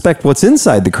I'm going to inspect what's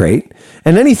inside the crate.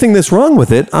 And anything that's wrong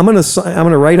with it, I'm going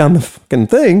to write on the fucking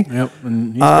thing. Yep.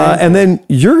 And And then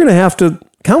you're going to have to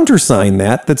countersign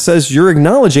that says you're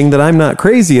acknowledging that I'm not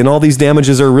crazy and all these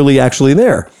damages are really actually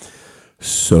there.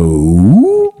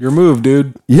 So, your move,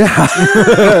 dude. yeah.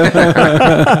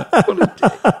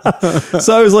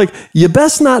 So I was like, you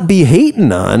best not be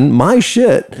hating on my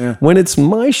shit when it's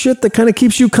my shit that kind of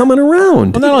keeps you coming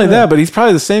around. Well, not only that, but he's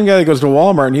probably the same guy that goes to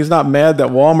Walmart, and he's not mad that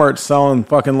Walmart's selling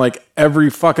fucking like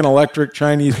every fucking electric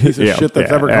Chinese piece of shit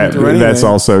that's ever come through anything. That's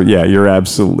also, you're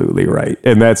absolutely right.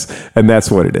 And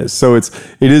that's what it is. So it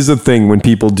is a thing when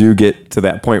people do get to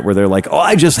that point where they're like, oh,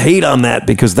 I just hate on that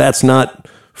because that's not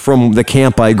from the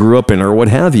camp I grew up in or what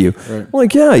have you. Right.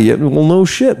 Like, well, no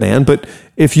shit, man. But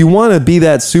if you want to be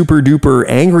that super duper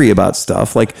angry about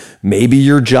stuff, like maybe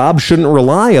your job shouldn't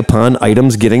rely upon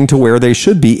items getting to where they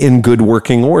should be in good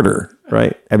working order.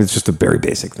 Right. I mean, it's just a very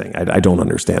basic thing. I don't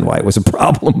understand why it was a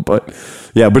problem, but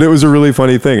it was a really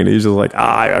funny thing. And he's just like,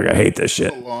 I hate this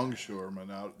shit. A longshoreman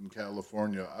out in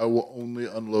California. I will only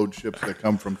unload ships that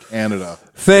come from Canada.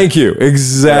 Thank you.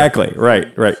 Exactly.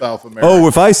 Right. South America. Oh,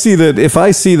 if I see that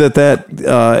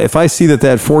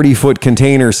 40-foot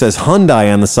container says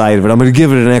Hyundai on the side of it, I'm going to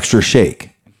give it an extra shake.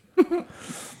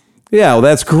 Yeah, well,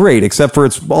 that's great, except for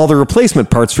it's all the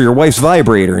replacement parts for your wife's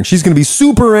vibrator, and she's going to be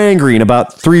super angry in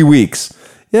about 3 weeks.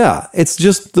 Yeah, it's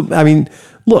just,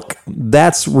 look,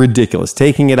 that's ridiculous.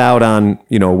 Taking it out on,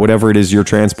 whatever it is you're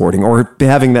transporting, or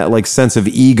having that like sense of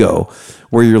ego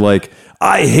where you're like,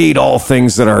 I hate all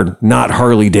things that are not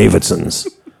Harley Davidsons.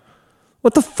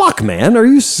 What the fuck, man? Are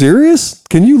you serious?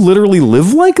 Can you literally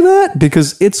live like that?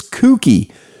 Because it's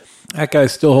kooky. That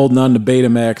guy's still holding on to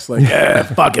Betamax. Like,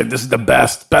 fuck it, this is the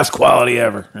best quality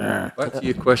ever. Back to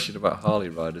your question about Harley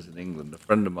riders in England. A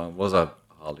friend of mine was a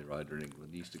Harley rider in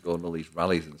England. He used to go on all these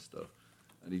rallies and stuff.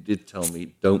 And he did tell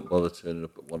me, don't bother turning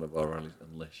up at one of our rallies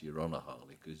unless you're on a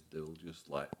Harley, because they'll just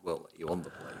let you on the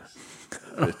place.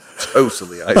 They're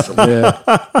totally isolated.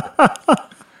 Yeah.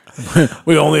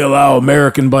 We only allow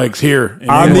American bikes here in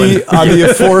On England. the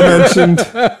aforementioned.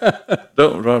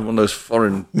 Don't ride one of those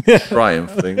foreign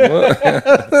Triumph things.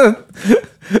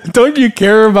 What? Don't you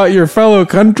care about your fellow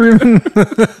countrymen?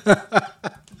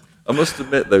 I must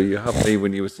admit, though, you have me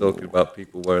when you were talking about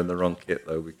people wearing the wrong kit,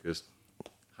 though, because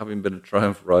having been a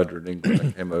Triumph rider in England,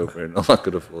 I came over and all I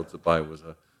could afford to buy was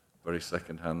a very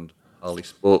second-hand Harley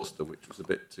Sportster, which was a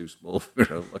bit too small for me,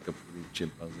 like a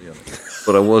chimpanzee on it.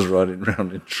 But I was riding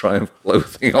around in Triumph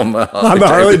clothing on the Harley. On the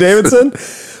Harley Davidson?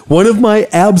 One of my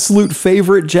absolute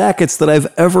favorite jackets that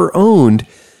I've ever owned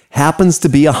happens to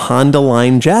be a Honda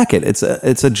line jacket. It's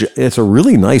a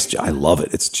really nice. I love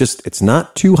it. It's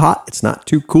not too hot. It's not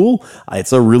too cool.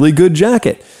 It's a really good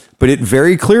jacket, but it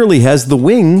very clearly has the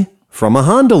wing from a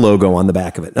Honda logo on the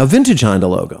back of it, a vintage Honda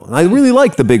logo. And I really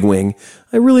like the big wing.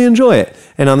 I really enjoy it.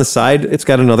 And on the side, it's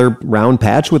got another round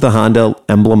patch with a Honda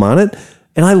emblem on it.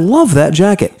 And I love that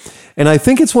jacket. And I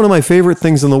think it's one of my favorite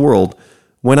things in the world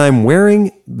when I'm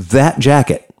wearing that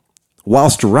jacket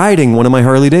whilst riding one of my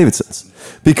Harley Davidsons,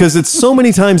 because it's so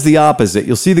many times the opposite.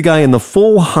 You'll see the guy in the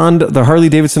full the Harley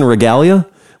Davidson regalia,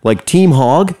 like Team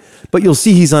Hog, but you'll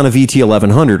see he's on a VT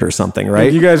 1100 or something,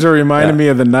 right? You guys are reminding me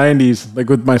of the 90s, like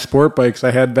with my sport bikes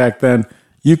I had back then.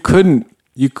 You couldn't,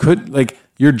 like,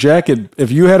 your jacket,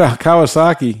 if you had a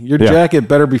Kawasaki, your jacket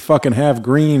better be fucking half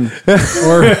green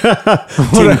or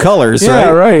team colors, yeah,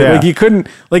 right? Yeah. Like you couldn't,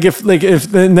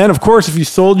 and then of course if you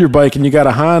sold your bike and you got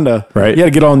a Honda, right, you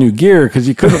had to get all new gear because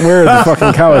you couldn't wear the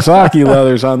fucking Kawasaki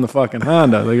leathers on the fucking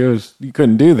Honda. Like you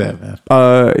couldn't do that, man.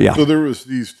 Yeah. So there was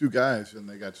these two guys, and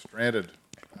they got stranded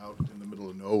out in the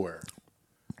middle of nowhere,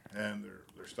 and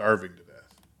they're starving to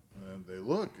death. And they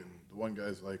look, and the one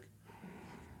guy's like,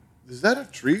 "Is that a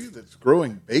tree that's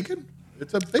growing bacon?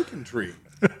 It's a bacon tree."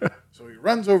 So he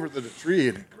runs over to the tree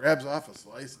and he grabs off a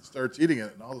slice and starts eating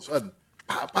it. And all of a sudden,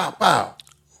 pow, pow, pow,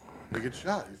 he gets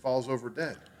shot. He falls over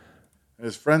dead. And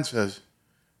his friend says,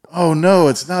 "Oh, no,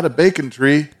 it's not a bacon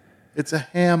tree. It's a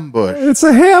ham bush." It's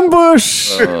a ham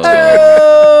bush.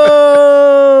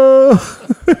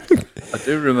 I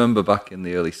do remember back in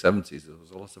the early 70s, there was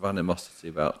a lot of animosity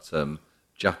about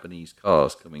Japanese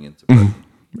cars coming into Britain.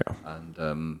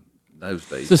 And those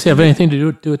days. Does this have anything to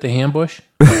do with the ham bush?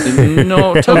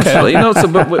 No, totally. No,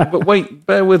 but wait,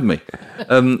 bear with me.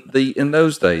 In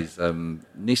those days,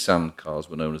 Nissan cars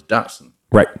were known as Datsun.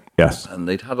 Right, yes. And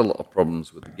they'd had a lot of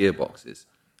problems with the gearboxes,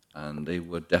 and they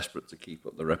were desperate to keep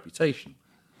up their reputation.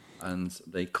 And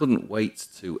they couldn't wait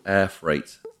to air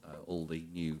freight all the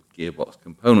new gearbox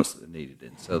components that they needed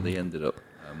in, so they ended up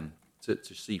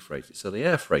to sea freight it. So they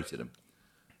air freighted them.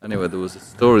 Anyway, there was a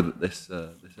story that this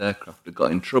aircraft had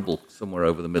got in trouble somewhere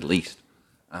over the Middle East,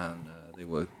 and they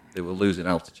were losing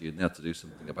altitude, and they had to do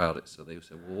something about it. So they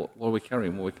said, "Well, what are we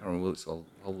carrying? What are we carrying? Well, it's a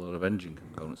whole lot of engine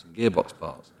components and gearbox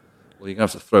parts. Well, you're going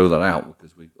to have to throw that out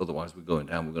because otherwise we're going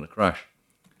down. We're going to crash."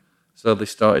 So they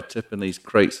started tipping these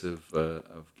crates of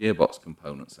gearbox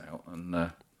components out,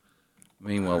 and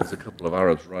meanwhile, there's a couple of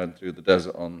Arabs riding through the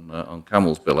desert on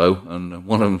camels below, and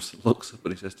one of them looks up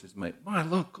and he says to his mate, "My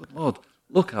look, good Lord.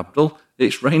 Look, Abdul,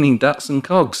 it's raining Datsun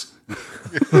cogs."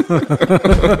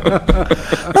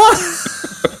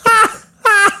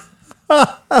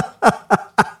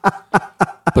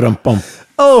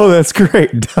 Oh, that's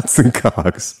great. Datsun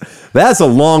cogs. That's a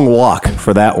long walk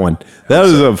for that one. That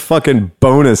was a fucking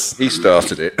bonus. He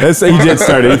started it. He did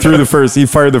start it. He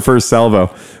fired the first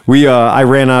salvo. I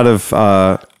ran out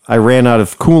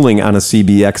of cooling on a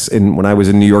CBX when I was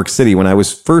in New York City when I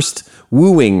was first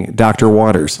wooing Dr.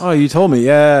 Waters. Oh, you told me,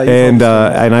 yeah. And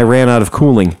I ran out of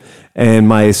cooling, and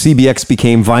my CBX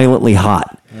became violently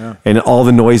hot, and all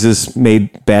the noises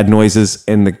made bad noises,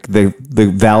 and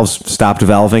the valves stopped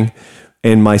valving,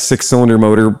 and my 6-cylinder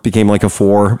motor became like a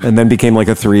 4, and then became like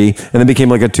a 3, and then became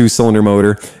like a 2-cylinder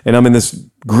motor, and I'm in this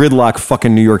gridlock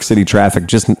fucking New York City traffic,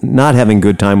 just not having a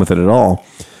good time with it at all,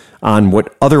 on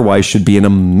what otherwise should be an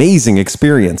amazing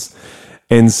experience.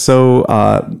 And so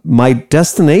my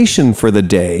destination for the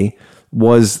day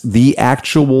was the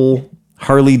actual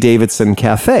Harley Davidson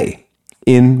Cafe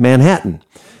in Manhattan.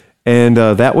 And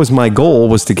that was my goal,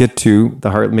 was to get to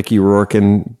the Mickey Rourke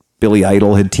and Billy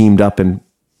Idol had teamed up and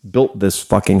built this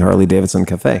fucking Harley Davidson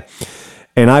Cafe.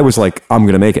 And I was like, I'm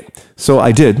going to make it. So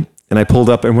I did. And I pulled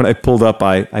up. And when I pulled up,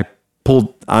 I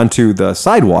pulled onto the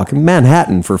sidewalk in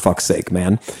Manhattan, for fuck's sake,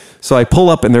 man. So I pull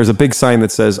up and there's a big sign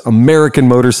that says American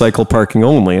motorcycle parking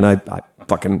only. And I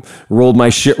fucking rolled my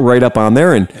shit right up on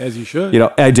there. And as you should.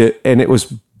 I did. And it was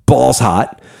balls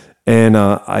hot. And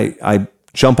I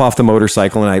jump off the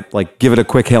motorcycle and I give it a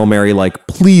quick Hail Mary, like,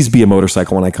 please be a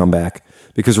motorcycle when I come back.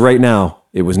 Because right now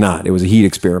it was not. It was a heat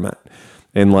experiment.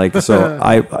 And so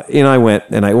I went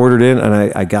and I ordered in and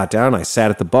I got down. I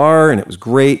sat at the bar and it was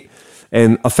great.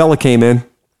 And a fella came in.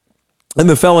 And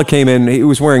the fella came in, he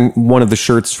was wearing one of the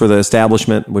shirts for the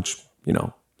establishment, which,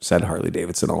 said Harley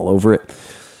Davidson all over it.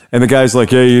 And the guy's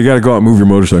like, "Yeah, you got to go out and move your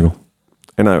motorcycle."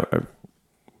 And I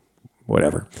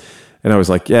whatever. And I was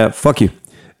like, "Yeah, fuck you."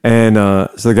 And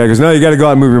so the guy goes, no, you got to go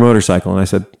out and move your motorcycle. And I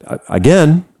said,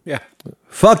 again, Yeah.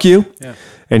 fuck you. Yeah.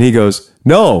 And he goes,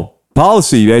 no,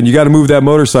 policy, man. You got to move that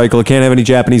motorcycle. It can't have any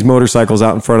Japanese motorcycles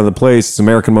out in front of the place. It's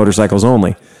American motorcycles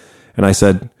only. And I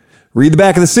said, read the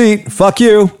back of the seat. Fuck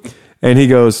you. And he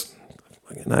goes,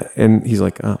 and he's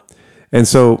like, oh. And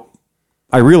so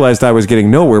I realized I was getting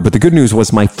nowhere, but the good news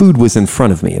was my food was in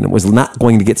front of me and it was not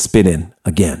going to get spit in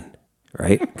again,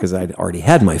 right? Because I'd already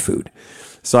had my food.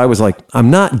 So I was like, I'm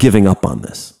not giving up on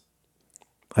this.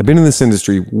 I've been in this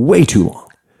industry way too long.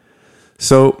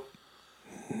 So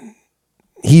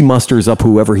he musters up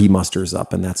whoever he musters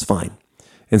up, and that's fine.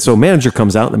 And so manager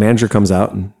comes out, and the manager comes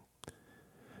out and,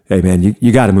 hey, man,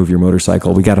 you got to move your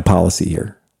motorcycle. We got a policy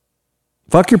here.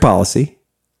 Fuck your policy.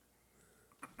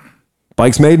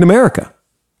 Bike's made in America.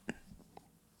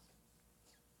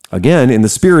 Again, in the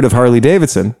spirit of Harley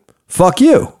Davidson, fuck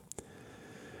you.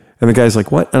 And the guy's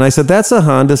like, what? And I said, that's a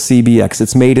Honda CBX.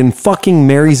 It's made in fucking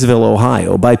Marysville,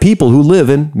 Ohio, by people who live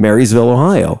in Marysville,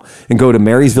 Ohio, and go to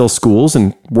Marysville schools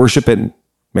and worship at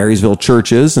Marysville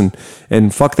churches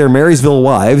and fuck their Marysville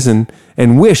wives and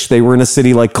wish they were in a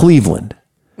city like Cleveland.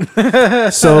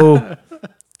 So,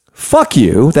 fuck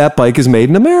you. That bike is made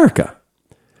in America.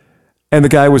 And the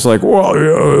guy was like, well,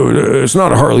 it's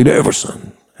not a Harley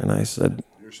Davidson. And I said,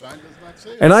 Your sign does not say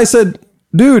it. and I said,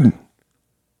 dude,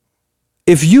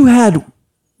 if you were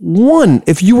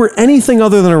anything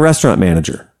other than a restaurant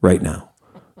manager right now,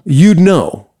 you'd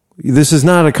know this is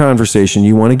not a conversation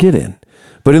you want to get in.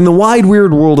 But in the wide,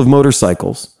 weird world of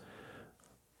motorcycles,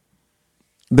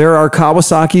 there are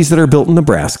Kawasaki's that are built in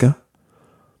Nebraska.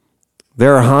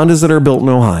 There are Hondas that are built in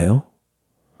Ohio.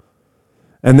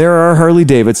 And there are Harley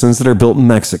Davidsons that are built in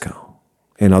Mexico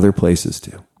and other places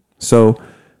too. So,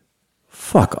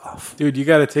 fuck off. Dude, you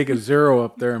got to take a zero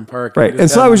up there and park. Right. And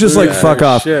so I was just like, fuck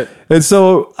off. Shit. And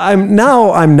so I'm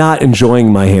not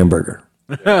enjoying my hamburger.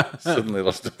 Suddenly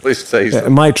lost a place taste.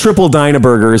 My triple Dyna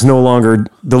burger is no longer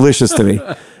delicious to me.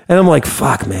 And I'm like,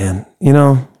 fuck, man,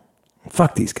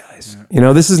 fuck these guys.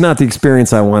 This is not the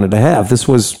experience I wanted to have. This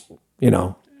was,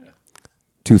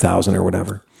 2000 or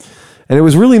whatever. And it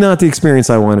was really not the experience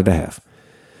I wanted to have.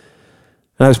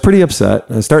 And I was pretty upset.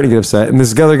 I was starting to get upset. And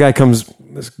this other guy comes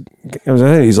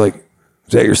in, he's like,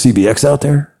 is that your CBX out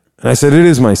there? And I said, it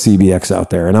is my CBX out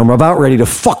there. And I'm about ready to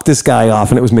fuck this guy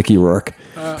off. And it was Mickey Rourke.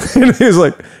 And he was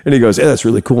like, and he goes, yeah, that's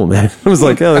really cool, man. I was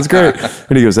like, yeah, that's great.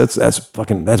 And he goes, that's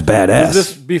badass. Was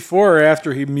this before or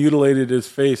after he mutilated his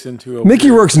face into a...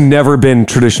 Mickey Rourke's never been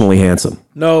traditionally handsome.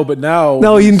 No, but now...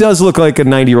 No, he does look like a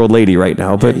 90-year-old lady right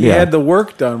now, but He had the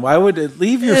work done. Why would it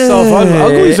leave yourself ugly?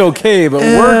 Ugly's okay, but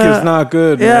work is not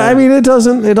good. Yeah, man. I mean, it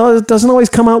doesn't always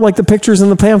come out like the pictures in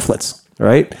the pamphlets,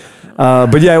 right?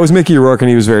 But yeah, it was Mickey Rourke, and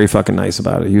he was very fucking nice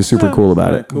about it. He was super cool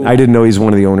about it. cool. I didn't know he's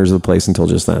one of the owners of the place until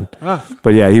just then.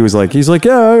 But yeah, he's like,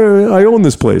 yeah, I own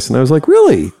this place, and I was like,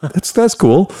 really? That's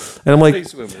cool. And I'm like,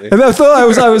 and I thought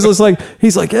I was just like,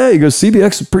 he's like, yeah, he goes,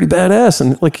 CBX is pretty badass,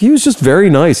 and like he was just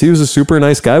very nice. He was a super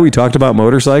nice guy. We talked about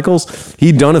motorcycles.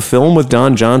 He'd done a film with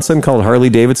Don Johnson called Harley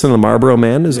Davidson and the Marlboro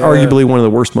Man. Is arguably one of the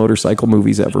worst motorcycle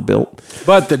movies ever built.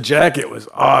 But the jacket was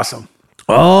awesome.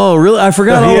 Oh, really? I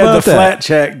forgot all He had about the that.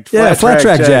 Flat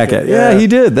track jacket. Yeah, he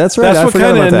did. That's right. That's I what forgot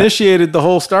kind of about that. initiated the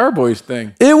whole Starboys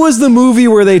thing. It was the movie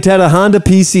where they had a Honda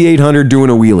PC800 doing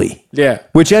a wheelie. Yeah.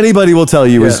 Which anybody will tell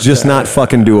you is just not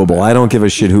fucking doable. I don't give a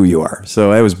shit who you are.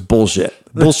 So that was bullshit.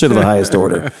 Bullshit of the highest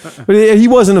order. But he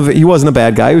wasn't a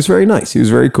bad guy. He was very nice. He was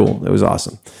very cool. It was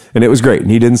awesome. And it was great.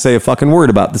 And he didn't say a fucking word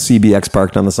about the CBX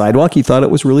parked on the sidewalk. He thought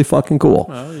it was really fucking cool.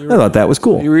 I thought that was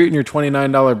cool. You were eating your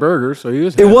 $29 burger, so he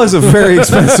was It was a very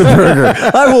expensive burger.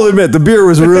 I will admit, the beer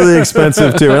was really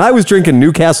expensive too. And I was drinking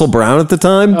Newcastle Brown at the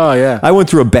time. Oh, yeah. I went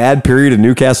through a bad period of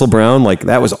Newcastle Brown. Like,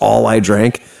 that was all I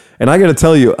drank. And I got to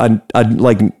tell you,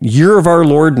 like year of our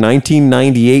Lord,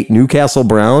 1998 Newcastle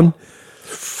Brown.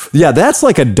 Yeah, that's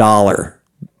like $1.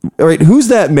 All right, who's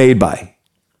that made by?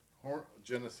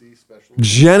 Genesee special.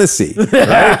 Genesee.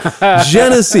 Right?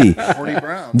 Genesee. 40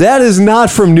 Brown. That is not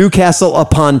from Newcastle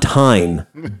upon Tyne.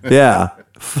 Yeah.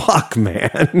 Fuck,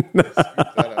 man.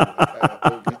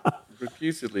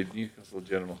 Reputedly, Newcastle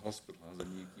General Hospital has a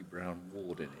Nuki Brown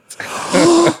ward in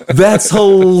it. That's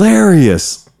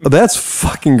hilarious. That's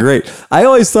fucking great. I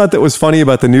always thought that was funny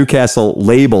about the Newcastle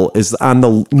label is on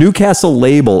the Newcastle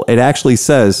label, it actually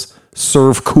says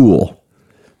serve cool.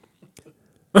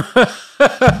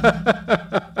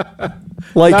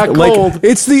 Like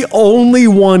it's the only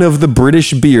one of the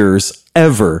British beers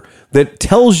ever that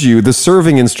tells you the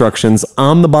serving instructions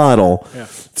on the bottle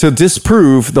to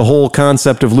disprove the whole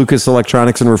concept of Lucas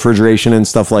Electronics and refrigeration and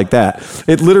stuff like that.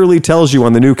 It literally tells you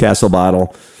on the Newcastle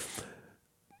bottle,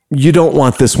 you don't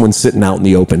want this one sitting out in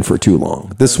the open for too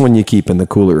long. This one you keep in the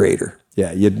coolerator.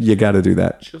 Yeah, you got to do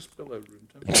that. Just below room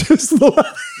temperature.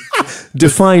 Just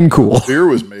define cool. Beer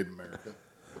was made in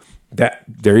America.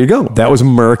 There you go. That was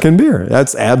American beer.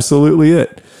 That's absolutely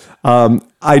it.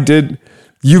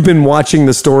 You've been watching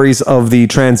the stories of the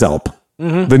Transalp,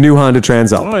 the new Honda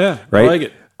Transalp. Oh yeah, right. I like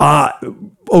it.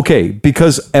 Okay,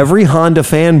 because every Honda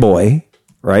fanboy,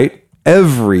 right?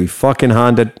 Every fucking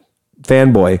Honda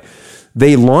fanboy,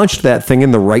 they launched that thing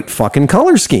in the right fucking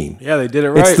color scheme. Yeah, they did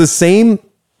it right. It's the same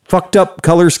fucked up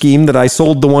color scheme that I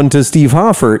sold the one to Steve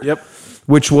Hoffert. Yep.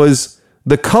 Which was,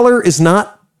 the color is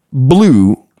not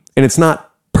blue and it's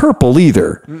not purple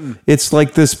either. It's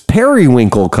like this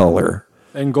periwinkle color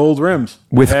and gold rims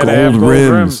with Had to have gold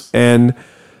rims. And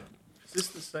Is this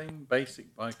the same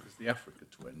basic bike as the Africa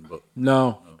Twin? But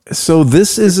no. so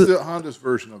this is, The Honda's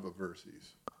version of a Versys.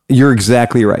 you're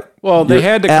exactly right. Well, they You're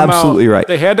had to come absolutely out. right.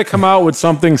 They had to come out with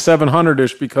something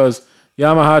 700-ish because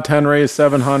Yamaha Tenere is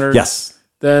 700. Yes.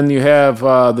 Then you have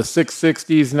the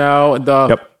 660s now.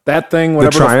 That thing,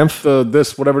 whatever Triumph.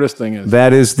 whatever this thing is.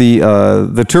 That is the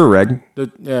Touareg.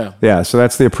 Yeah. Yeah, so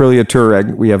that's the Aprilia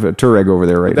Touareg. We have a Touareg over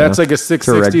there right That's now. like a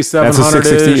 660, Touareg. That's a 700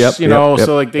 660, ish, yep, you know. yep,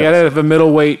 So like they yep. had to have a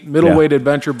middleweight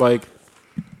adventure bike.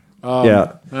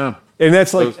 Yeah. Yeah. And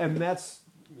that's like, and that's,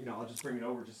 I'll just bring it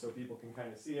over just so people can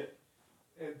kind of see it.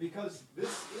 And because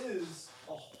this is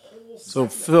a whole So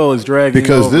Phil is dragging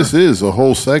Because over. this is a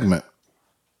whole segment.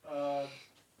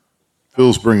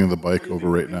 Phil's bringing the bike over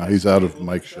right now. He's out of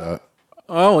Mike's shot.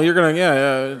 Oh, you're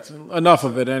gonna it's enough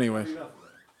of it anyway.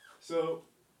 So,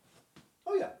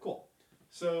 oh yeah, cool.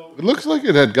 So, It looks like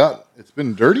it's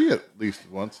been dirty at least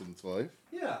once in its life.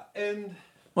 yeah, and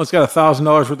Well, it's got $1,000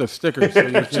 worth of stickers. So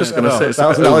you just going to say it's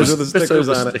 $1,000 worth of bit stickers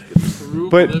over on it. stickers.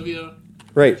 But- Bolivia,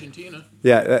 right. Argentina.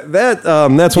 Yeah,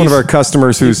 that's one of our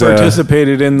customers who's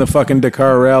participated in the fucking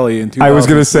Dakar Rally in 2016. I was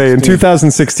going to say in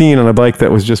 2016 on a bike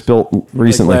that was just built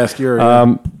recently. last year,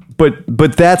 yeah.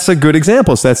 But that's a good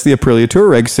example. So that's the Aprilia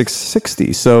Touareg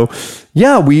 660. So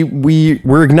yeah,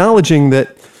 we're acknowledging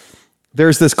that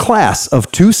there's this class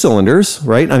of 2 cylinders,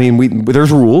 right? I mean,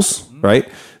 there's rules, right?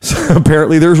 So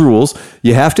apparently there's rules.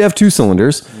 You have to have 2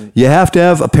 cylinders. You have to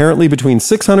have apparently between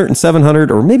 600 and 700,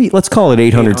 or maybe let's call it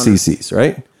 800 cc's,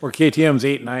 right? Or KTM's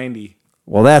 890.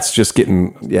 Well, that's just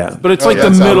getting, yeah. But it's like the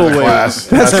That's out of middleweight. class.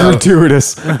 That's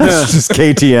gratuitous. That's just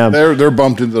KTM. They're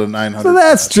bumped into the 900. So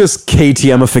that's just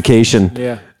KTMification.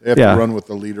 Yeah. They have yeah. to run with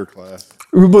the leader class.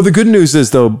 Well, the good news is,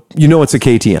 though, it's a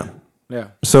KTM. Yeah.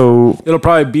 So It'll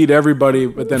probably beat everybody,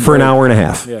 but then for an hour and a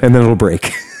half, Yeah. and then it'll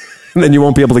break. And then you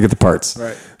won't be able to get the parts.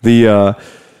 Right.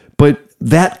 But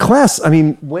that class, I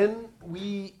mean, when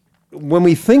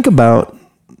we think about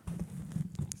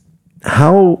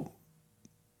how,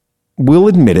 we'll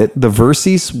admit it, the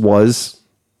Versys was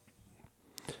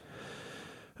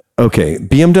okay.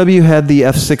 BMW had the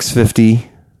F650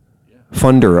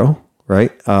 Funduro,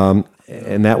 right?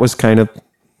 And that was kind of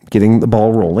getting the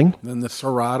ball rolling. Then the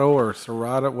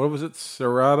Serrata, what was it?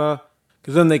 Serrata?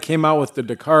 Because then they came out with the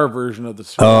Dakar version of the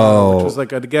Serrata, which was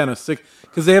like, again,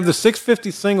 because they have the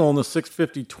 650 single and the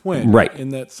 650 twin. Right. In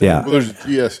that same. Yeah. Well, there's a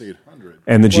GS800.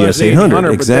 And the Well, it's GS800,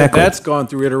 800, exactly. But that's gone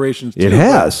through iterations too. It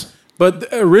has. But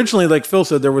originally, like Phil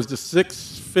said, there was the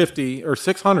 650 or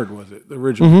 600, was it? The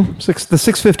original. The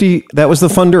 650, that was the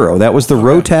Funduro. That was the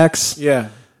Rotax. Yeah.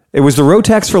 It was the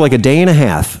Rotax for like a day and a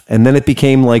half, and then it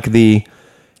became like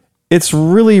it's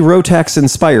really Rotax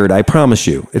inspired, I promise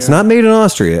you. It's not made in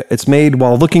Austria. It's made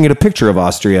while looking at a picture of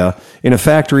Austria in a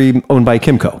factory owned by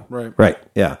Kimco. Right. Right,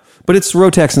 yeah. But it's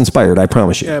Rotax inspired, I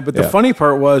promise you. Yeah, but the funny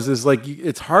part is like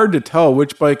it's hard to tell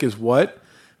which bike is what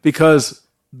because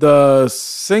the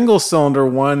single cylinder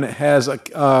one has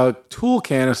a tool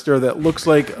canister that looks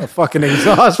like a fucking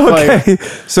exhaust pipe. Okay.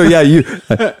 So yeah,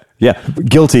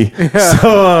 guilty.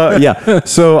 Yeah.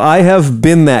 So I have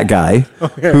been that guy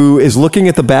who is looking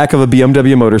at the back of a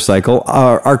BMW motorcycle.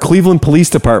 Our Cleveland Police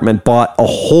Department bought a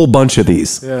whole bunch of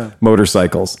these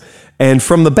motorcycles. And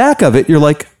from the back of it, you're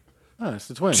like, Oh, it's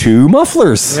the twin. 2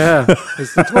 mufflers. Yeah,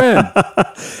 it's the twin.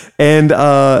 And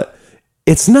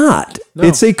it's not. No.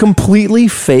 It's a completely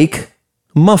fake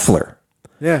muffler.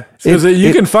 Yeah, because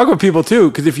you can fuck with people too.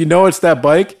 Because if you know it's that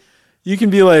bike, you can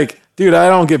be like, "Dude, I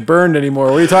don't get burned anymore.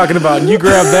 What are you talking about?" And you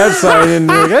grab that side, and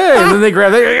you're like, "Hey!" And then they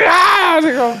grab that, you're like, "Ah!"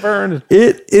 They go burned.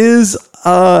 It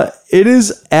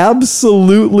is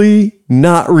absolutely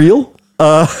not real.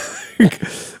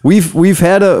 We've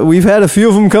had a few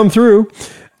of them come through,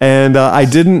 And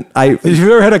Have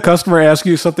you ever had a customer ask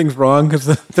you something's wrong because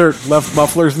their left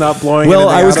muffler's not blowing? Well,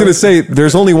 I was going to to say,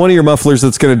 there's only one of your mufflers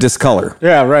that's going to discolor.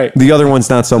 Yeah, right. The other one's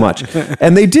not so much.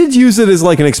 And they did use it as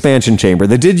like an expansion chamber.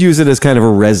 They did use it as kind of a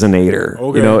resonator.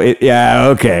 Okay. You know,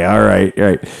 okay, all right.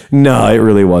 No, it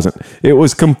really wasn't. It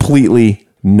was completely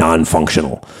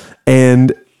non-functional.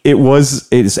 And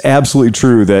it's absolutely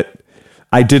true that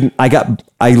I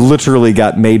literally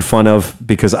got made fun of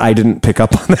because I didn't pick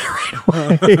up on that right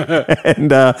away.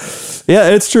 And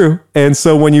it's true. And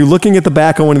so when you're looking at the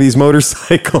back of one of these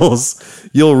motorcycles,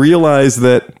 you'll realize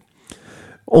that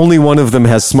only one of them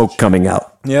has smoke coming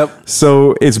out. Yep.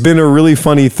 So it's been a really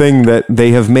funny thing that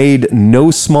they have made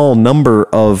no small number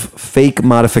of fake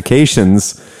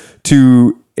modifications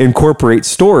to incorporate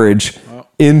storage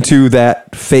into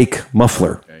that fake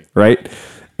muffler, right?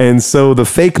 And so the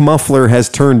fake muffler has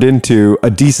turned into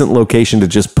a decent location to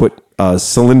just put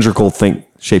cylindrical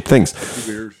shaped things.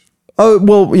 Oh,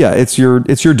 well, yeah, it's your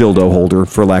dildo holder,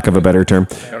 for lack of a better term.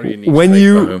 When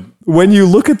you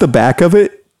look at the back of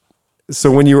it,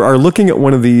 so when you are looking at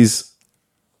one of these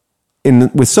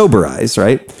with sober eyes,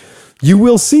 right, you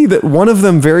will see that one of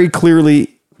them very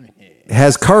clearly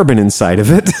has carbon inside of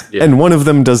it, and one of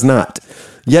them does not.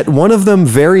 Yet one of them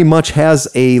very much has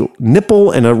a nipple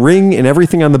and a ring and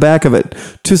everything on the back of it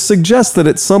to suggest that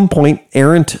at some point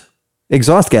errant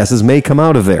exhaust gases may come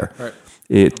out of there. Right.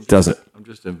 It doesn't. I'm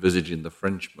just envisaging the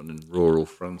Frenchman in rural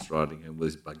France riding in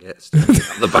with his baguette sticking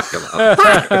on the back of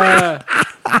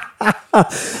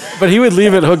that. But he would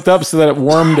leave it hooked up so that it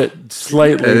warmed it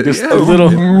slightly, a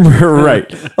little.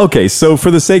 Right. Okay, so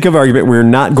for the sake of argument, we're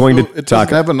not going to it talk.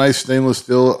 Doesn't have a nice stainless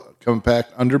steel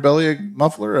compact underbelly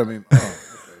muffler. I mean,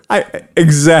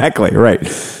 exactly right.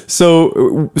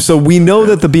 So we know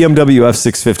that the BMW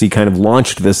F650 kind of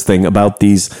launched this thing about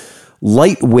these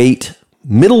light to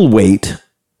middleweight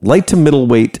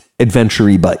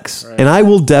adventure bikes. Right. And I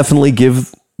will definitely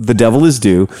give the devil his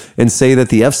due and say that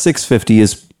the F650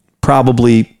 is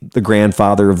probably the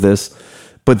grandfather of this.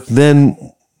 But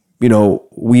then,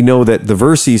 we know that the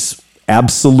Versys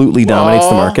absolutely dominates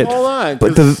the market. Hold on,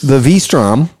 but the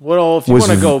V-Strom if you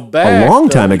want to go back a long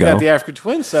time ago. You got the Africa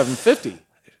Twin 750.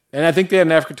 And I think they had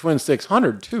an Africa Twin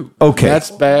 600 too. Okay. That's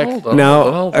back. Hold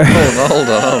on.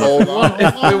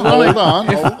 If we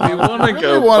want to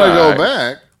go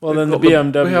back. Well, then the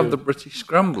BMW. We have the British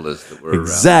Scramblers that were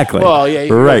exactly. around. Well, yeah, you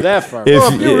can go that far.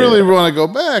 If you really want to go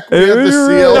back, we have the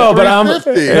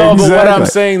CL350. But what I'm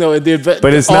saying though,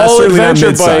 but it's not all adventure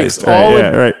mid-sized.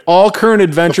 bikes, all current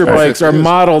adventure bikes are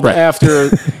modeled after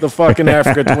the fucking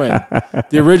Africa Twin.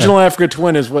 The original Africa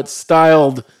Twin is what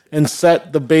styled and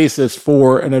set the basis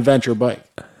for an adventure bike.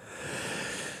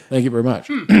 Thank you very much.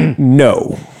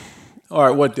 No. All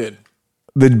right, what did?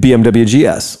 The BMW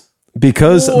GS.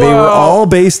 Because they were all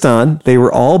based on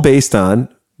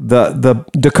the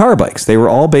Dakar bikes. They were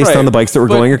all based on the bikes that were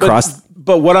going across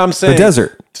but what I'm saying, the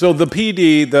desert. So the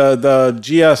PD, the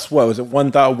GS, what was it,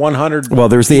 100? Well,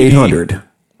 there's the 800.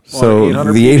 So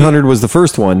 800 the 800 was the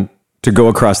first one to go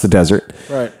across the desert.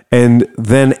 Right. And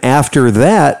then after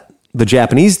that, the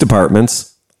Japanese departments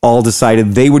all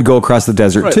decided they would go across the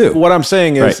desert too. What I'm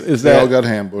saying is that they all got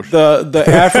ambushed. The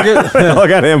Africa they all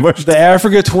got ambushed. The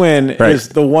Africa Twin is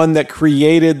the one that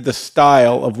created the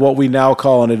style of what we now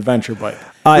call an adventure bike.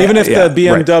 Even if the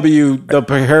BMW, the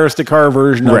Paris-Dakar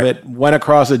version of it, went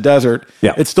across a desert,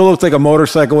 it still looks like a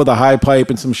motorcycle with a high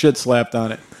pipe and some shit slapped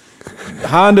on it.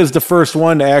 Honda's the first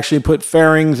one to actually put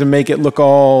fairings and make it look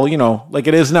all, like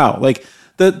it is now. Like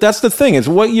that's the thing is,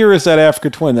 what year is that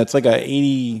Africa Twin? That's like a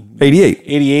 88.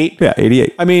 88? Yeah,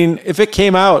 88. I mean, if it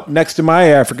came out next to my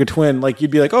Africa Twin, like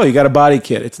you'd be like, oh, you got a body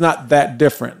kit. It's not that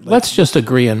different. Like, let's just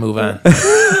agree and move on.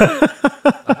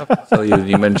 I have to tell you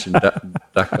mentioned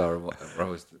Dakar and whatever. I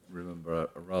always remember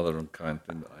a rather unkind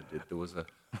thing that I did. There was a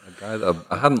guy that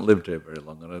I hadn't lived here very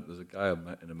long, and there was a guy I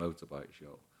met in a motorbike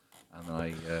shop, and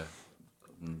on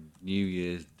New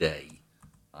Year's Day,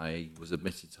 I was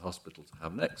admitted to hospital to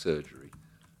have neck surgery.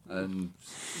 And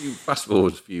fast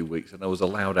forward a few weeks, and I was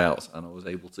allowed out, and I was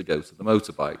able to go to the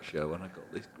motorbike show, and I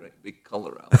got this great big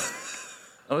collar out.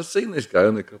 And I'd seen this guy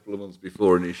only a couple of months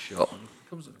before in his shop, and he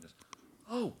comes up and goes,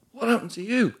 "Oh, what happened to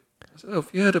you?" I said, "Oh, have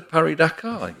you heard of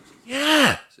Paris-Dakar?" He goes,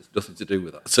 "Yeah." It's nothing to do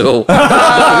with that. So, that's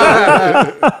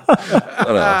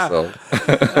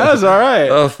all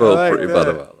right. I felt pretty bad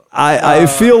about that. I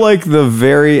feel like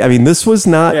this was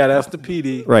not... Yeah, that's the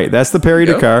PD. Right, that's the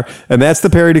Paris-Dakar, and that's the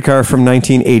Paris-Dakar from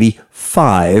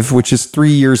 1985, which is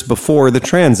 3 years before the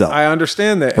Transel. I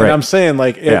understand that, and I'm saying,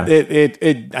 like,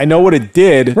 it I know what it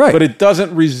did, but it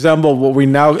doesn't resemble what we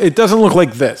now... It doesn't look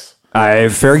like this.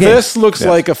 Fair game. This looks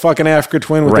like a fucking Africa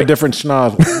Twin with a Right. different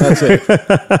schnozzle. That's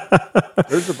it.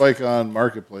 There's a bike on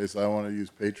Marketplace I want to use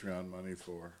Patreon money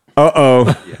for. Uh-oh.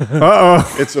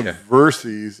 It's a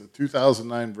Versys, a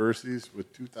 2009 Versys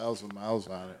with 2,000 miles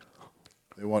on it.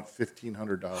 They want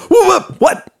 $1,500.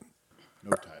 What?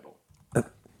 No title.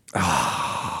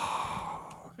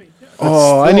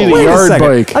 Oh, I need a Wait a yard second.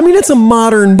 bike. I mean, it's a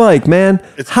modern bike, man.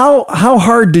 How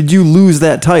hard did you lose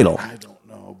that title? I don't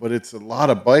know, but it's a lot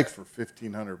of bike for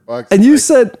 $1,500. And you Like,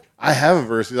 said, I have a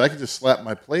Versys. I could just slap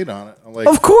my plate on it. I'm like,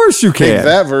 of course you take can.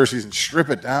 that Versys and strip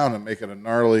it down and make it a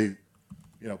gnarly,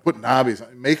 put knobbies on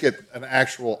it. Make it an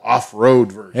actual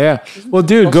off-road version. Yeah. Well,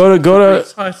 dude, go to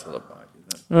Title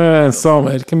about it. some.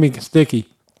 It can be sticky.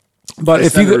 But I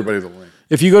if send you everybody the link.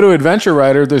 if you go to Adventure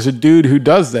Rider, there's a dude who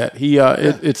does that. He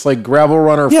it's like Gravel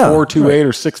Runner Yeah, 428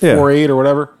 or 648 or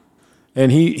whatever,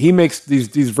 and he makes these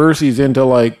Versys into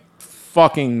like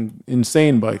fucking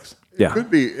insane bikes. Yeah.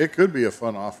 It could be a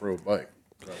fun off-road bike.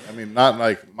 But, I mean, not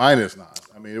like mine is not.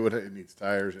 I mean, it needs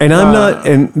tires. And I'm not,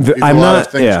 and I'm a lot not,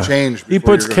 of things yeah. change. He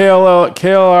before puts you're gonna-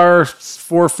 KLR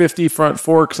 450 front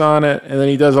forks on it, and then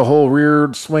he does a whole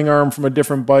rear swing arm from a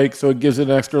different bike, so it gives it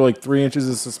an extra like 3 inches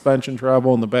of suspension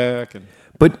travel in the back. And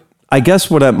But I guess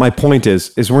what my point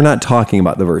is we're not talking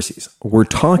about the Versys. We're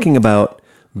talking about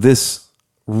this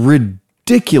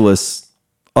ridiculous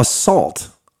assault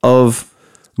of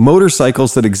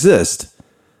motorcycles that exist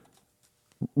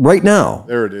right now.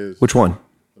 There it is. Which one?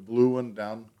 The blue one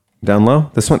down. Down low?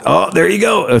 This one? Oh, there you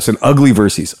go. It's an ugly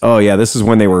Versys. Oh yeah, this is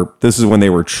when they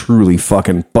were truly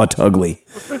fucking butt ugly.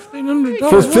 For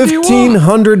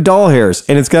 $1,500 doll hairs,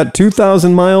 and it's got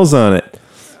 2,000 miles on it.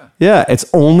 Yeah, it's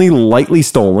only lightly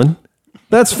stolen.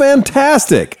 That's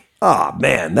fantastic. Ah,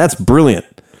 man, that's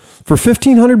brilliant. For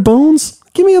 1,500 bones?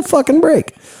 Give me a fucking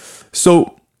break.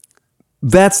 So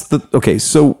okay,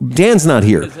 so Dan's not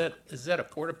here. Is that a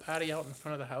porta potty out in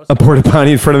front of the house A porta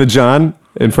potty in front of the John?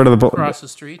 In front of the across the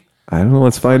street? I don't know.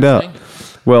 Let's find out.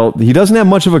 Well, he doesn't have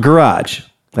much of a garage.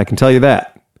 I can tell you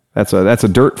that. That's a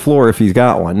dirt floor if he's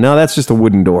got one. No, that's just a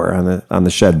wooden door on the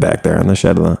shed back there, on the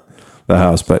shed of the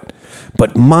house. But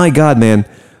my God, man,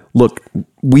 look,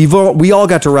 we all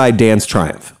got to ride Dan's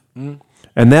Triumph,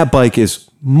 and that bike is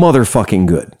motherfucking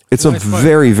good. It's a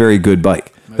very, very good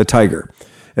bike, the Tiger,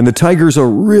 and the Tiger's a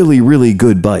really, really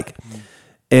good bike.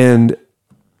 And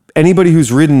anybody who's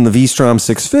ridden the V-Strom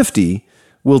 650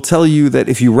 will tell you that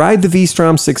if you ride the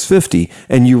V-Strom 650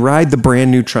 and you ride the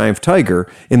brand new Triumph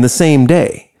Tiger in the same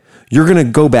day, you're going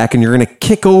to go back and you're going to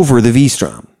kick over the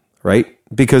V-Strom, right?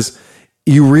 Because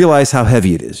you realize how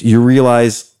heavy it is. You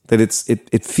realize that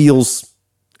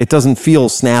it doesn't feel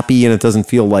snappy, and it doesn't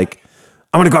feel like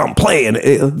I'm going to go out and play. And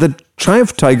the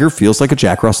Triumph Tiger feels like a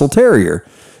Jack Russell Terrier.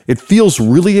 It feels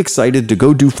really excited to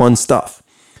go do fun stuff.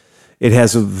 It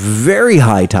has a very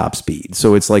high top speed,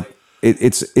 so it's like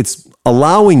it's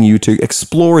allowing you to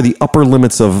explore the upper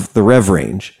limits of the rev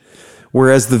range,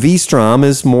 whereas the V-Strom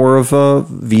is more of a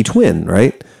V-twin,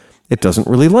 right? It doesn't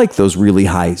really like those really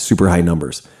high, super high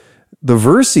numbers. The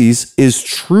Versys is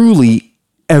truly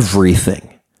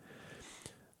everything.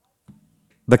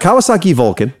 The Kawasaki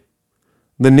Vulcan,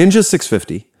 the Ninja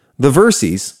 650, the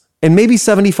Versys, and maybe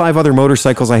 75 other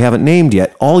motorcycles I haven't named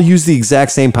yet all use the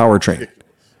exact same powertrain.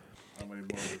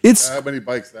 How many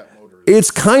bikes that motor is?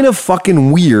 It's kind of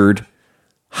fucking weird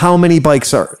how many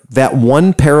bikes are that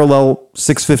one parallel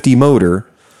 650 motor.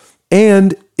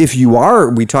 And if you are,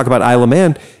 we talk about Isle of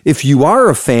Man, if you are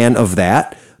a fan of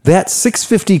that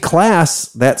 650 class,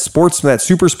 that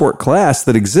super sport class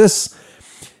that exists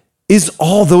is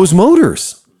all those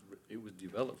motors. It was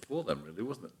developed for them, really,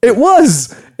 wasn't it? It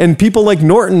was. And people like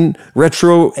Norton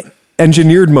retro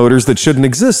engineered motors that shouldn't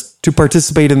exist to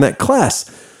participate in that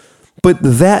class. But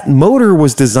that motor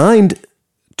was designed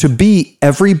to be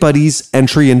everybody's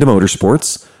entry into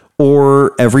motorsports,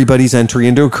 or everybody's entry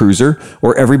into a cruiser,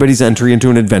 or everybody's entry into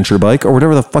an adventure bike, or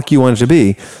whatever the fuck you want it to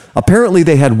be. Apparently,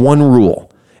 they had one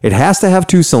rule. It has to have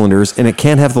 2 cylinders, and it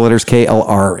can't have the letters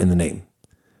KLR in the name.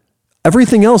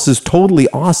 Everything else is totally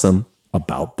awesome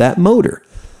about that motor.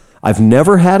 I've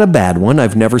never had a bad one.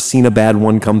 I've never seen a bad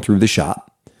one come through the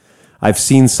shop. I've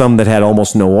seen some that had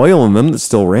almost no oil in them that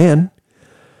still ran.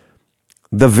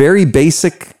 The very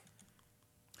basic,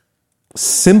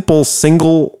 simple,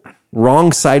 single,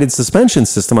 wrong-sided suspension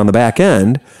system on the back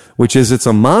end, which is it's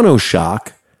a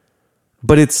monoshock,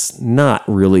 but it's not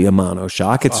really a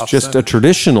monoshock. It's just a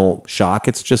traditional shock.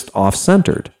 It's just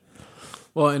off-centered.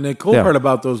 Well, and the cool part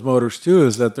about those motors too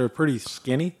is that they're pretty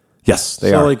skinny. Yes, they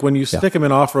So are. like when you stick them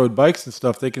in off-road bikes and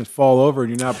stuff, they can fall over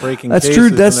and you're not breaking. That's cases true.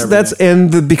 and That's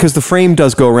everything. because the frame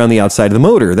does go around the outside of the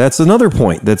motor. That's another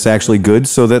point that's actually good,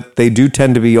 so that they do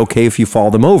tend to be okay if you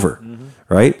fall them over,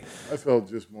 right? I felt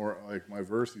just more like my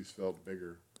Versys felt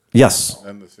bigger Yes,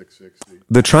 than the 660.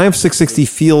 the Triumph 660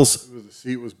 feels The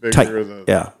seat was bigger. tight. The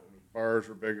Yeah. bars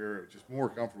were bigger. It was just more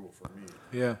comfortable for me.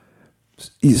 Yeah.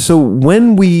 So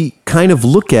when we kind of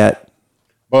look at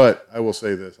But I will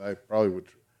say this: I probably would.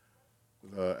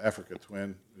 The Africa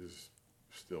Twin is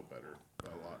still better. A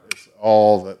lot. It's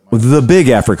all that. the big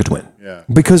Africa Twin, Yeah.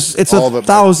 because it's All a the-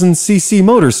 1,000cc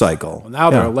motorcycle. Now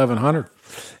they're Yeah. 1,100.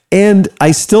 And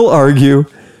I still argue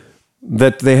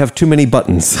that they have too many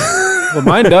buttons. Well,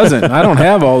 mine doesn't. I don't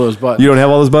have all those buttons. You don't have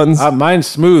all those buttons? Mine's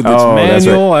smooth. It's Oh, that's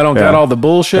manual. right. I don't Yeah. got all the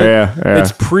bullshit. Yeah, yeah.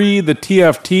 It's pre the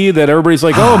TFT that everybody's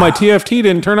like, oh, my TFT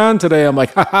didn't turn on today. I'm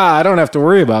like, haha, I don't have to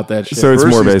worry about that shit. So it's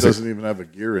more Versys basic. doesn't even have a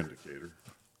gear indicator.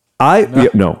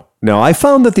 No. I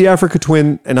found that the Africa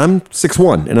Twin, and I'm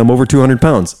 6'1", and I'm over 200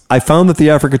 pounds. I found that the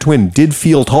Africa Twin did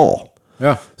feel tall.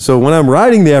 Yeah. So when I'm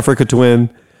riding the Africa Twin,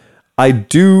 I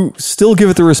do still give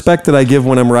it the respect that I give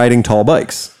when I'm riding tall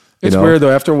bikes. You It's know? weird though.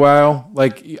 After a while,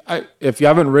 like if you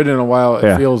haven't ridden in a while, it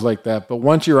Yeah. feels like that. But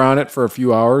once you're on it for a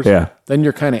few hours, Yeah. then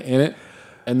you're kind of in it.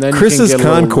 And then Chris's you can get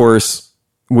a little- Concourse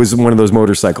was one of those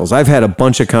motorcycles. I've had a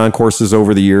bunch of Concourses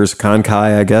over the years,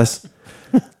 Conkai, I guess.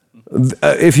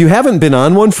 If you haven't been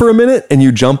on one for a minute and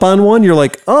you jump on one, you're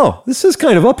like, oh, this is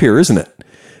kind of up here, isn't it?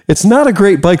 It's not a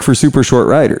great bike for super short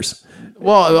riders.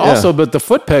 Well, also, but the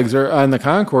foot pegs are on the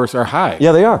Concourse are high.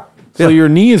 Yeah, they are. So your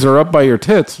knees are up by your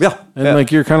tits. Yeah. And Yeah.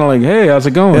 like you're kind of like, hey, how's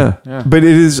it going? Yeah. But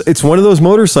it's one of those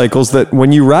motorcycles that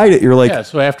when you ride it, you're like, Yeah,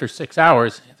 so after 6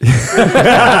 hours, the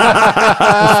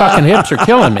fucking hips are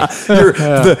killing me.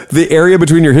 the area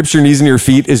between your hips, your knees, and your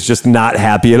feet is just not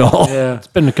happy at all. Yeah. It's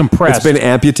been compressed. It's been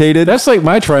amputated. That's like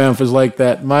my Triumph is like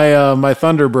that. My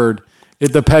Thunderbird,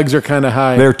 the pegs are kind of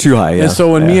high. They're too high. Yeah. And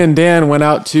so when yeah. me and Dan went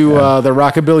out to the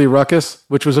Rockabilly Ruckus,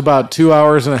 which was about 2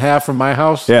 hours and a half from my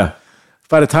house, yeah.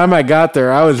 by the time I got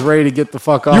there, I was ready to get the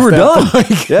fuck off. You were that done.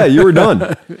 bike. Yeah, you were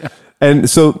done. And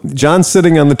so John's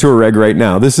sitting on the Touareg right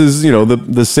now. This is,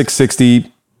 the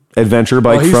 660 adventure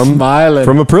bike he's from smiling.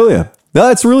 Aprilia. No,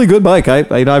 it's a really good bike.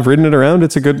 I've ridden it around.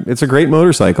 It's a great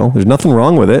motorcycle. There's nothing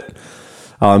wrong with it.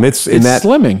 It's in that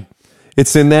slimming.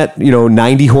 It's in that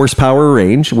 90 horsepower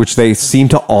range, which they seem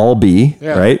to all be,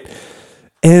 Yeah. right?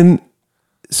 And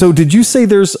so, did you say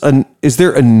is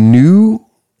there a new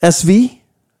SV?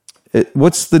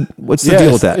 What's the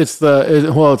deal with that? It's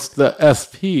the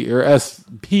SP or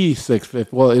SP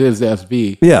 650. Well, it is the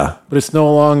SB. Yeah. But it's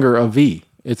no longer a V.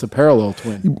 It's a parallel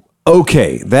twin.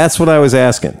 Okay, that's what I was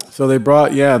asking. So they're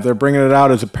bringing it out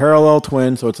as a parallel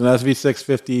twin. So it's an SV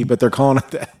 650, but they're calling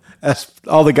it the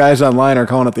all the guys online are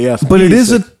calling it the SP. But it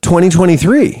is a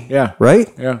 2023. Yeah. Right?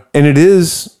 Yeah. And it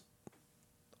is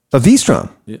a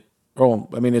V-Strom. Yeah. Oh,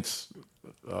 I mean, it's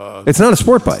It's not a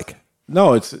sport bike.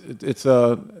 no, it's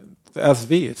a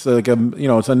SV. It's like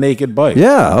it's a naked bike.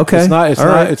 Yeah, okay.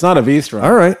 It's not a V-Strom.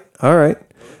 All right.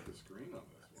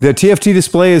 The TFT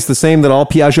display is the same that all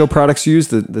Piaggio products use,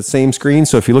 the same screen.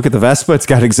 So if you look at the Vespa, it's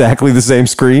got exactly the same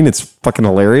screen. It's fucking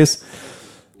hilarious.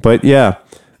 But yeah,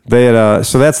 they had,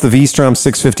 so that's the V-Strom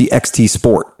 650 XT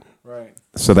Sport. Right.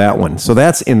 So that one. So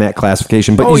that's in that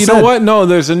classification. But Oh, you know said what? No,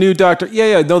 there's a new Dr.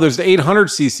 Yeah. No, there's the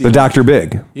 800cc. the Dr.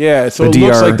 Big. Yeah, so The it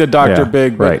looks DR, like the Dr. yeah,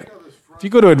 Big. But right. If you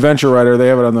go to Adventure Rider, they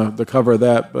have it on the cover of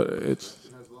that, but it's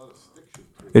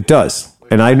It does.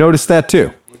 And I noticed that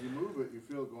too. When you move it, you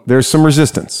feel it going. There's some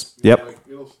resistance. Yep. Like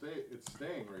it'll stay. It's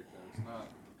staying right there. It's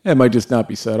not. it might just not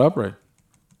be set up right.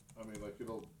 I mean, like you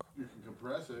can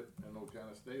compress it and it'll kind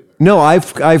of stay there. No,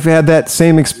 I've had that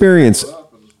same experience.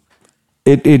 Up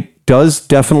and It does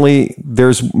definitely.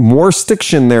 There's more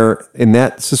stiction there in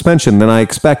that suspension than I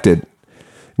expected.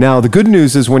 Now the good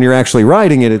news is when you're actually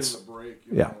riding it, it's break.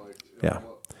 yeah, yeah.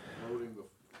 Loading the.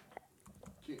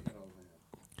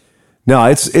 No,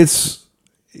 it's.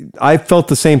 I felt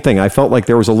the same thing. I felt like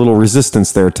there was a little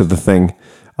resistance there to the thing.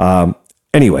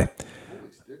 Anyway.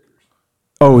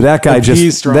 Oh, that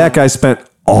guy spent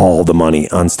all the money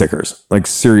on stickers. Like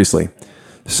seriously.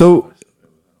 So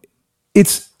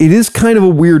it is kind of a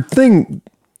weird thing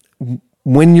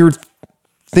when you're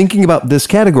thinking about this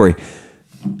category.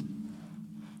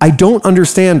 I don't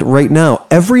understand right now.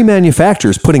 Every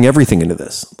manufacturer is putting everything into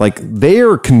this. Like they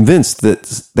are convinced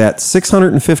that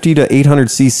 650 to 800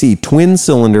 cc twin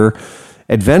cylinder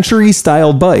adventure-y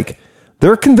styled bike,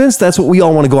 they're convinced that's what we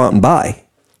all want to go out and buy.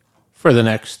 for the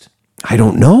next I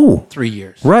don't know. 3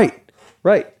 years. Right.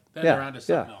 Then they're on to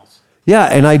something else. Yeah,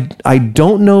 and I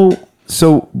don't know.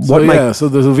 So what? So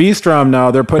the V-Strom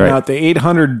now, they're putting out the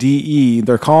 800 DE.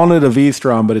 They're calling it a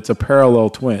V-Strom, but it's a parallel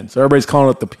twin. So everybody's calling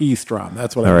it the P-Strom.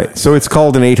 That's what all I right. think. So it's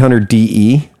called an 800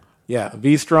 DE. Yeah,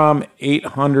 V-Strom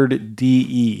 800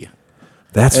 DE.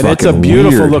 That's and fucking it's a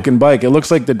beautiful weird. looking bike. It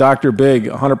looks like the Dr. Big,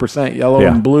 100% yellow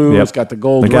and blue. Yep. It's got the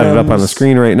gold I got it up rims. on the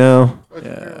screen right now.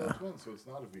 Yeah. So it's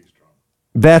not a V-Strom.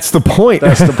 That's the point.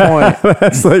 That's the point.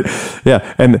 That's like,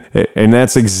 yeah, and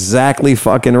that's exactly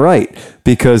fucking right,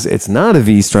 because it's not a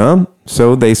V-Strom.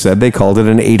 So they said they called it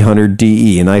an 800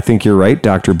 DE, and I think you're right.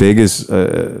 Dr. Big is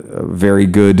a very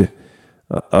good,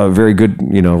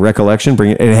 recollection.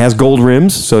 It has gold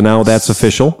rims, so now that's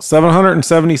official.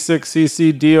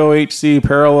 776cc DOHC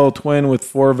parallel twin with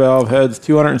 4-valve heads,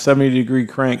 270-degree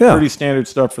crank. Yeah. Pretty standard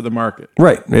stuff for the market.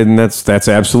 Right, and that's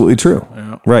absolutely true.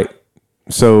 Yeah. Right.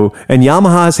 So, and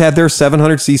Yamaha's had their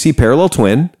 700cc parallel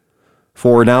twin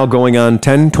for now going on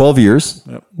 10, 12 years.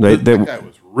 Yep. That guy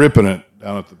was ripping it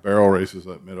down at the barrel races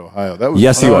at Mid-Ohio. That was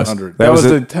Yes, he was. 700. That was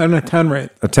a 10 rate.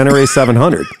 a Tenere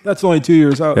 700. That's only 2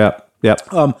 years out. Yep.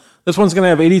 This one's going to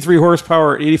have 83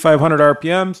 horsepower at 8,500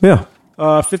 RPMs. Yeah.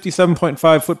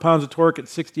 57.5 foot-pounds of torque at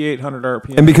 6,800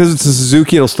 RPM. And because it's a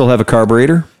Suzuki, it'll still have a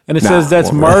carburetor. And it says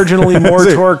that's marginally more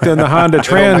torque than the Honda They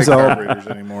don't make Transalp. carburetors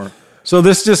anymore. So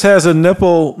this just has a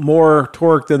nipple more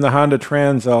torque than the Honda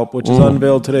Transalp, which is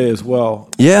unveiled today as well.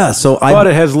 Yeah, so But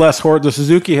it has less the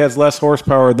Suzuki has less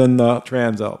horsepower than the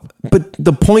Transalp. But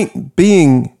the point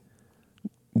being,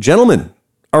 gentlemen,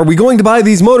 are we going to buy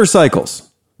these motorcycles?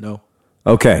 No.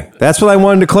 Okay, that's what I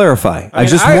wanted to clarify. I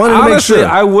just wanted to make honestly, sure.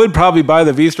 I would probably buy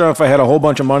the V-Strom if I had a whole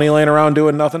bunch of money laying around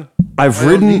doing nothing. I've I don't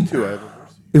ridden need to. I have a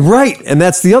Versys. right, and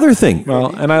that's the other thing.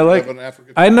 Well, and I like. have an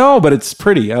African- I know, but it's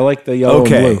pretty. I like the yellow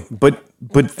Okay, and blue.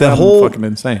 but the I'm whole fucking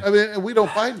insane. I mean, we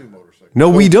don't buy new motorcycles. No,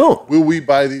 we don't. Will we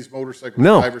buy these motorcycles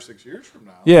No. 5 or 6 years from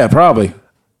now? Yeah, probably.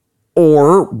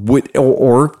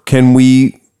 or can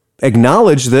we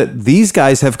acknowledge that these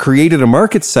guys have created a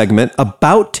market segment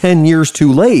about 10 years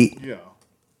too late? Yeah.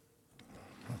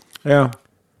 Yeah.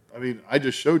 I mean, I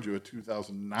just showed you a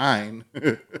 2009.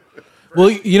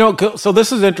 Well, so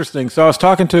this is interesting. So I was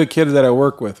talking to a kid that I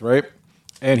work with, right?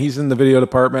 And he's in the video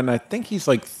department, and I think he's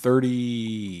like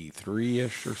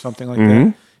 33-ish or something like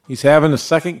that. He's having a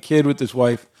second kid with his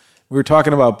wife. We were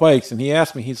talking about bikes, and he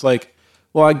asked me, he's like,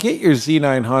 well, I get your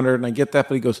Z900, and I get that,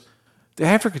 but he goes, the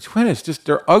Africa Twin is just,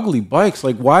 they're ugly bikes.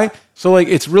 Like, why? So, like,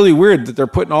 it's really weird that they're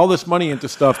putting all this money into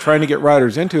stuff, trying to get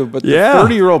riders into it, but the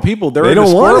 30-year-old people, they're They into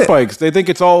don't want sport it. bikes. They think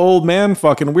it's all old man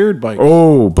fucking weird bikes.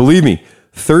 Oh, believe me,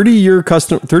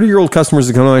 30-year-old customers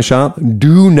that come to my shop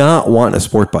do not want a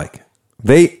sport bike.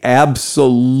 They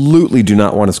absolutely do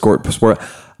not want a sport.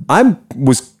 I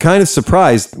was kind of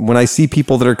surprised when I see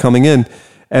people that are coming in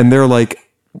and they're like,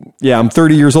 yeah, I'm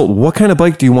 30 years old. What kind of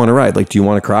bike do you want to ride? Like, do you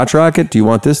want a crotch rocket? Do you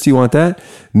want this? Do you want that?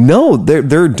 No,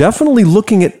 they're definitely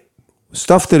looking at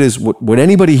stuff that is what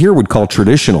anybody here would call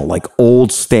traditional, like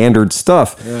old standard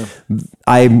stuff. Yeah.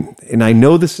 I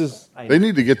know this is. They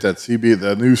need to get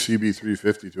the new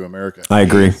CB350 to America. I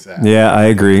agree. Exactly. Yeah, I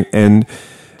agree. And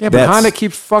Yeah, but Honda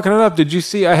keeps fucking it up. Did you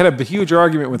see? I had a huge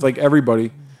argument with like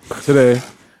everybody today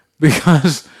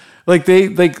because like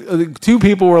two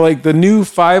people were like the new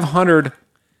 500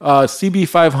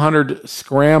 CB500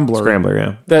 Scrambler.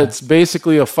 Yeah. That's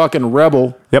basically a fucking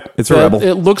Rebel. Yep, it's a Rebel.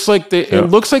 It looks like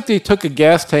they took a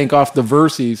gas tank off the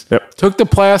Versys, took the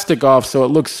plastic off so it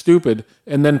looks stupid,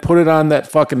 and then put it on that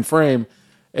fucking frame.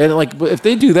 And like, if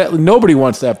they do that, nobody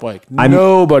wants that bike.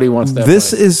 Nobody wants that. This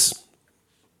bike. is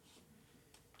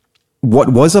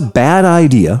what was a bad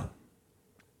idea.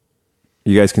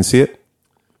 You guys can see it?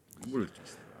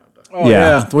 Oh,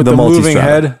 yeah. With the moving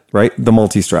head. Right? The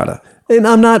Multistrada. And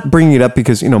I'm not bringing it up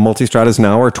because, Multistradas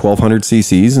now are 1,200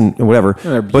 cc's and whatever.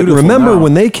 Yeah, but remember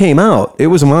when they came out, it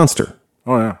was a monster.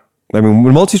 Oh, yeah. I mean,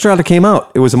 when Multistrada came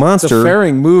out, it was a monster. The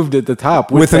fairing moved at the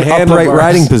top with an upright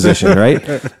riding position,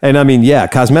 right? And I mean, yeah,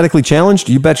 cosmetically challenged,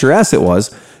 you bet your ass it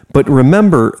was. But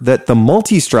remember that the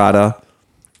Multistrada,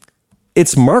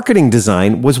 its marketing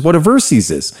design was what a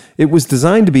Versys is. It was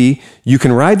designed to be, you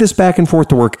can ride this back and forth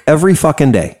to work every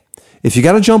fucking day. If you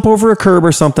got to jump over a curb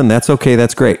or something, that's okay,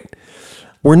 that's great.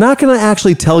 We're not going to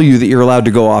actually tell you that you're allowed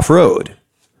to go off-road,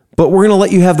 but we're going to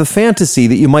let you have the fantasy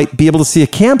that you might be able to see a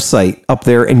campsite up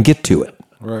there and get to it.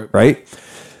 Right?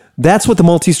 That's what the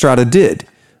Multistrada did.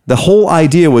 The whole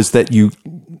idea was that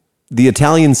the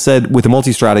Italians said with the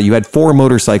Multistrada, you had 4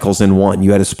 motorcycles in one.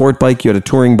 You had a sport bike, you had a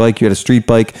touring bike, you had a street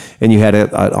bike, and you had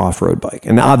an off-road bike.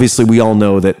 And obviously we all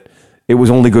know that it was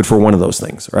only good for one of those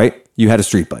things, right? You had a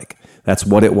street bike. That's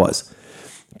what it was.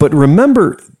 But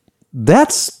remember,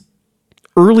 that's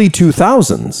early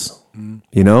 2000s.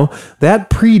 You know, that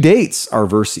predates our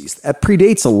Versys. That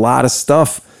predates a lot of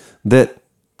stuff that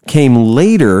came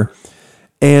later.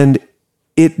 And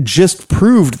it just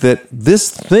proved that this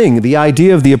thing, the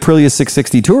idea of the Aprilia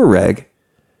 660 Touareg,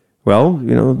 well,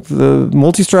 you know, the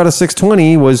Multistrada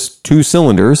 620 was 2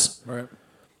 cylinders. Right.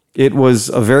 It was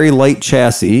a very light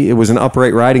chassis. It was an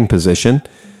upright riding position.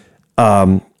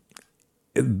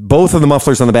 Both of the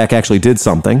mufflers on the back actually did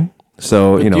something.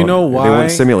 So, But do you know why they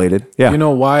weren't simulated. Yeah. You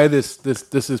know why this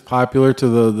is popular to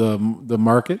the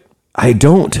market? I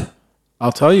don't.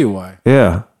 I'll tell you why.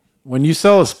 Yeah. When you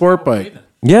sell a sport bike,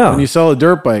 Yeah. when you sell a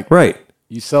dirt bike, Right.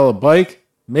 you sell a bike,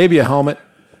 maybe a helmet,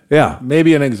 Yeah.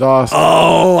 maybe an exhaust.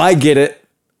 Oh, I get it.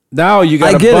 Now you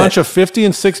got I a get bunch it. of 50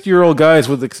 and 60-year-old guys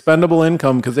with expendable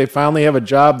income because they finally have a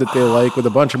job that they like with a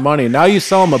bunch of money. Now you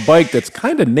sell them a bike that's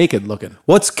kind of naked looking.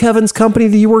 What's Kevin's company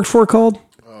that you worked for called?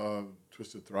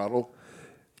 Twisted Throttle.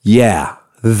 Yeah.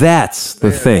 That's the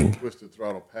They had thing. Twisted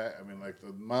Throttle pack. I mean, like the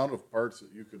amount of parts that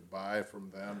you could buy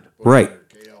from them. To put Right. on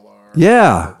your KLR.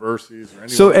 Yeah. Or Versys or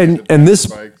any So one of these and this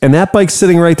advanced bikes. and that bike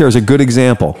sitting right there is a good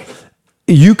example.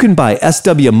 You can buy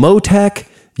SW Motec.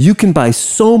 You can buy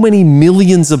so many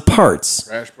millions of parts.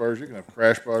 Crash bars. You can have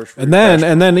crash bars. For And your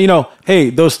then you know, hey,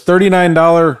 those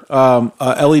 $39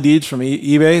 LEDs from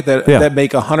eBay Yeah. that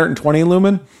make 120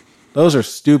 lumen, those are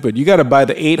stupid. You got to buy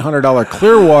the $800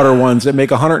 Clearwater ones that make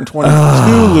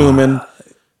 122 lumen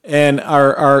and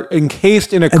are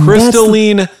encased in a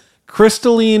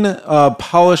crystalline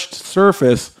polished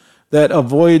surface that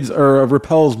avoids or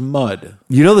repels mud.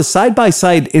 You know, the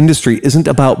side-by-side industry isn't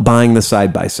about buying the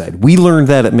side-by-side. We learned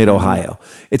that at Mid-Ohio.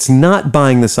 It's not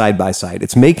buying the side-by-side.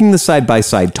 It's making the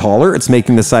side-by-side taller. It's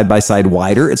making the side-by-side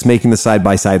wider. It's making the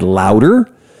side-by-side louder.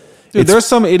 Dude, there's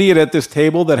some idiot at this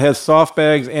table that has soft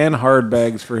bags and hard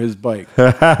bags for his bike. You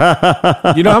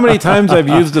know how many times I've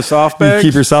used the soft You bags?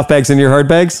 keep your soft bags in your hard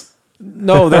bags?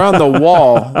 No, they're on the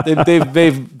wall.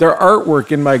 They're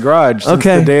artwork in my garage since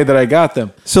Okay. the day that I got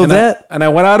them. So and that- I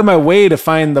went out of my way to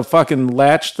find the fucking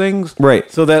latch things,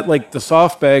 Right. So that like the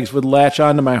soft bags would latch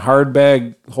onto my hard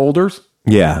bag holders.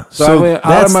 Yeah. So, I So went out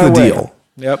that's of my the way. deal.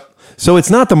 Yep. So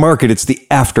it's not the market, it's the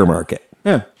aftermarket.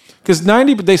 Yeah. Because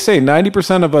they say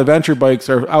 90% of adventure bikes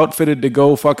are outfitted to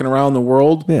go fucking around the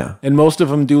world. Yeah. And most of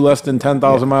them do less than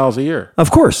 10,000 miles a year.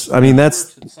 Of course. I mean,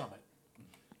 that's Summit.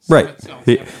 right. Sells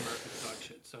He- aftermarket dog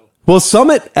shit, so. Well,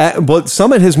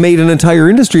 Summit has made an entire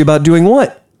industry about doing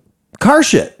what? Car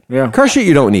shit. Yeah. Car shit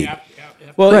you don't need.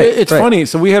 Well, Right, it's right. funny.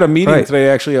 So we had a meeting Right. today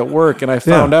actually at work, and I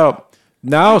found out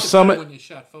now Summit When you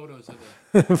shot photos of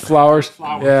the flowers.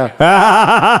 flowers. Yeah.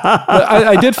 But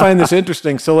I did find this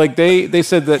interesting. So like they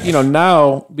said that, you know,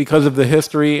 now because of the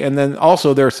history and then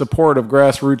also their support of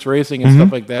grassroots racing and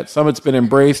stuff like that, Summit's been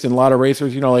embraced in a lot of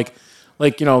racers, you know,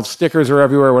 like, you know, stickers are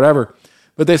everywhere, whatever.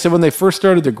 But they said when they first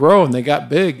started to grow and they got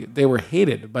big, they were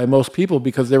hated by most people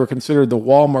because they were considered the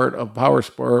Walmart of power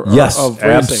sport. Yes, of racing.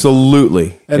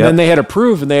 absolutely. And Yep. then they had to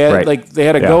prove, and they had Right. they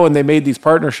had to Yeah. go and they made these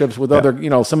partnerships with other, you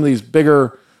know, some of these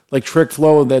bigger like Trick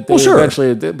Flow that they Well, sure.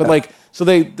 eventually did. But like, so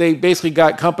they basically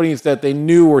got companies that they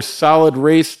knew were solid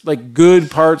race, like good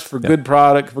parts for good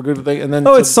product for good thing. And then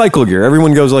Oh, it's Cycle Gear.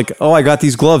 Everyone goes like, "Oh, I got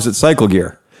these gloves at Cycle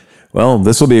Gear." Well,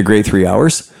 this will be a great 3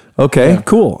 hours. Okay,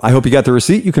 cool. I hope you got the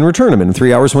receipt. You can return them in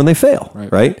 3 hours when they fail.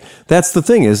 Right? That's the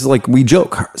thing is like we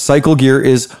joke. Cycle Gear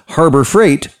is Harbor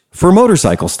Freight for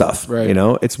motorcycle stuff. Right. You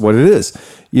know, it's what it is.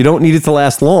 You don't need it to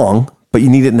last long, but you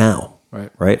need it now.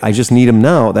 Right. I just need them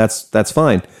now. That's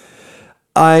fine.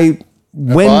 I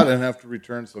bought and have to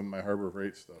return some of my Harbor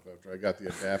Freight stuff after I got the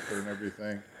adapter and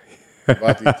everything. I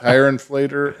bought the tire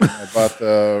inflator. And I bought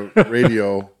the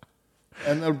radio.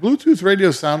 And the Bluetooth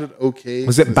radio sounded okay.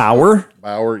 Was it Bauer?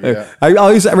 Bauer, yeah. I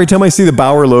always, every time I see the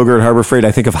Bauer logo at Harbor Freight,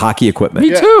 I think of hockey equipment.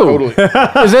 Me Yeah, too. totally.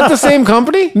 Is that the same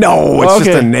company? No, it's just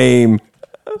Okay. a name.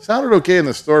 It sounded okay in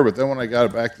the store, but then when I got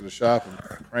it back to the shop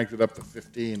and cranked it up to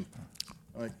 15,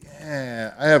 I'm like,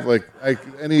 yeah, I have like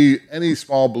any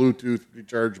small Bluetooth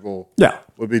rechargeable Yeah.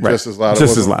 would be Right. just as loud.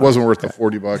 Just It as loud. wasn't worth the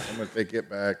 $40. I'm going to take it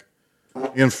back.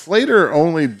 The inflator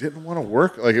only didn't want to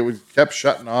work. Like it kept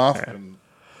shutting off, and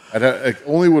it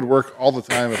only would work all the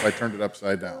time if I turned it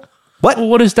upside down. Well,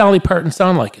 what does Dolly Parton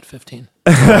sound like at 15?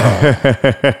 I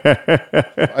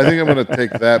think I'm going to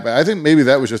take that back. I think maybe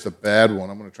that was just a bad one.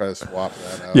 I'm going to try to swap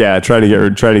that out. Yeah, try to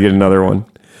get another one.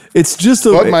 It's just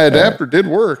a But my adapter did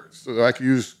work, so I could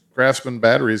use Craftsman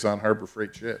batteries on Harbor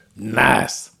Freight shit.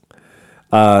 Nice.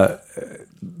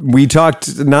 We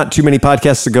talked not too many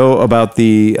podcasts ago about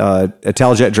the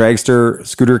Italjet Dragster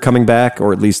scooter coming back,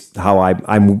 or at least how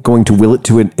I'm going to will it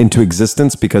into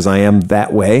existence because I am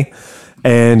that way.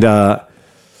 And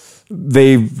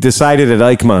they've decided at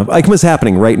EICMA. EICMA's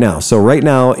happening right now. So right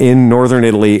now in northern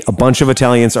Italy, a bunch of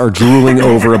Italians are drooling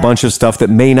over a bunch of stuff that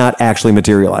may not actually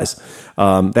materialize.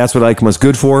 That's what EICMA's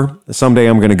good for. Someday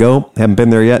I'm going to go. Haven't been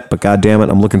there yet, but God damn it,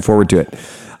 I'm looking forward to it.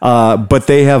 But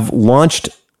they have launched,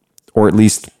 or at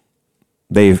least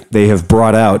they have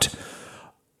brought out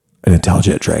an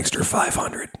Italjet Dragster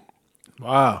 500.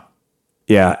 Wow.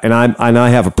 Yeah, and I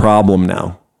have a problem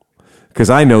now because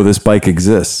I know this bike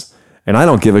exists, and I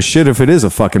don't give a shit if it is a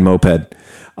fucking moped.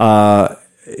 Why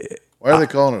are they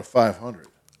calling it a 500?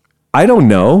 I don't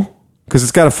know because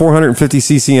it's got a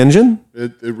 450cc engine.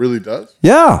 It really does?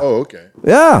 Yeah. Oh, okay.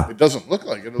 Yeah. It doesn't look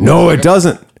like it. No, looks it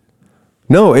doesn't.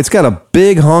 No, it's got a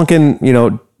big honking,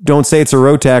 don't say it's a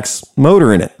Rotax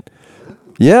motor in it.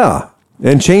 Yeah.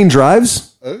 And chain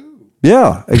drives. Oh.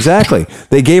 Yeah, exactly.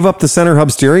 They gave up the center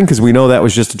hub steering because we know that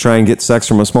was just to try and get sex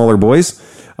from a smaller boys.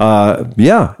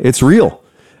 Yeah, it's real.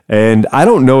 And I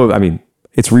don't know. I mean,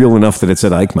 it's real enough that it's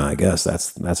at EICMA, I guess.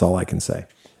 That's all I can say.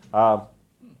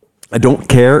 I don't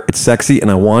care. It's sexy and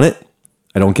I want it.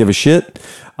 I don't give a shit.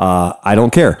 I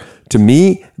don't care. To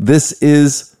me, this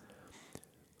is,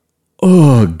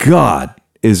 oh God,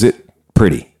 is it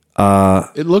pretty?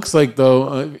 It looks like,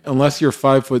 though, unless you're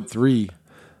 5'3",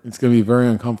 it's going to be very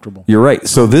uncomfortable. You're right.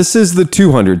 So this is the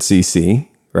 200cc,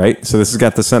 right? So this has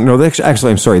got the center. No, actually,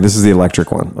 I'm sorry. This is the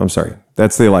electric one. I'm sorry.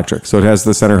 That's the electric. So it has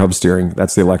the center hub steering.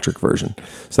 That's the electric version.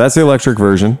 So that's the electric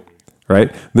version,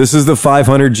 right? This is the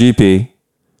 500 GP.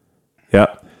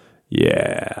 Yep.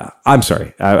 Yeah. I'm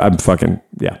sorry. I'm fucking,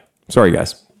 yeah. Sorry,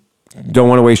 guys. Don't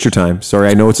want to waste your time. Sorry.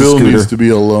 I know it's Bill a scooter. needs to be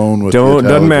alone with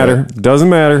Doesn't matter. Doesn't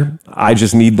matter. I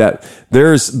just need that.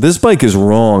 This bike is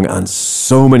wrong on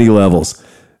so many levels.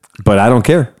 But I don't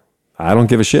care. I don't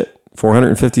give a shit.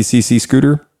 450cc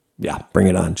scooter. Yeah, bring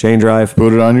it on. Chain drive.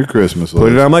 Put it on your Christmas list.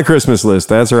 Put it on my Christmas list.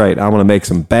 That's right. I'm going to make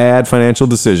some bad financial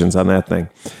decisions on that thing.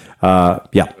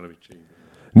 Yeah.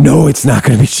 No, it's not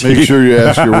going to be cheap. Make sure you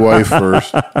ask your wife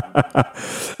first.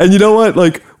 And you know what?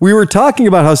 Like, we were talking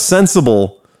about how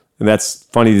sensible, and that's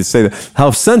funny to say that,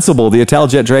 how sensible the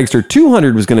Italjet Dragster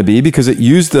 200 was going to be because it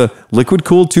used the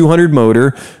liquid-cooled 200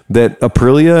 motor that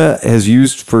Aprilia has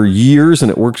used for years,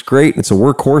 and it works great. It's a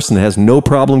workhorse, and it has no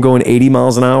problem going 80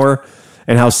 miles an hour,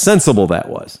 and how sensible that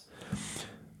was.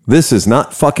 This is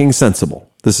not fucking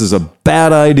sensible. This is a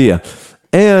bad idea.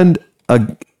 And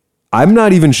I'm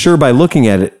not even sure by looking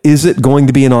at it, is it going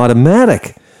to be an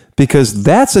automatic? Because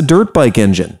that's a dirt bike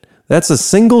engine. That's a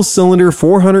single cylinder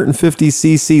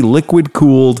 450cc liquid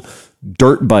cooled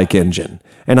dirt bike engine.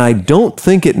 And I don't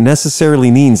think it necessarily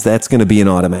means that's going to be an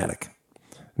automatic.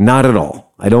 Not at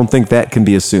all. I don't think that can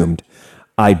be assumed.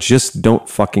 I just don't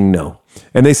fucking know.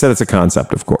 And they said it's a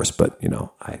concept, of course, but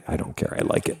I don't care. I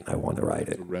like it. I want to ride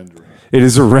it. It's a rendering. It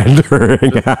is a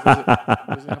rendering. Does it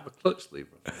have a clutch lever?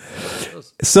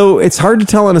 So it's hard to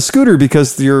tell on a scooter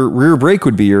because your rear brake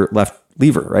would be your left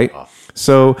lever, right?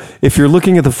 So if you're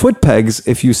looking at the foot pegs,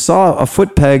 if you saw a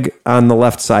foot peg on the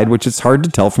left side, which it's hard to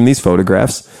tell from these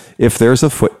photographs, if there's a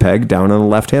foot peg down on the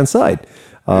left-hand side.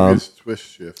 Maybe it's twist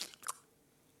shift.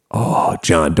 Oh,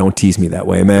 John, don't tease me that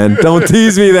way, man. Don't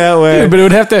tease me that way. Yeah, but it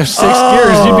would have to have 6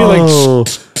 gears. You'd be like,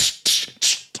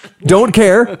 don't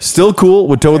care. Still cool.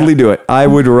 Would totally do it. I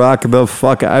would rock the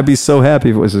fuck. I'd be so happy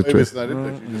if it was a Maybe twist. it's not it,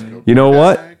 but you just go. You know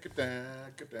what?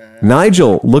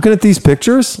 Nigel, looking at these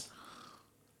pictures,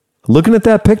 looking at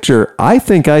that picture, I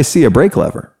think I see a brake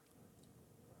lever.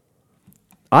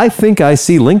 I think I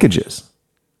see linkages.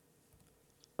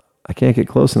 I can't get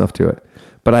close enough to it.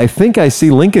 But I think I see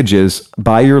linkages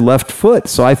by your left foot.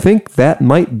 So I think that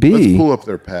might be. Let's pull up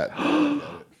their patent.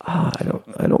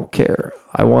 I don't care.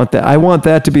 I want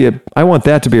that to be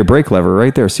a brake lever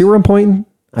right there. See where I'm pointing?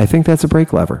 I think that's a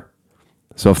brake lever.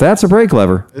 So if that's a brake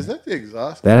lever, Is that the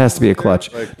exhaust? that has to be a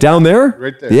clutch. Like, Down there?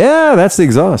 right there. Yeah, that's the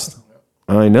exhaust.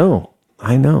 I know.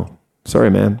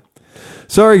 Sorry, man.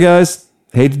 Sorry, guys.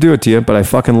 Hate to do it to you, but I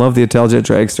fucking love the Italjet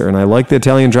Dragster, and I like the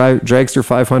Italian Dragster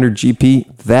 500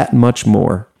 GP that much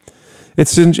more.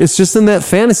 It's just in that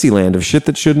fantasy land of shit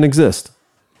that shouldn't exist.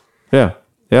 Yeah.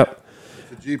 Yep.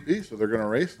 It's a GP, so they're going to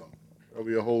race them. There'll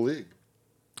be a whole league.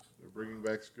 They're bringing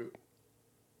back Scoot.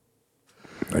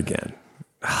 Again.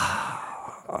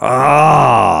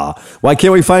 Why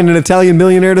can't we find an Italian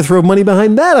millionaire to throw money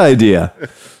behind that idea?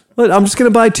 Look, I'm just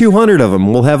going to buy 200 of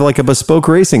them. We'll have like a bespoke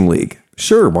racing league.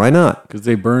 Sure, why not? because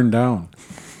they burn down.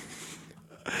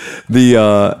 The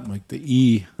Like the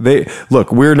E.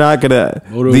 we're not going to.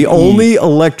 Moto The E. only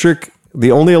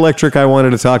electric I wanted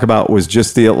to talk about was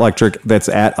just the electric that's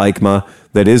at EICMA.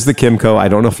 That is the Kymco. I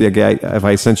don't know if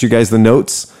I sent you guys the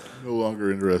notes. No longer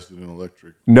interested in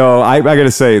electric. No, I got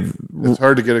to say, It's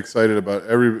hard to get excited about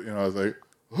I was like,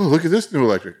 oh, look at this new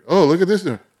electric. Oh, look at this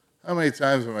new. How many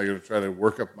times am I going to try to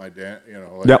work up my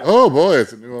Yep. oh boy,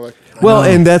 it's a new electric. Well,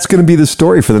 and that's going to be the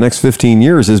story for the next 15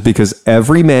 years is because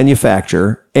every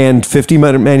manufacturer and 50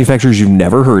 manufacturers you've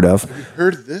never heard of. Have you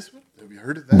heard of this one? Have you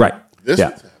heard of that? Right. This Yeah.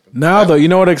 one's happened. Now, though, you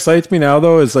know what excites me now,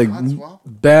 though, is like swap.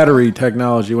 battery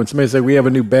technology. When somebody says we have a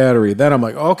new battery, then I'm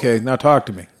like, okay, now talk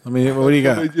to me. I mean, what do you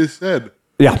I got? just said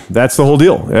Yeah, that's the whole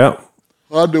deal. Yeah.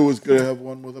 Honda was going to have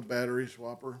one with a battery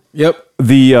swapper. Yep.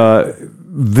 The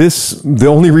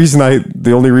only reason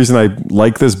I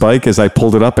like this bike is I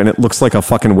pulled it up and it looks like a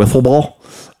fucking wiffle ball.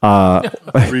 That's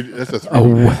a 3D.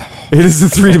 It is a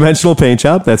 3-dimensional paint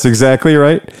job. That's exactly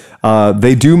right.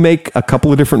 They do make a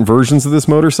couple of different versions of this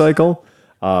motorcycle,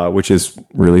 which is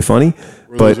really funny.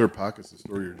 Where But those are pockets to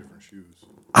store your different shoes.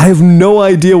 I have no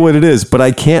idea what it is, but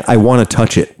I can't. I want to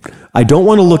touch it. I don't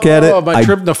want to look at it. Oh, my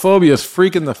trypnophobia is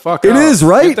freaking the fuck It out. is,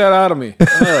 right? Get that out of me.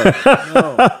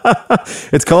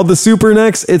 It's called the Super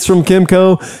Nex. It's from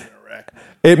Kimco.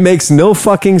 It makes no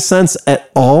fucking sense at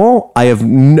all. I have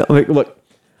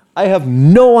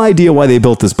no idea why they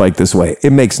built this bike this way.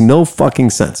 It makes no fucking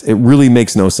sense. It really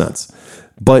makes no sense.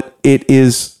 But it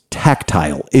is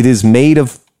tactile. It is made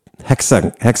of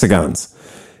hexagons.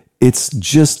 It's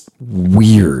just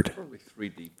weird. Probably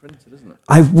 3D printed, isn't it?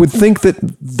 I would think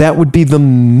that would be the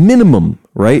minimum,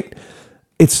 right?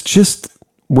 It's just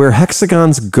where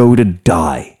hexagons go to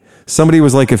die. Somebody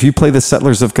was like, if you play the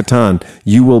Settlers of Catan,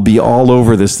 you will be all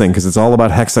over this thing because it's all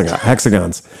about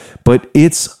hexagons. But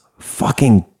it's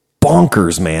fucking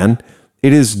bonkers, man.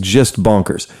 It is just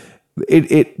bonkers.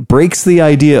 It breaks the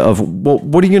idea of, well,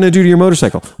 what are you going to do to your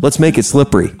motorcycle? Let's make it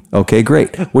slippery. Okay,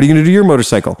 great. What are you going to do to your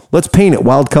motorcycle? Let's paint it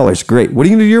wild colors. Great. What are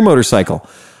you going to do to your motorcycle?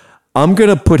 I'm going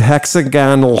to put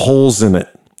hexagonal holes in it.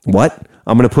 What?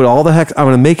 I'm going to put all the I'm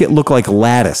going to make it look like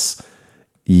lattice.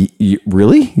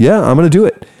 Really? Yeah, I'm going to do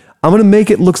it. I'm going to make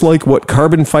it look like what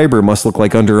carbon fiber must look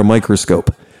like under a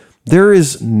microscope. There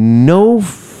is no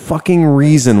fucking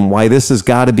reason why this has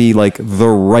got to be like the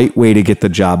right way to get the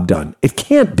job done. It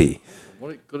can't be.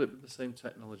 Could it be the same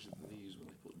technology that they use when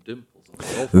they put dimples on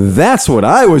the golf ball? That's what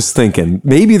I was thinking.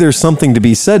 Maybe there's something to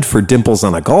be said for dimples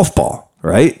on a golf ball,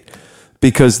 right?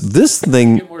 Because this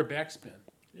thing, Get more backspin.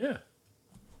 Yeah.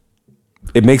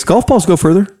 it makes golf balls go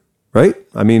further, right?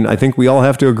 I mean, I think we all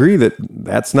have to agree that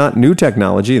that's not new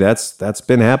technology. That's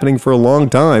been happening for a long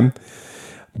time.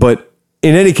 But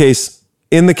in any case,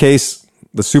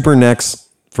 the Super Nex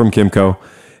from Kimco,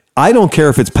 I don't care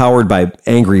if it's powered by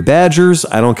Angry Badgers.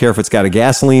 I don't care if it's got a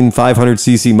gasoline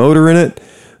 500cc motor in it.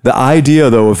 The idea,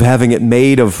 though, of having it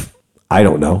made of, I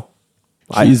don't know.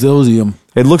 Cheesosium.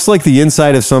 It looks like the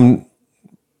inside of some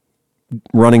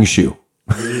running shoe.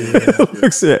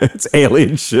 It's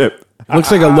alien shit.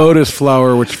 Looks like a lotus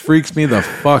flower, which freaks me the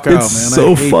fuck out, man. It's I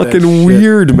so hate that fucking shit.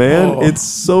 weird, man. Oh. It's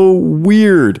so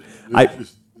weird.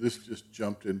 This just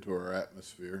jumped into our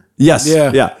atmosphere. Yes.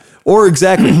 Yeah. Yeah. Or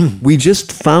exactly. We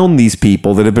just found these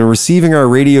people that have been receiving our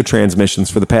radio transmissions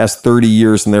for the past 30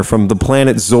 years, and they're from the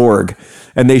planet Zorg,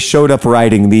 and they showed up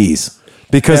riding these.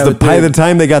 Because Yeah, by the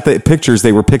time they got the pictures,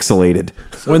 they were pixelated.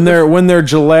 When their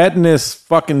gelatinous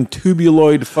fucking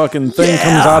tubuloid fucking thing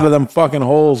comes out of them fucking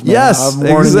holes, man. Yes, I'm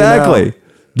warning you exactly. now.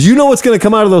 Do you know what's going to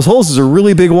come out of those holes? Is a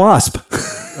really big wasp,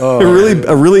 a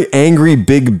really angry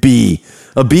big bee,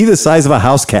 a bee the size of a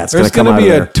house cat's going There's to come going out to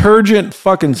of be there. a turgent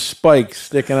fucking spike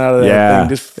sticking out of that Yeah, thing.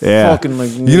 Just yeah. fucking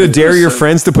like. You gonna dare your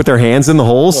friends to put their hands in the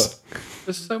holes?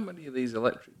 There's so many of these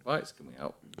electric bikes coming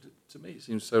out. To me, it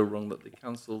seems so wrong that they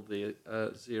cancelled the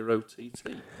Zero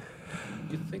TT.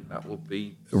 You'd think that would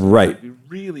be Right. be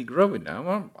really growing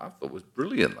now. I thought it was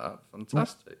brilliant. That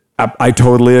fantastic. I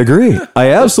totally agree.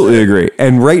 I absolutely agree.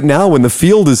 And right now, when the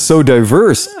field is so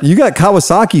diverse, you got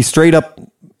Kawasaki straight up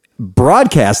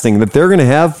broadcasting that they're going to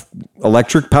have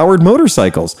electric powered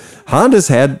motorcycles. Honda's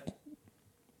had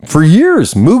for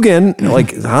years. Mugen,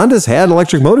 like Honda's had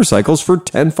electric motorcycles for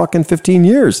 10 fucking 15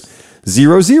 years.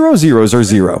 0 zeros are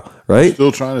zero, right?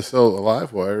 Still trying to sell the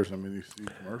live wires. I mean, you see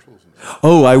commercials and stuff.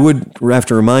 Oh, I would have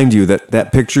to remind you that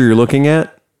that picture you're looking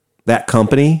at, that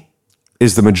company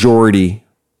is the majority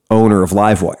owner of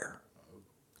Livewire.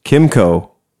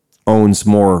 Kimco owns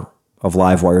more of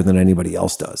Livewire than anybody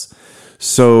else does.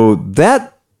 So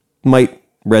that might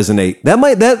resonate.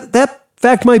 That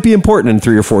fact might be important in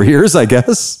 3 or 4 years, I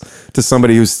guess, to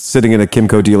somebody who's sitting in a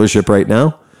Kimco dealership right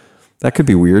now. That could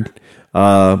be weird.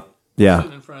 Yeah.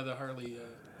 Sitting in front of the Harley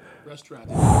restaurant.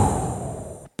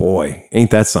 Boy,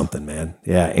 ain't that something, man.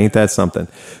 Yeah, ain't that something.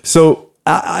 So,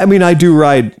 I mean, I do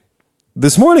ride.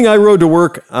 This morning I rode to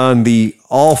work on the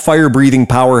all fire-breathing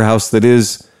powerhouse that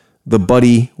is the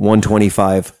Buddy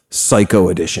 125 Psycho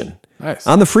Edition. Nice.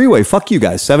 On the freeway, fuck you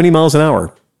guys, 70 miles an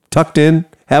hour. tucked in,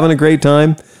 having a great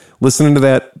time, listening to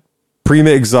that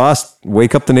Prima exhaust,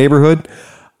 wake up the neighborhood.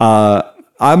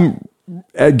 I'm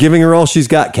giving her all she's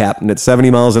got, Captain, at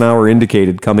 70 miles an hour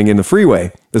indicated coming in the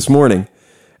freeway this morning.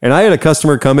 And I had a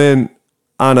customer come in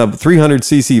on a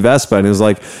 300cc Vespa and was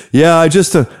like, yeah, I'm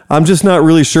just not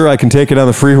really sure I can take it on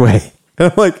the freeway.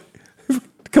 And I'm like,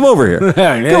 come over here.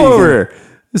 Come over here.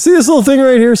 You see this little thing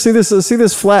right here? See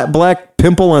this flat black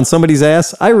pimple on somebody's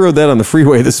ass? I rode that on the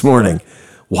freeway this morning.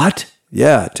 What?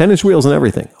 Yeah, 10-inch wheels and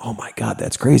everything. Oh my God,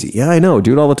 that's crazy. Yeah, I know.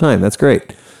 Do it all the time. That's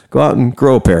great. Go out and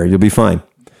grow a pair. You'll be fine.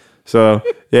 So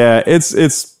yeah, that's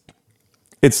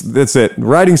it.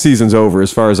 Riding season's over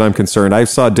as far as I'm concerned. I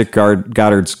saw Dick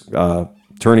Goddard's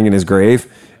turning in his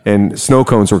grave, and snow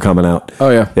cones were coming out. Oh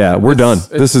yeah, yeah. We're done.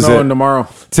 This is it. Tomorrow.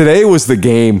 Today was the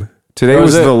game. Today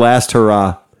was the last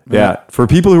hurrah. Yeah, for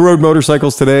people who rode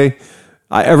motorcycles today,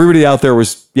 everybody out there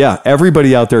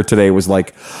today was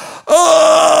like,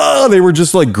 oh, they were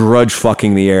just like grudge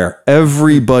fucking the air.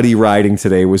 Everybody riding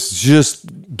today was just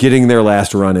getting their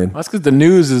last run in. That's because the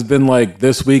news has been like,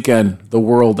 this weekend the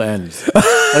world ends.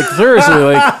 Like seriously,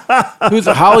 like who's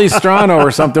Holly Strano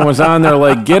or something was on there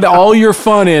like, get all your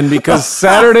fun in because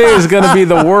Saturday is going to be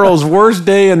the world's worst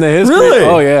day in the history. Really?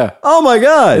 Oh yeah. Oh my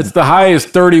God. It's the highest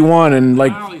 31 and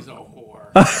like. Holly's a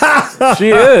whore. She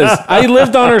is. I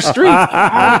lived on her street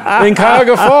in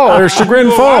Cuyahoga Falls or Chagrin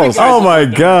Falls. Oh my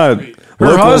God.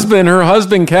 Her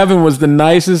husband Kevin was the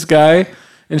nicest guy,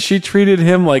 and she treated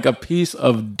him like a piece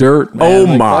of dirt, man. Oh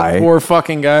like, my. that poor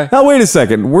fucking guy. Now wait a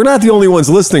second. We're not the only ones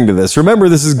listening to this. Remember,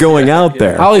 this is going out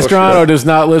there. Holly Strano does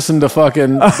not listen to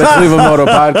fucking the Cleveland Moto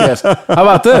podcast. How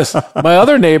about this? My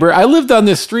other neighbor, I lived on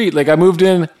this street. Like I moved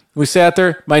in, we sat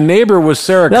there. My neighbor was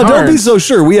Sarah Now Carnes. don't be so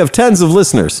sure. We have tens of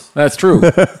listeners. That's true.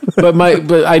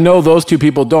 but I know those two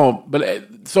people don't. But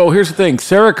so here's the thing.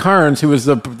 Sarah Carnes, who is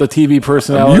the TV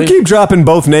personality. You keep dropping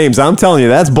both names. I'm telling you,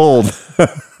 that's bold.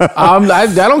 I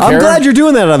don't care. I'm glad you're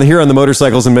doing that on the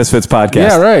Motorcycles and Misfits podcast.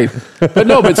 Yeah, right.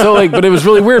 But it was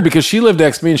really weird because she lived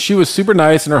next to me and she was super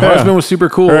nice and her husband was super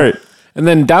cool. Right. And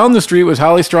then down the street was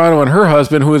Holly Strano and her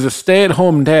husband, who was a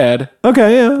stay-at-home dad.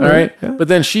 Okay, yeah. All right. Yeah. But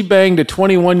then she banged a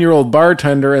 21-year-old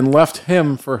bartender and left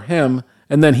him for him,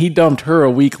 and then he dumped her a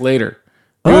week later.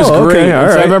 It was great. Okay, all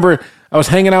So right. I remember I was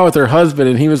hanging out with her husband,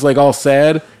 and he was like all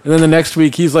sad. And then the next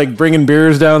week, he's like bringing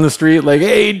beers down the street, like,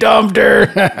 "Hey, he dumped her."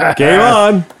 Game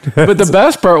on. But the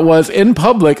best part was in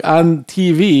public on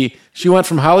TV, she went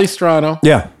from Holly Strano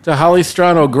to Holly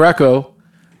Strano Greco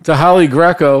to Holly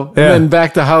Greco and then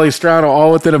back to Holly Strano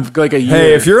all within like a year.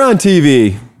 Hey, if you're on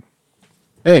TV,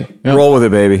 roll with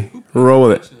it, baby. Roll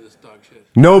with it.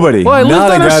 Nobody. Well, I lived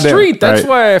Not on a her goddamn- street. That's right.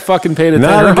 why I fucking paid attention.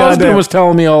 Not a Her husband goddamn- was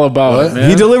telling me all about it, man.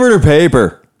 He delivered her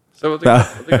paper. So are they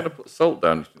going to put salt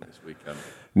down this weekend?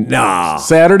 Nah.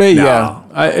 Saturday, yeah.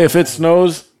 If it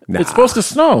snows, it's supposed to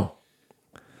snow.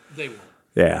 They will.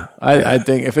 Yeah. I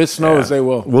think if it snows, they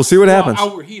will. We'll see what happens.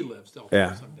 Out where he lives, they'll Yeah.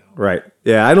 put some down. Right.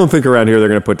 Yeah, I don't think around here they're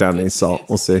going to put down any salt.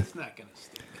 We'll see. It's not going to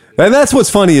stick. And that's what's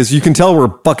funny is you can tell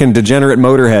we're fucking degenerate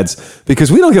motorheads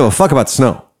because we don't give a fuck about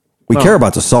snow. We care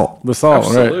about the salt. The salt,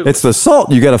 Absolutely. right? It's the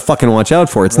salt you got to fucking watch out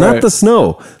for. It's Right. not the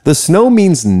snow. The snow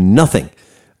means nothing.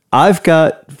 I've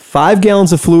got 5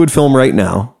 gallons of fluid film right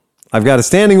now. I've got a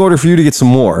standing order for you to get some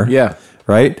more. Yeah.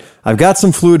 Right? I've got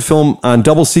some fluid film on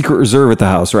double secret reserve at the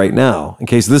house right now in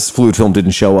case this fluid film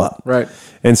didn't show up. Right.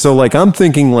 And so like I'm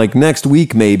thinking like next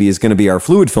week maybe is going to be our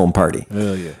fluid film party.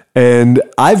 Hell yeah. And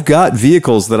I've got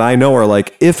vehicles that I know are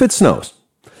like, if it snows,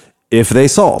 if they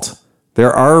salt,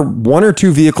 there are 1 or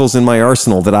 2 vehicles in my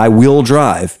arsenal that I will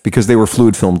drive because they were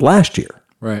fluid filmed last year.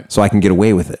 Right. So I can get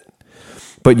away with it.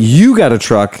 But you got a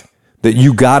truck that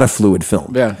you got a fluid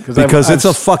film. Yeah, because it's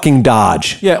a fucking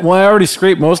Dodge. Yeah, well, I already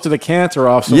scraped most of the cancer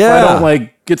off, so if Yeah. I don't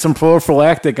like get some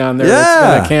prophylactic on there, it's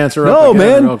Yeah. gonna cancer No, up again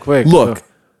man. real quick. Look, so-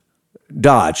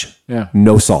 Dodge, Yeah.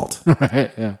 no salt. right,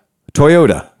 yeah,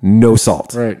 Toyota, no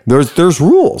salt. Right. There's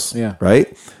rules. Yeah.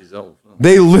 Right? Dissolve.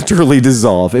 They literally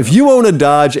dissolve. If you own a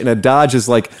Dodge and a Dodge is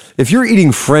like, if you're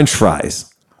eating French fries,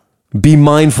 be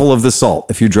mindful of the salt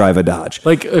if you drive a Dodge.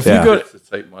 like if Yeah. you go, To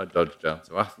take my Dodge down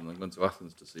to Athens. I'm going to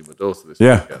Athens to see my daughter this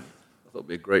Yeah. weekend. I thought it'd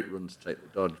be a great run to take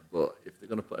the Dodge, but if they're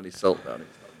going to put any salt down,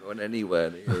 it's not going anywhere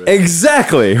near it.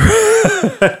 Exactly.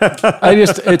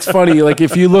 it's funny. Like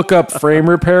if you look up frame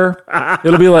repair,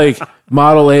 it'll be like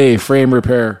Model A frame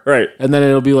repair, Right. And then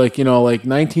it'll be like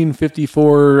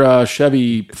 1954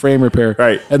 Chevy frame repair,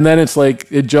 Right. And then it's like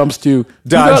it jumps to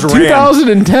Dodge Ram.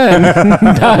 2010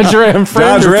 Dodge Ram frame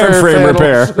Dodge repair. Ram frame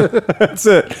panel. repair. That's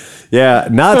it. Yeah,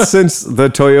 not since the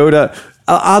Toyota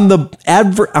on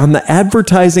the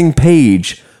advertising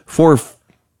page for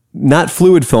not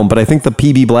fluid film, but I think the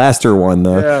PB Blaster one,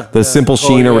 the Simple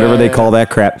Sheen or whatever they call that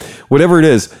crap, whatever it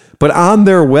is. But on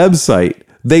their website,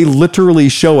 they literally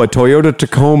show a Toyota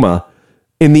Tacoma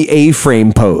in the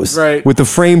A-frame pose, right, with the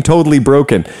frame totally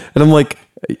broken. And I'm like,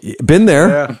 been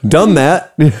there, done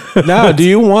that. Now, do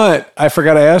you want, I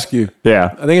forgot to ask you.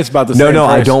 Yeah. I think it's about the same No,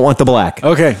 price. I don't want the black.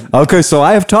 Okay. Okay, so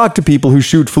I have talked to people who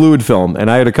shoot fluid film,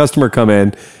 and I had a customer come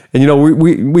in, and,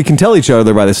 we can tell each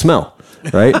other by the smell,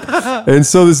 right? And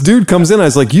so this dude comes in, I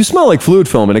was like, you smell like fluid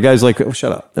film. And the guy's like, oh,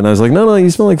 shut up. And I was like, no,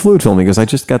 you smell like fluid film. He goes, I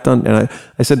just got done. And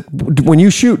I said, when you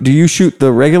shoot, do you shoot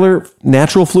the regular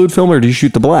natural fluid film or do you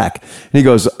shoot the black? And he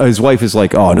goes, his wife is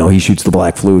like, oh, no, he shoots the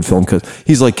black fluid film. Because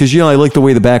he's like, because, I like the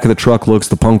way the back of the truck looks.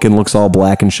 The pumpkin looks all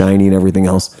black and shiny and everything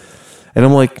else. And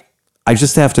I'm like, I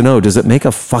just have to know, does it make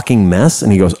a fucking mess?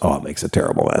 And he goes, oh, it makes a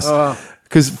terrible mess.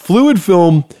 Because fluid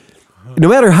film, no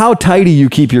matter how tidy you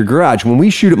keep your garage, when we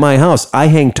shoot at my house, I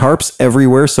hang tarps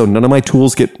everywhere so none of my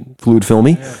tools get fluid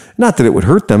filmy. Yeah. Not that it would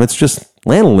hurt them, it's just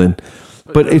lanolin.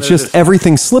 But it's just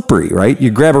everything's slippery, right? You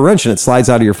grab a wrench and it slides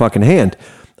out of your fucking hand.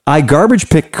 I garbage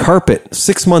pick carpet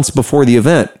 6 months before the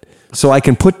event so I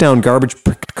can put down garbage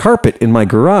picked carpet in my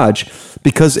garage,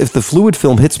 because if the fluid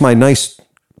film hits my nice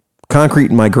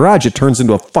concrete in my garage, it turns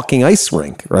into a fucking ice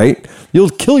rink, right?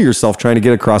 You'll kill yourself trying to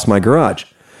get across my garage.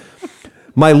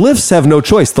 My lifts have no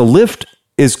choice. The lift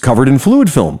is covered in fluid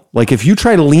film. Like, if you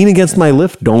try to lean against my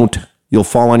lift, don't. You'll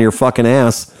fall on your fucking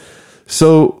ass.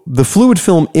 So the fluid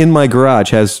film in my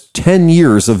garage has 10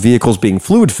 years of vehicles being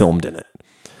fluid filmed in it.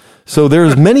 So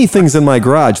there's many things in my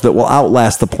garage that will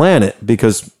outlast the planet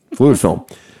because fluid film.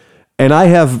 And I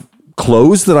have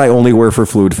clothes that I only wear for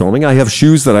fluid filming. I have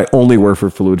shoes that I only wear for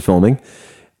fluid filming.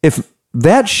 If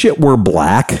that shit were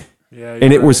black...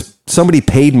 and it was somebody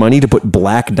paid money to put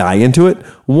black dye into it.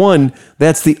 One,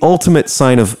 that's the ultimate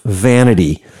sign of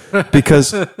vanity,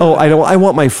 because I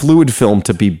want my fluid film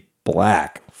to be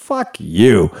black. Fuck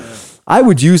you. I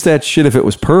would use that shit if it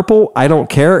was purple. I don't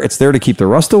care. It's there to keep the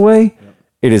rust away.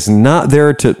 It is not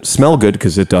there to smell good,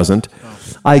 because it doesn't.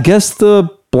 I guess the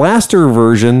Blaster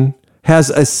version has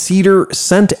a cedar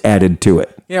scent added to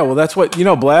it. Yeah, well, that's what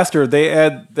Blaster. They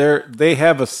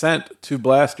have a scent to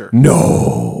Blaster.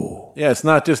 No. Yeah, it's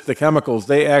not just the chemicals.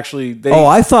 I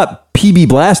thought PB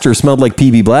Blaster smelled like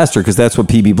PB Blaster because that's what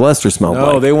PB Blaster smelled like.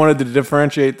 No, they wanted to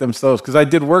differentiate themselves because I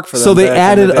did work for them. So they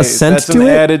added a scent That's to an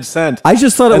it? added scent. I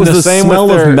just thought it was the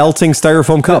smell of melting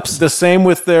styrofoam cups. The same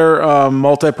with their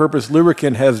multi-purpose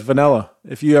lubricant has vanilla.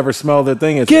 If you ever smell the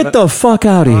thing, it's Get the fuck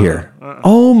out of here.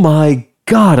 Oh my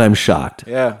God, I'm shocked.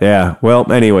 Yeah. Yeah. Well,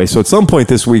 anyway, so at some point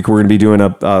this week, we're going to be doing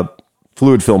a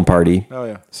fluid film party. Oh,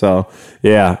 yeah. So,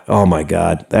 yeah. Oh, my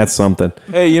God. That's something.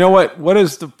 Hey, you know what? What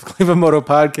does the Cleveland Moto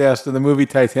podcast and the movie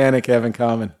Titanic have in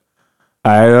common?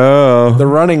 I know. The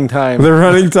running time. The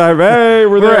running time. Hey,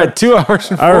 we're there. at 2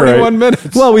 hours and 41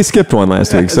 minutes. Well, we skipped one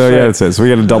last week. So, yeah, that's it. So we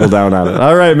got to double down on it.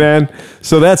 All right, man.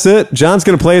 So that's it. John's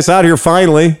going to play us out here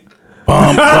finally.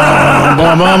 Bum,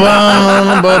 bum, bum,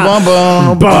 bum, bum, bum,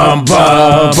 bum, bum, bum,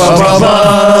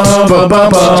 bum, bum,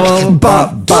 bum,